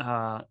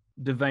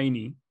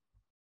Devaney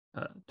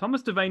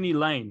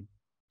Lane,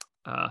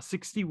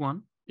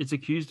 61, is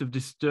accused of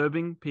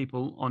disturbing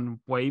people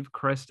on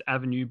Wavecrest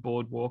Avenue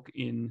boardwalk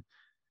in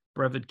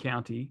Brevard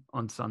County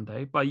on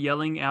Sunday by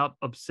yelling out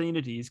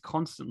obscenities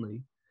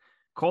constantly,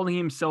 calling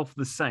himself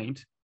the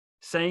saint,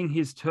 saying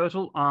his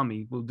turtle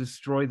army will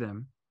destroy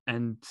them,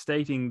 and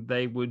stating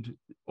they would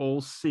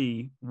all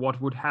see what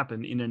would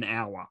happen in an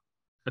hour,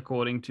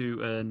 according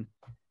to an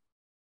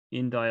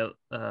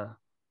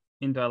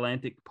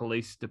Indio-Atlantic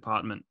Police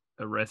Department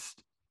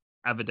arrest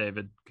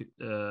affidavit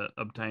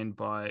obtained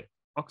by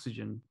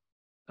Oxygen.com.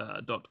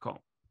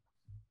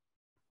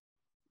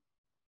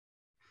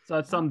 So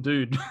it's some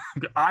dude.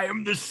 I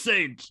am the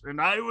saint, and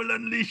I will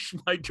unleash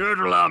my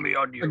turtle army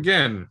on you.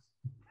 Again,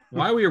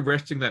 why are we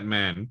arresting that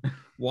man?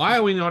 Why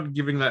are we not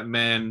giving that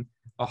man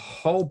a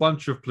whole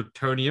bunch of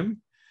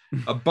plutonium,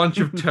 a bunch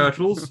of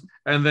turtles,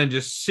 and then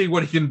just see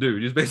what he can do?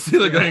 Just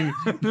basically going,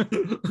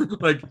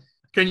 like,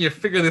 can you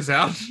figure this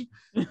out?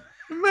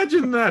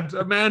 Imagine that.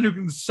 A man who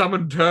can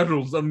summon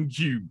turtles on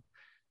you.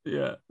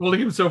 Yeah. Calling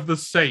himself the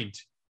saint.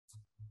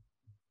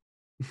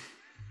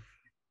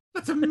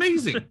 That's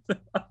amazing.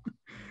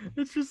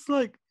 It's just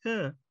like,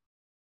 yeah.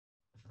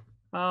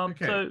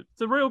 Okay. So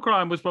the real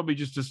crime was probably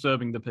just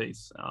disturbing the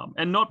peace,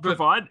 and not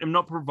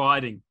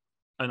providing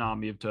an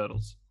army of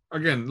turtles.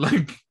 Again,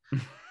 like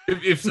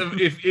if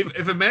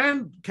a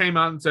man came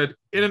out and said,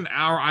 "In an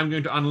hour, I'm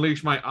going to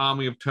unleash my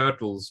army of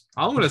turtles,"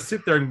 I'm going to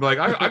sit there and be like,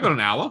 "I got an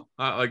hour."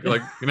 Like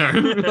like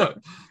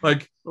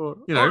Or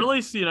know. at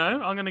least,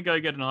 I'm going to go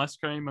get an ice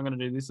cream. I'm going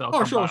to do this.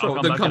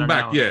 Sure. Then come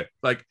back. Yeah.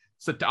 Like,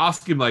 so to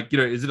ask him, like,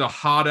 is it a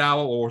hard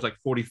hour or it's like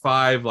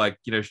 45? Like,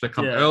 should I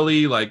come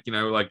early? Like,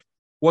 like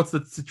what's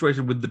the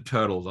situation with the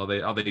turtles?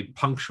 Are they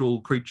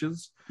punctual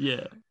creatures?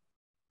 Yeah.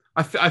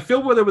 I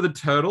feel whether with a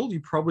turtle, you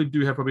probably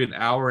do have probably an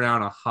hour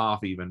and a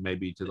half, even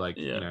maybe to like,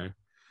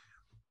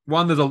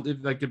 one, there's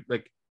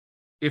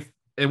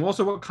and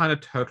also what kind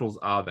of turtles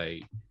are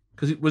they?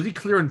 Because was he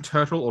clear in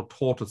turtle or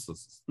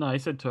tortoises? No, he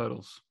said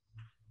turtles.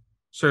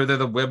 So they're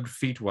the webbed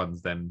feet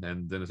ones then,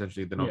 and then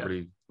essentially they're not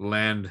really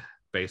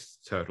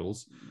land-based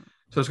turtles.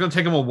 So it's going to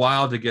take them a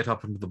while to get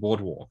up into the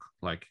boardwalk.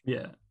 Like,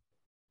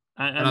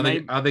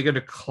 and are they going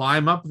to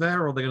climb up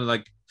there, or are they going to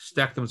like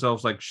stack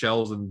themselves like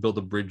shells and build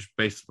a bridge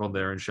based upon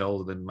their own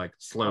shells, and then like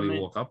slowly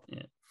walk up?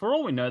 Yeah. For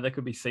all we know, they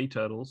could be sea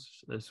turtles.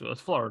 It's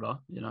Florida,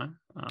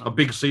 a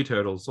big sea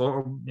turtles,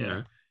 or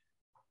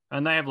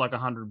and they have like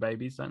 100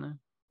 babies, don't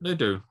they? They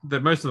do.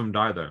 Most of them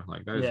die though.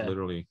 Like that is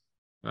literally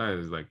that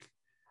is like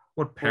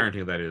what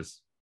parenting that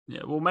is.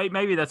 Yeah. Well,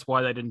 maybe that's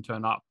why they didn't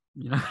turn up.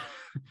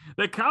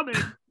 They're coming.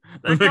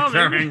 They're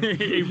coming.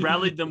 He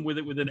rallied them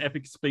with an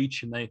epic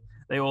speech, and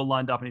they all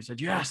lined up, and he said,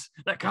 "Yes,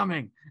 they're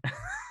coming."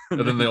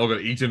 And then they all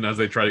got eaten as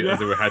they as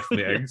they were hatched from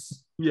the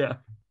eggs. Yeah,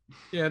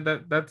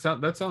 that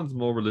sounds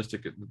more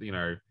realistic.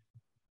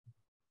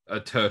 A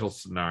turtle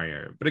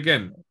scenario. But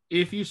again,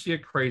 if you see a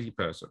crazy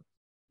person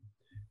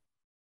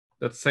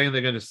that's saying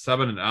they're going to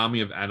summon an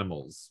army of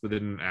animals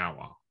within an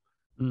hour,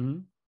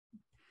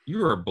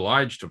 you are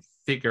obliged to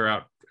figure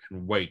out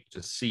and wait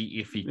to see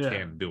if he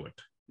can do it,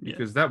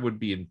 because that would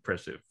be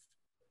impressive.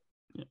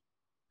 Yeah.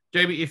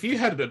 Jamie, if you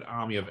had an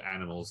army of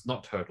animals,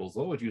 not turtles,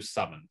 what would you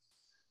summon?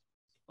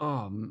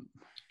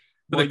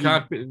 But it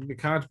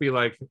can't be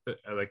like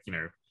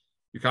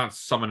you can't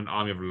summon an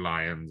army of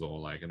lions or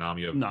like an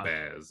army of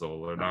bears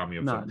or an army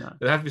of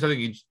It has to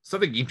be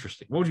something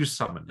interesting. What would you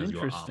summon as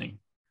your army?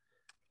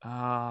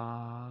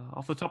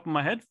 Off the top of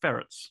my head,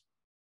 ferrets.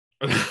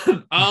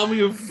 An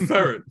army of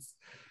ferrets.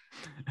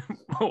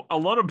 Well, a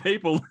lot of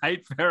people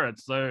hate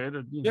ferrets,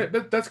 so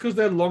that's because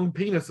they're long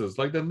penises.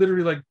 Like they're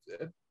literally like.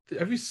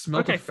 Have you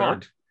smelled a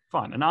ferret?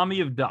 Fine. An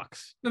army of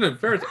ducks. No,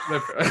 ferrets.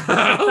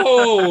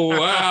 Oh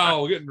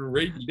wow, getting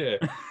rapey there.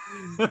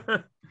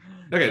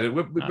 Okay,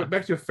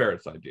 back to your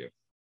ferrets idea.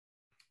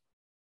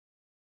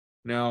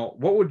 Now,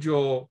 what would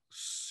your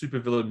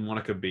supervillain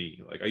moniker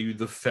be? Like, are you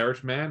the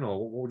Ferret Man,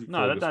 or what would you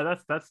call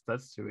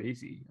that's too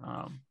easy.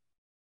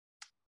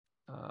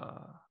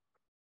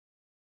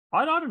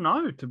 I don't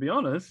know, to be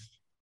honest.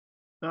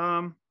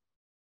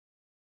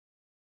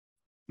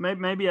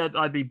 Maybe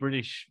I'd be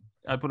British.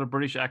 I'd put a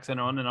British accent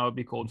on, and I would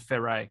be called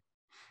Ferret.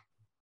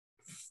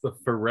 The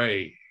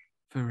Ferret.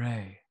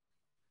 Ferret.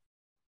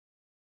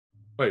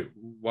 Wait,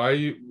 why are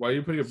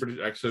you putting a British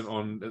accent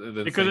on? And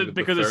then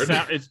because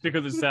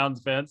it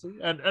sounds fancy,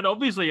 and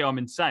obviously I'm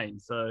insane,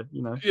 so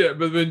Yeah,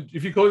 but then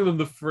if you're calling them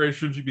the Ferret,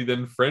 shouldn't you be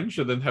then French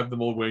and then have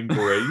them all wearing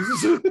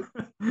berets?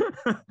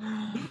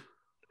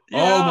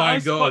 Oh my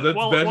god, that's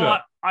better.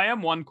 Well, I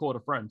am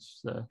 1/4 French,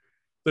 so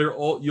they're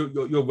all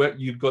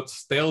you've got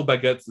stale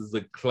baguettes as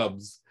the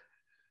clubs,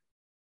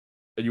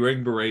 and you're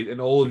wearing berets,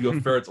 and all of your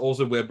ferrets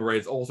also wear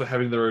berets, also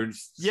having their own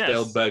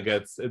stale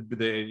baguettes, and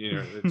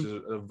it's just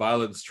a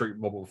violent street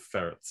mob of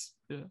ferrets.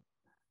 Yeah.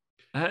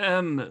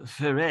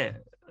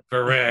 Ferret.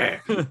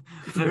 Ferret.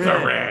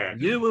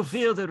 Ferret. You will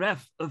feel the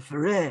wrath of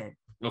Ferret.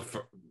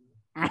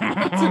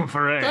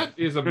 Ferret. That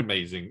is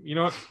amazing. You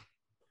know what?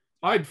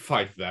 I'd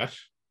fight that.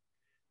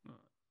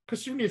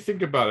 Because when you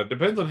think about it,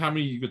 depends on how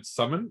many you could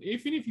summon.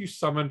 Even if you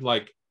summoned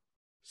like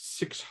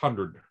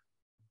 600,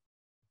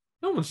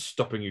 no one's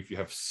stopping you if you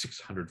have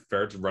 600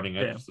 ferrets running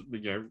at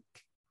you.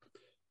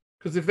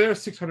 Because if there are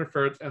 600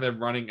 ferrets and they're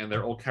running and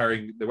they're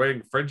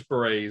wearing French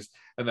berets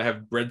and they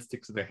have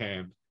breadsticks in their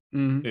hand,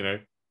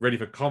 ready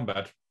for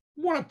combat,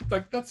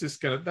 that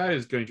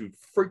is going to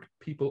freak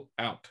people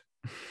out.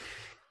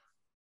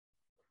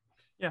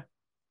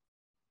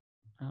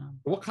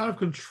 What kind of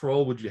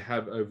control would you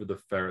have over the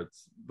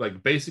ferrets?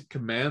 Like basic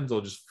commands,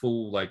 or just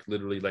full, like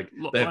literally, like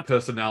they have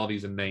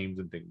personalities and names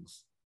and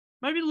things?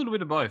 Maybe a little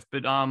bit of both,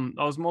 but I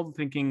was more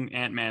thinking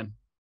Ant-Man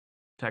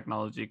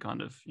technology,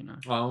 kind of,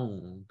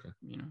 Oh, okay.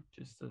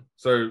 Just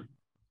so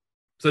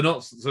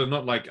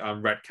not like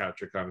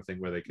Ratcatcher kind of thing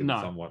where they can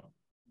somewhat.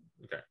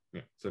 Okay,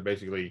 yeah. So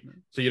basically,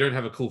 so you don't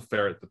have a cool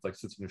ferret that like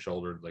sits on your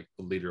shoulder, like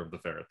the leader of the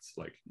ferrets,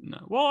 like. No,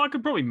 well, I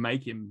could probably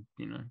make him,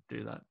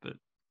 do that, but.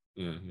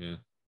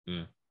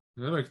 Yeah.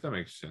 That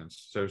makes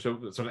sense. So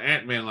an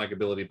Ant-Man like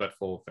ability, but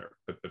for ferret,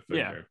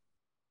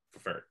 for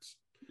ferrets.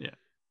 Yeah.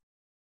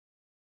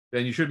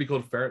 Then you should be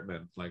called Ferret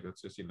Man. Like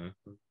that's just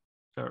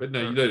Ferret, but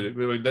no, you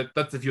don't.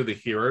 That's if you're the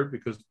hero,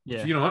 because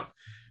you know what?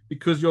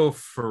 Because you're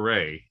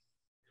Ferret,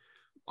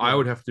 I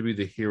would have to be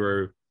the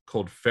hero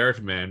called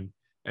Ferret Man,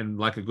 and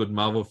like a good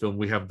Marvel film,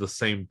 we have the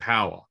same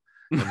power.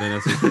 And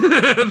then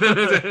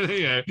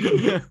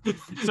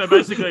So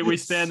basically, we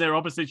stand there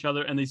opposite each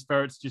other, and these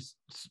ferrets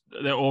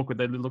they're awkward.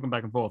 They're looking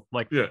back and forth,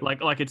 like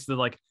it's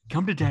the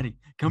come to daddy,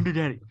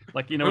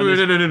 like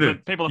no.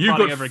 people are You've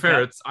fighting got over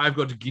ferrets. I've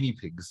got guinea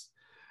pigs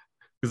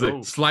because Oh.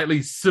 they're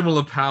slightly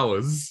similar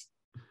powers.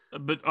 a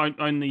cat. But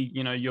only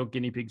your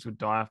guinea pigs would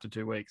die after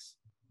 2 weeks.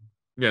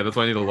 Yeah, that's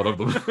why I need a lot of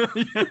them.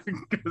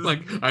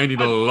 Like I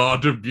need a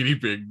lot of guinea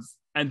pigs,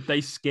 and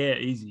they scare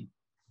easy.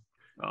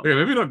 Okay,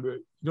 maybe not.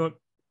 Not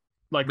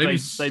like maybe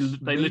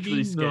they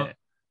literally scare. Not,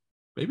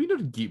 maybe not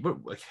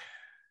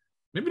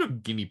maybe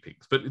not guinea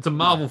pigs, but it's a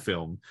Marvel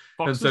film,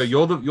 Foxes? and so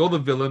you're the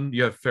villain.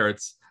 You have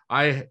ferrets.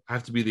 I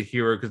have to be the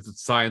hero because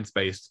it's science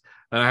based,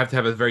 and I have to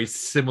have a very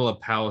similar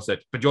power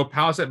set. But your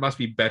power set must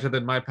be better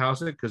than my power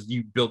set because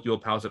you built your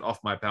power set off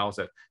my power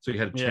set, so you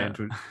had a chance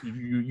to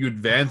you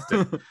advanced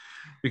it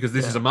because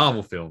this is a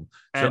Marvel film.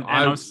 So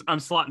and I'm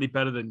slightly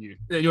better than you.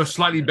 You're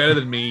slightly better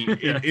than me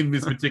in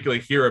this particular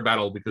hero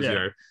battle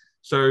because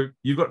So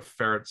you've got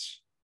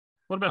ferrets.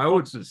 What about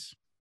foxes?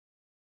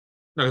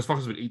 No, because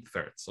foxes would eat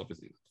ferrets.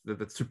 Obviously,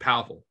 that's too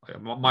powerful.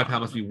 My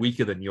power must be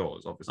weaker than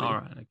yours. Obviously. All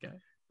right. Okay.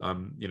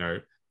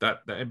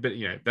 But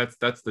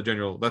that's the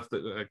general. That's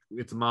the.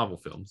 It's a Marvel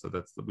film, so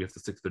we have to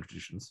stick to the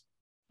traditions.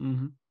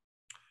 Mm-hmm.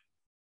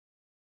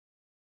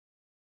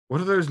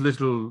 What are those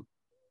little?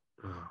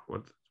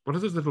 What are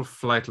those little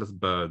flightless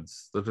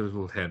birds? The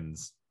little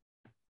hens.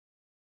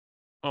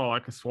 Oh,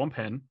 like a swamp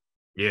hen.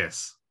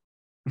 Yes.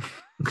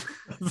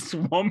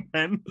 Swamp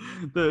hen.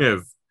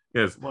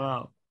 Yes.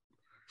 Wow.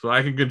 So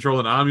I can control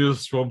an army of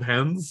swamp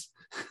hens.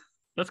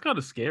 That's kind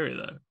of scary,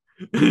 though.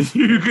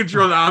 You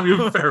control an army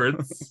of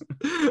ferrets,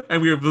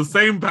 and we have the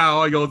same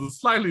power. Yours is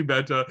slightly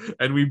better,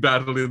 and we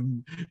battle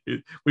in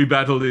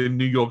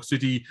New York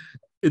City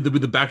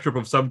with the backdrop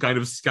of some kind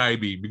of sky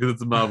beam because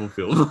it's a Marvel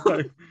film.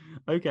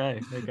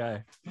 Okay.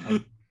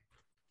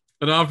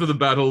 And after the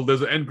battle,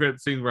 there's an end credit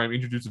scene where I'm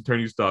introduced to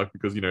Tony Stark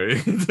because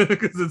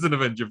because it's an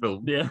Avenger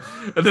film. Yeah.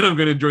 And then I'm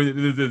going to join it.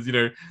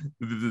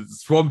 The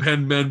Swamp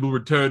Hen Man will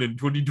return in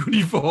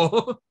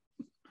 2024.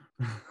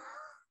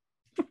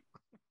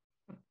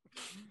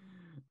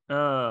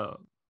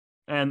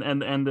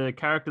 And the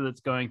character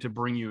that's going to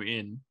bring you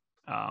in,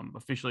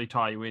 officially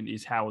tie you in,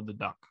 is Howard the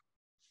Duck.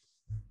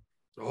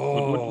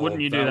 Oh,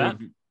 wouldn't you do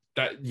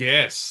that?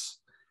 Yes.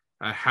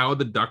 Howard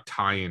the Duck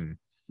tie-in.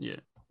 Yeah.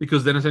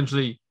 Because then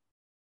essentially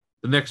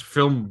the next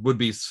film would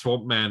be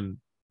Swamp Hen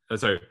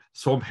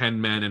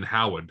Man and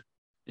Howard.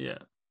 Yeah.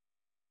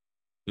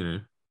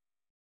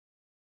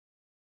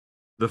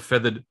 The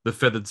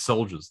feathered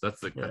soldiers.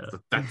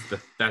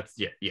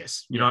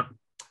 Yes. You know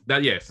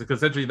that yes, because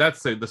essentially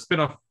that's the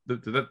spin-off.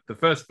 The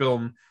first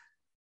film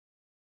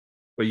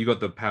where you got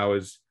the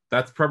powers.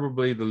 That's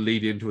probably the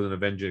lead into an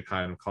Avenger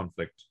kind of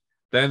conflict.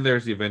 Then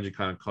there's the Avenger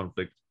kind of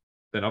conflict.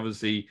 Then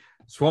obviously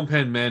Swamp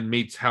Hen Man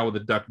meets Howard the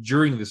Duck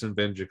during this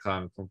Avenger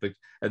kind of conflict,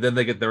 and then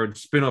they get their own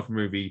spin-off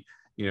movie.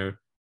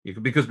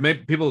 Because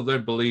people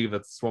don't believe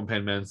that Swamp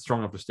Hen Man's strong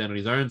enough to stand on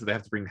his own, so they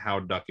have to bring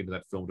Howard Duck into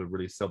that film to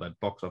really sell that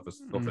box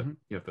office,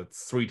 that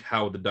sweet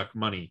Howard the Duck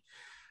money.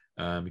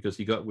 Because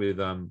he got with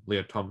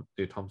Leah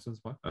Thompson's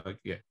wife.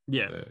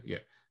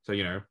 So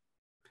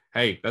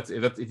hey, that's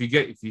if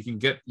you can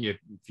get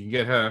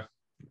her,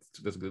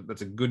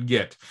 that's a good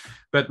get.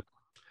 But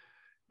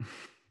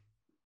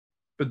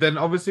then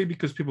obviously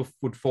because people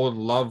would fall in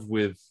love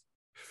with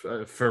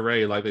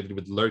Foray like they did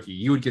with Loki,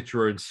 you would get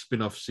your own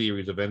spin-off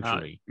series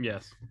eventually.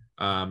 Yes.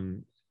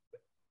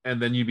 And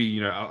then you'd be,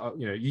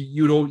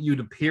 you'd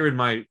appear in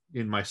my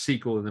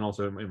sequel and then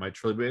also in my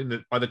trilogy.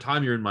 But by the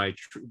time you're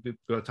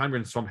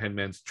in Swamp Hen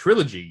Man's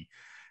trilogy,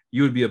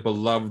 you would be a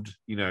beloved,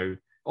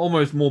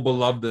 almost more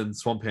beloved than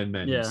Swamp Hen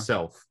Man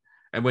himself.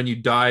 And when you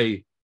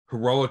die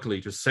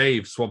heroically to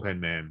save Swamp Hen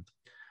Man,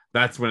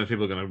 that's when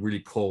people are going to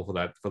really call for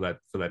that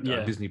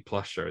Disney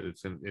Plus show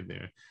that's in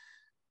there.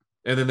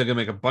 And then they're going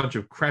to make a bunch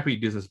of crappy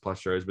Disney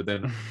Plus shows, but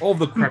then all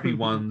the crappy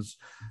ones.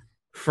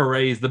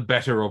 Foray is the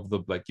better of the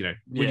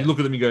when you look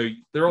at them, you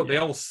go, they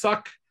all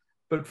suck,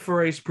 but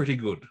Foray's pretty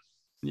good.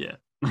 Yeah.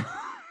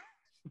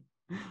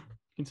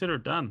 Consider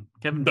it done.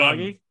 Kevin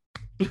Done.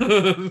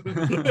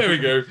 Feige. There we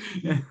go.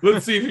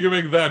 Let's see if you can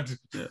make that,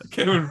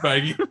 Kevin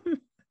Feige.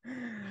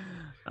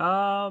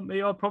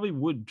 I probably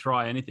would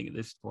try anything at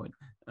this point.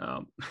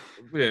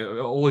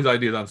 All his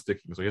ideas aren't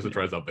sticking, so he has to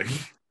try something.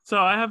 So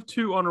I have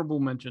 2 honorable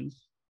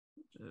mentions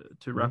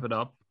to wrap it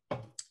up.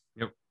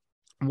 Yep.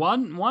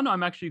 One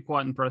I'm actually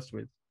quite impressed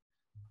with.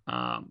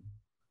 An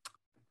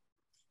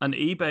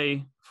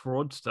eBay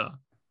fraudster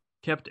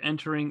kept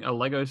entering a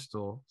Lego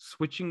store,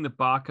 switching the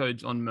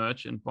barcodes on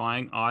merch and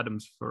buying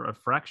items for a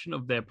fraction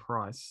of their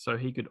price so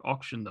he could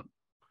auction them.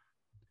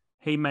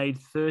 He made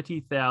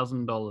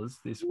 $30,000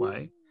 this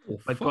way,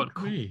 but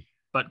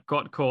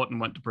got caught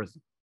and went to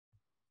prison.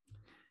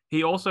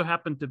 He also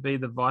happened to be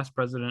the vice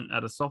president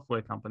at a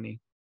software company,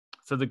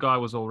 so the guy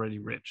was already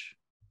rich.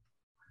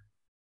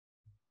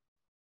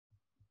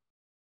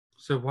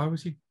 So why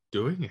was he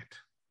doing it?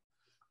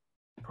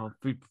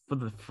 Probably for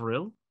the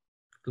thrill.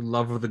 The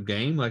love of the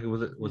game? Like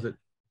was it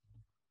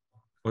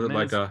Was it Man,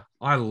 like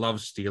I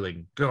love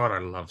stealing. God, I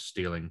love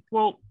stealing.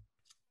 well,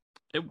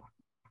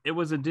 it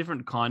was a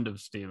different kind of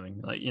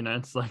stealing. Like,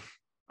 it's like,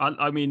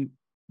 I mean,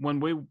 when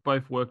we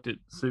both worked at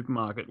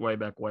supermarket way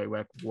back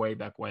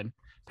when,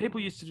 people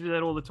used to do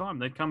that all the time.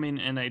 They'd come in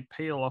and they'd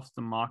peel off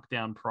the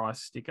markdown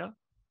price sticker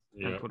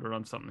and put it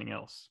on something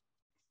else.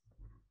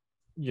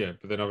 Yeah,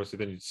 but then obviously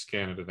then you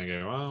scan it and they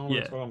go, oh,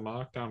 it's got a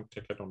markdown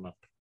ticket on that.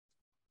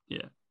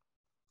 Yeah.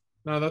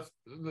 No, that's,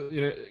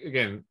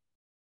 again,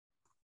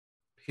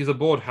 he's a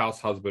bored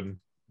house husband.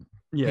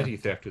 Yeah. Petty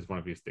theft is one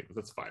of his things.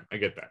 That's fine. I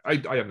get that.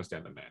 I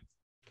understand the man.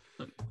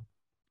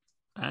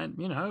 And,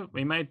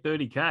 we made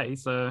 30K,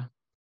 so.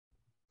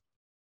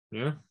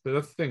 Yeah, but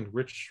that's the thing.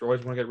 Rich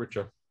always want to get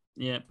richer.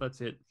 Yeah,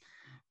 that's it.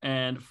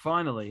 And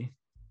finally,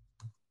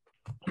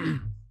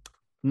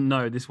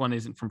 no, this one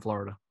isn't from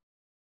Florida.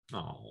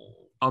 Oh.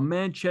 A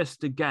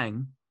Manchester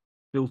gang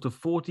built a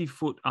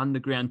 40-foot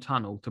underground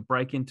tunnel to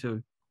break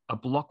into a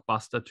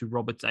Blockbuster to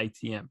rob its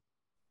ATM.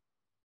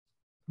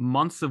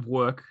 Months of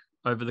work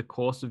over the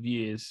course of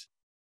years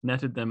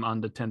netted them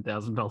under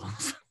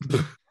 $10,000.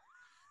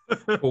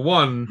 For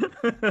one,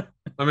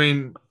 I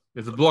mean,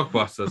 it's a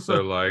Blockbuster,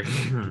 so like,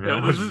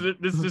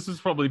 this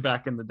is probably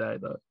back in the day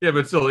though. Yeah,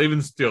 but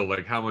even still,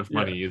 like, how much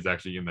money is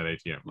actually in that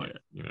ATM? Like,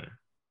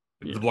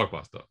 it's a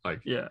Blockbuster.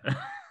 Like,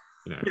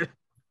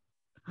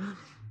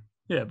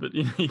 Yeah, but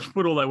you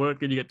put all that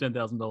work and you get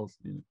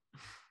 $10,000.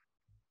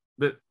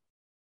 But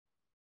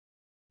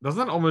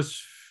doesn't that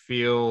almost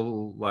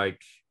feel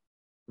like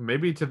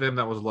maybe to them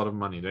that was a lot of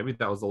money? Maybe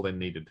that was all they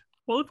needed.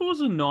 Well, if it was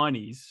the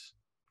 90s,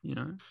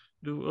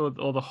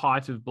 or the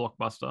height of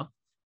Blockbuster.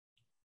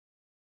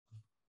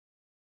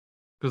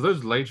 Because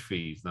those late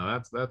fees,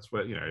 now that's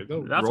where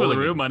that's where the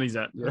real money's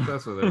at. Yeah,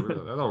 that's where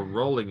they're all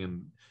rolling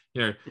in.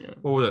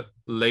 What was it?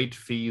 Late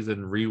fees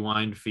and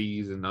rewind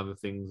fees and other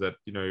things that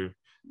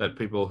that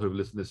people who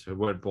listen to this who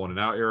weren't born in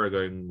our era are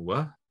going,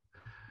 what?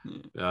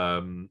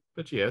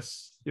 But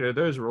yes,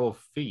 those are all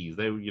fees.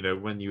 They,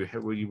 when you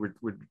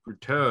would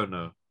return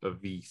a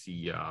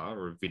VCR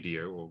or a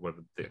video or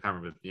whatever, I can't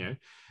remember,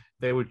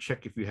 they would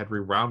check if you had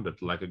rewound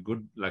it like a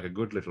good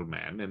little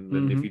man, and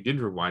then if you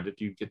didn't rewind it,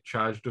 you get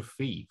charged a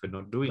fee for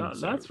not doing so.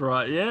 That's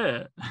right,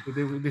 yeah.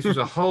 This was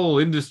a whole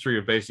industry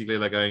of basically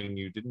like going,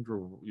 you didn't,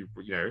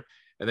 and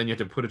then you have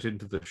to put it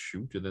into the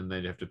chute, and then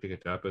they'd have to pick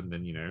it up, and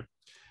then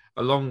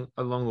along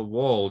the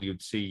wall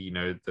you'd see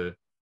it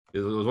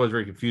was always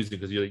very confusing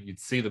because you'd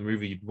see the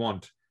movie you'd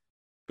want,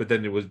 but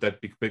then it was that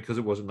because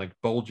it wasn't like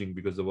bulging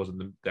because there wasn't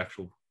the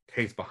actual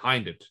case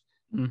behind it.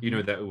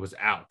 That it was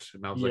out,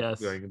 and I was like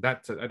going, I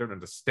don't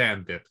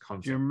understand that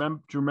concept. Do you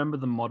remember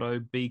the motto,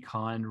 be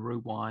kind,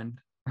 rewind?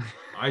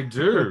 I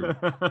do.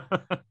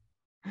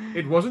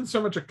 It wasn't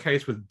so much a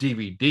case with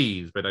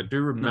DVDs, but I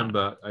do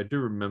remember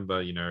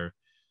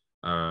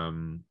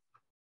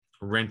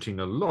renting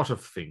a lot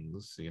of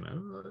things,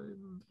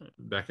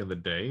 back in the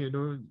day.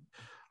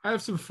 I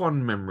have some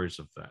fond memories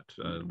of that.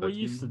 We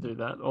used to do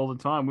that all the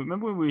time.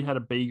 Remember when we had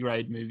a B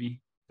grade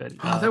movie?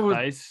 That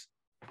was.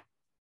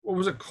 What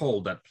was it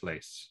called, that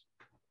place?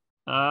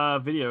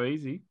 Video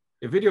Easy.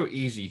 Video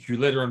Easy, who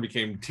later on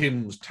became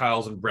Tim's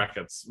Tiles and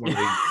Brackets,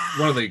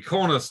 one of the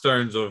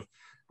cornerstones of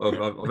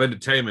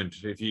entertainment.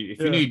 If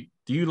you need,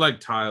 do you like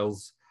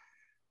tiles?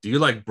 Do you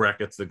like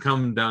brackets? Then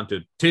come down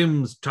to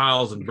Tim's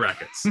Tiles and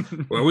Brackets,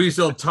 where we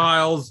sell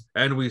tiles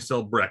and we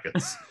sell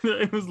brackets.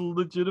 It was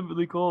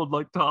legitimately called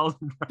like Tiles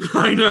and Brackets.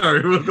 I know,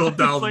 it was called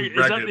Tiles and Brackets.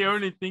 Is that the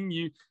only thing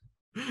you...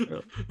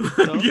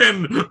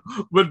 Again,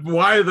 but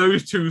why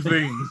those two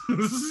things?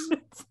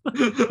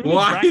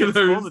 Why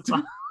those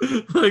two?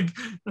 Like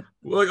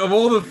of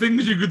all the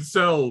things you could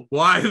sell,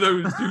 why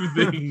those two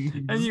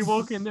things? And you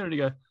walk in there and you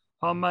go,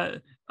 "Oh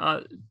mate,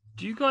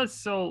 do you guys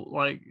sell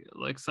like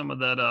some of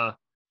that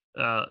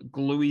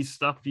gluey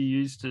stuff you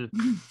use to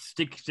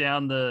stick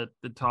down the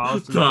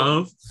tiles?"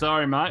 Tiles.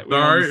 Sorry, mate. We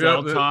only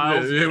sell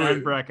tiles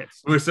and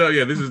brackets. We sell.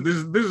 Yeah, this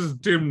is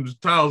Tim's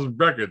Tiles and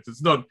Brackets.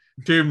 It's not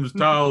Tim's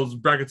Tiles,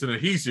 Brackets, and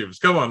Adhesives.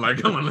 Come on.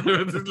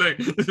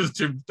 This is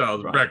Tim's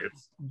Tiles and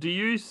Brackets. Do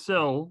you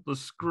sell the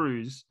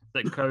screws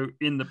that go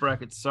in the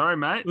brackets? Sorry,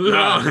 mate.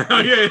 No.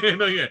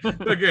 Yeah.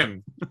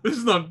 Again, this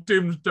is not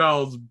Tim's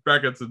Tiles,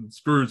 Brackets, and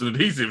Screws and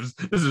Adhesives.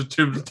 This is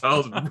Tim's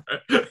Tiles and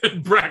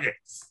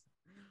Brackets.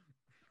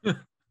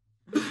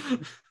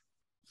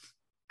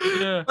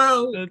 Yeah,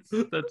 well,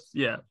 that's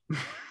yeah.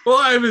 Well,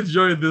 I've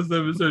enjoyed this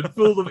episode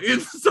full of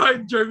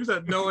inside jokes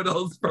that no one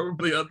else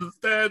probably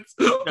understands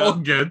or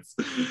gets,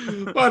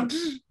 but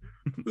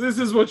this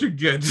is what you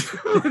get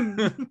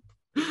when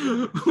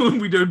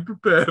we don't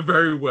prepare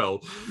very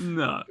well.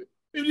 No.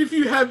 If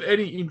you have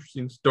any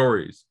interesting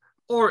stories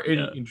or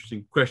any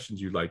interesting questions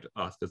you'd like to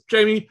ask us,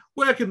 Jamie,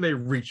 where can they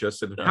reach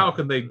us and how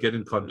can they get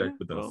in contact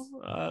with us?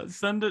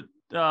 Send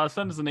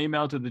us an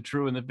email to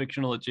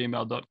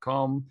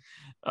thetrueandthefictional@gmail.com.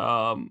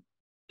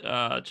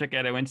 Check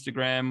out our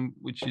Instagram,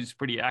 which is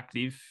pretty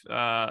active,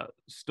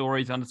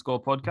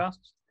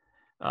 stories_podcasts.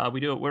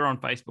 We're on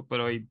Facebook, but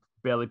I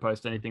barely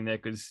post anything there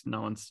because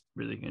no one's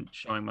really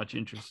showing much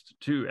interest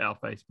to our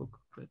Facebook.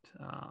 But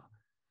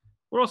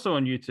We're also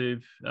on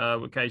YouTube.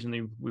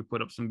 Occasionally we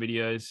put up some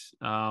videos.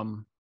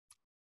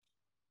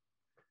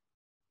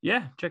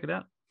 Yeah, check it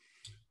out.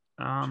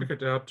 Check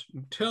it out.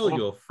 Tell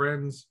your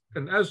friends.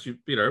 And as you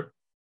know,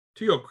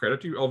 to your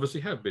credit, you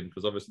obviously have been,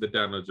 because obviously the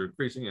downloads are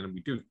increasing, and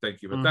we do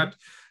thank you for that.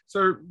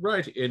 So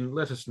write in,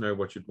 let us know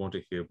what you'd want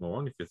to hear more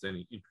on, if there's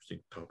any interesting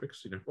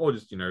topics, or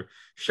just,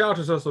 shout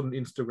at us on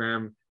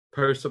Instagram,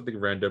 post something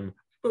random,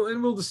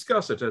 and we'll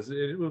discuss it. As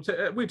it will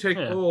we take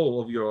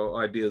all of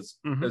your ideas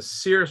as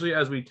seriously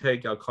as we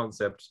take our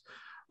concepts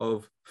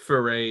of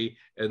Foray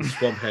and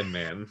Swamp Hand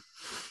Man.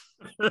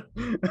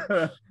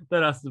 That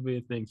has to be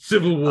a thing.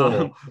 Civil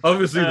War,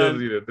 obviously.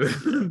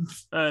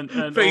 And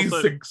phase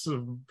also, 6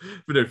 of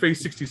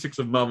phase 66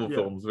 of Marvel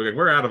films.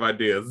 We're out of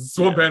ideas.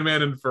 Swamp Hand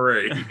Man and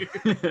Foray.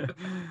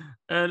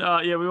 And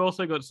we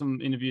also got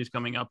some interviews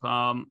coming up.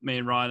 Me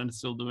and Ryan are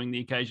still doing the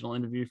occasional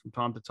interview from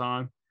time to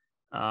time.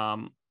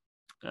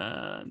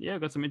 We've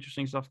got some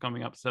interesting stuff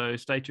coming up, so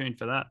stay tuned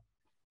for that.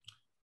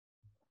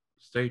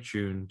 Stay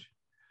tuned.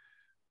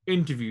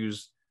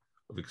 Interviews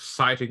of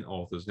exciting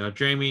authors. Now,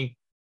 Jamie,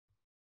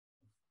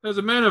 as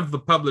a man of the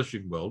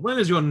publishing world, when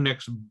is your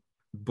next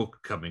book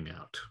coming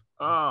out?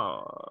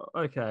 Oh,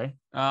 okay.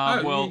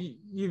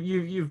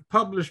 You've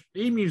published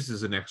Emus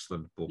is an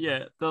excellent book.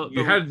 Yeah,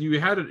 you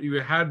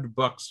had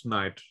Buck's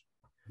Night.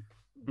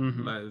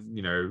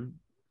 The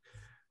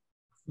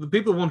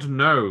people want to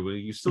know, are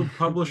you still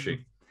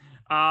publishing?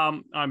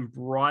 I'm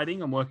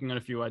writing. I'm working on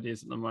a few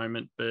ideas at the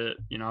moment, but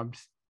I'm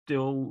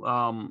still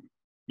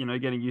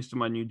getting used to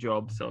my new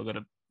job. So I've got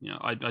to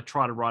I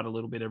try to write a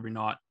little bit every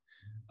night.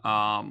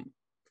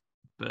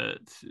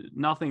 But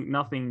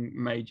nothing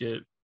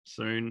major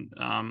soon.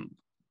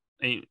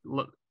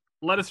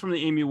 Letters from the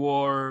Emu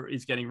War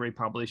is getting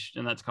republished,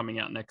 and that's coming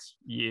out next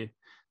year,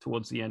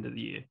 towards the end of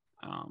the year.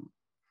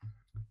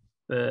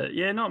 But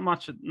yeah, not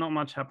much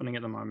happening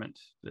at the moment.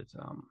 But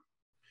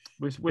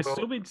we're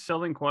still been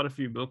selling quite a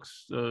few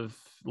books of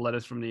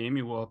Letters from the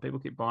Emu War. People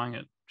keep buying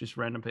it, just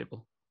random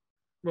people.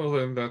 Well,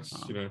 then that's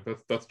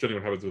that's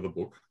generally what happens with a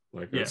book.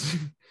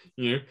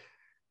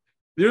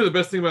 The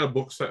best thing about a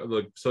book,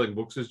 selling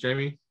books, is,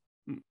 Jamie,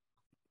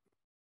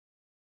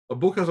 a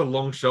book has a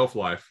long shelf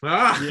life.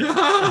 Did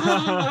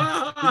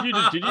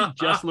you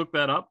just look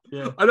that up?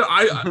 Yeah.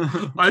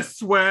 I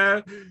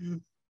swear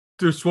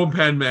to Swamp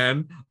Hand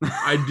Man,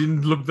 I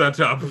didn't look that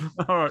up.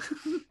 All right,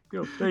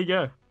 cool. There you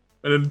go.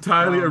 An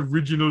entirely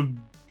original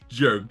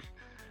joke.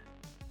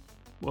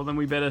 Well, then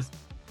we better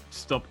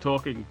stop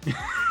talking.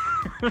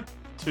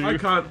 I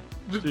can't.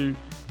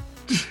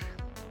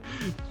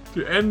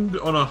 To end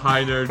on a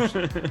high note,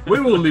 we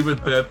will leave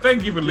it there.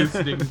 Thank you for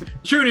listening.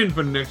 Tune in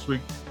for next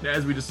week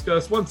as we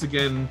discuss, once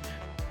again,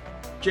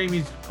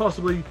 Jamie's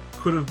possibly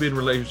could have been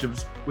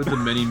relationships with the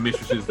many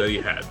mistresses that he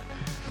had.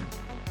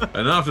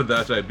 And after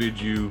that, I bid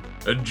you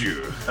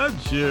adieu.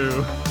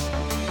 Adieu.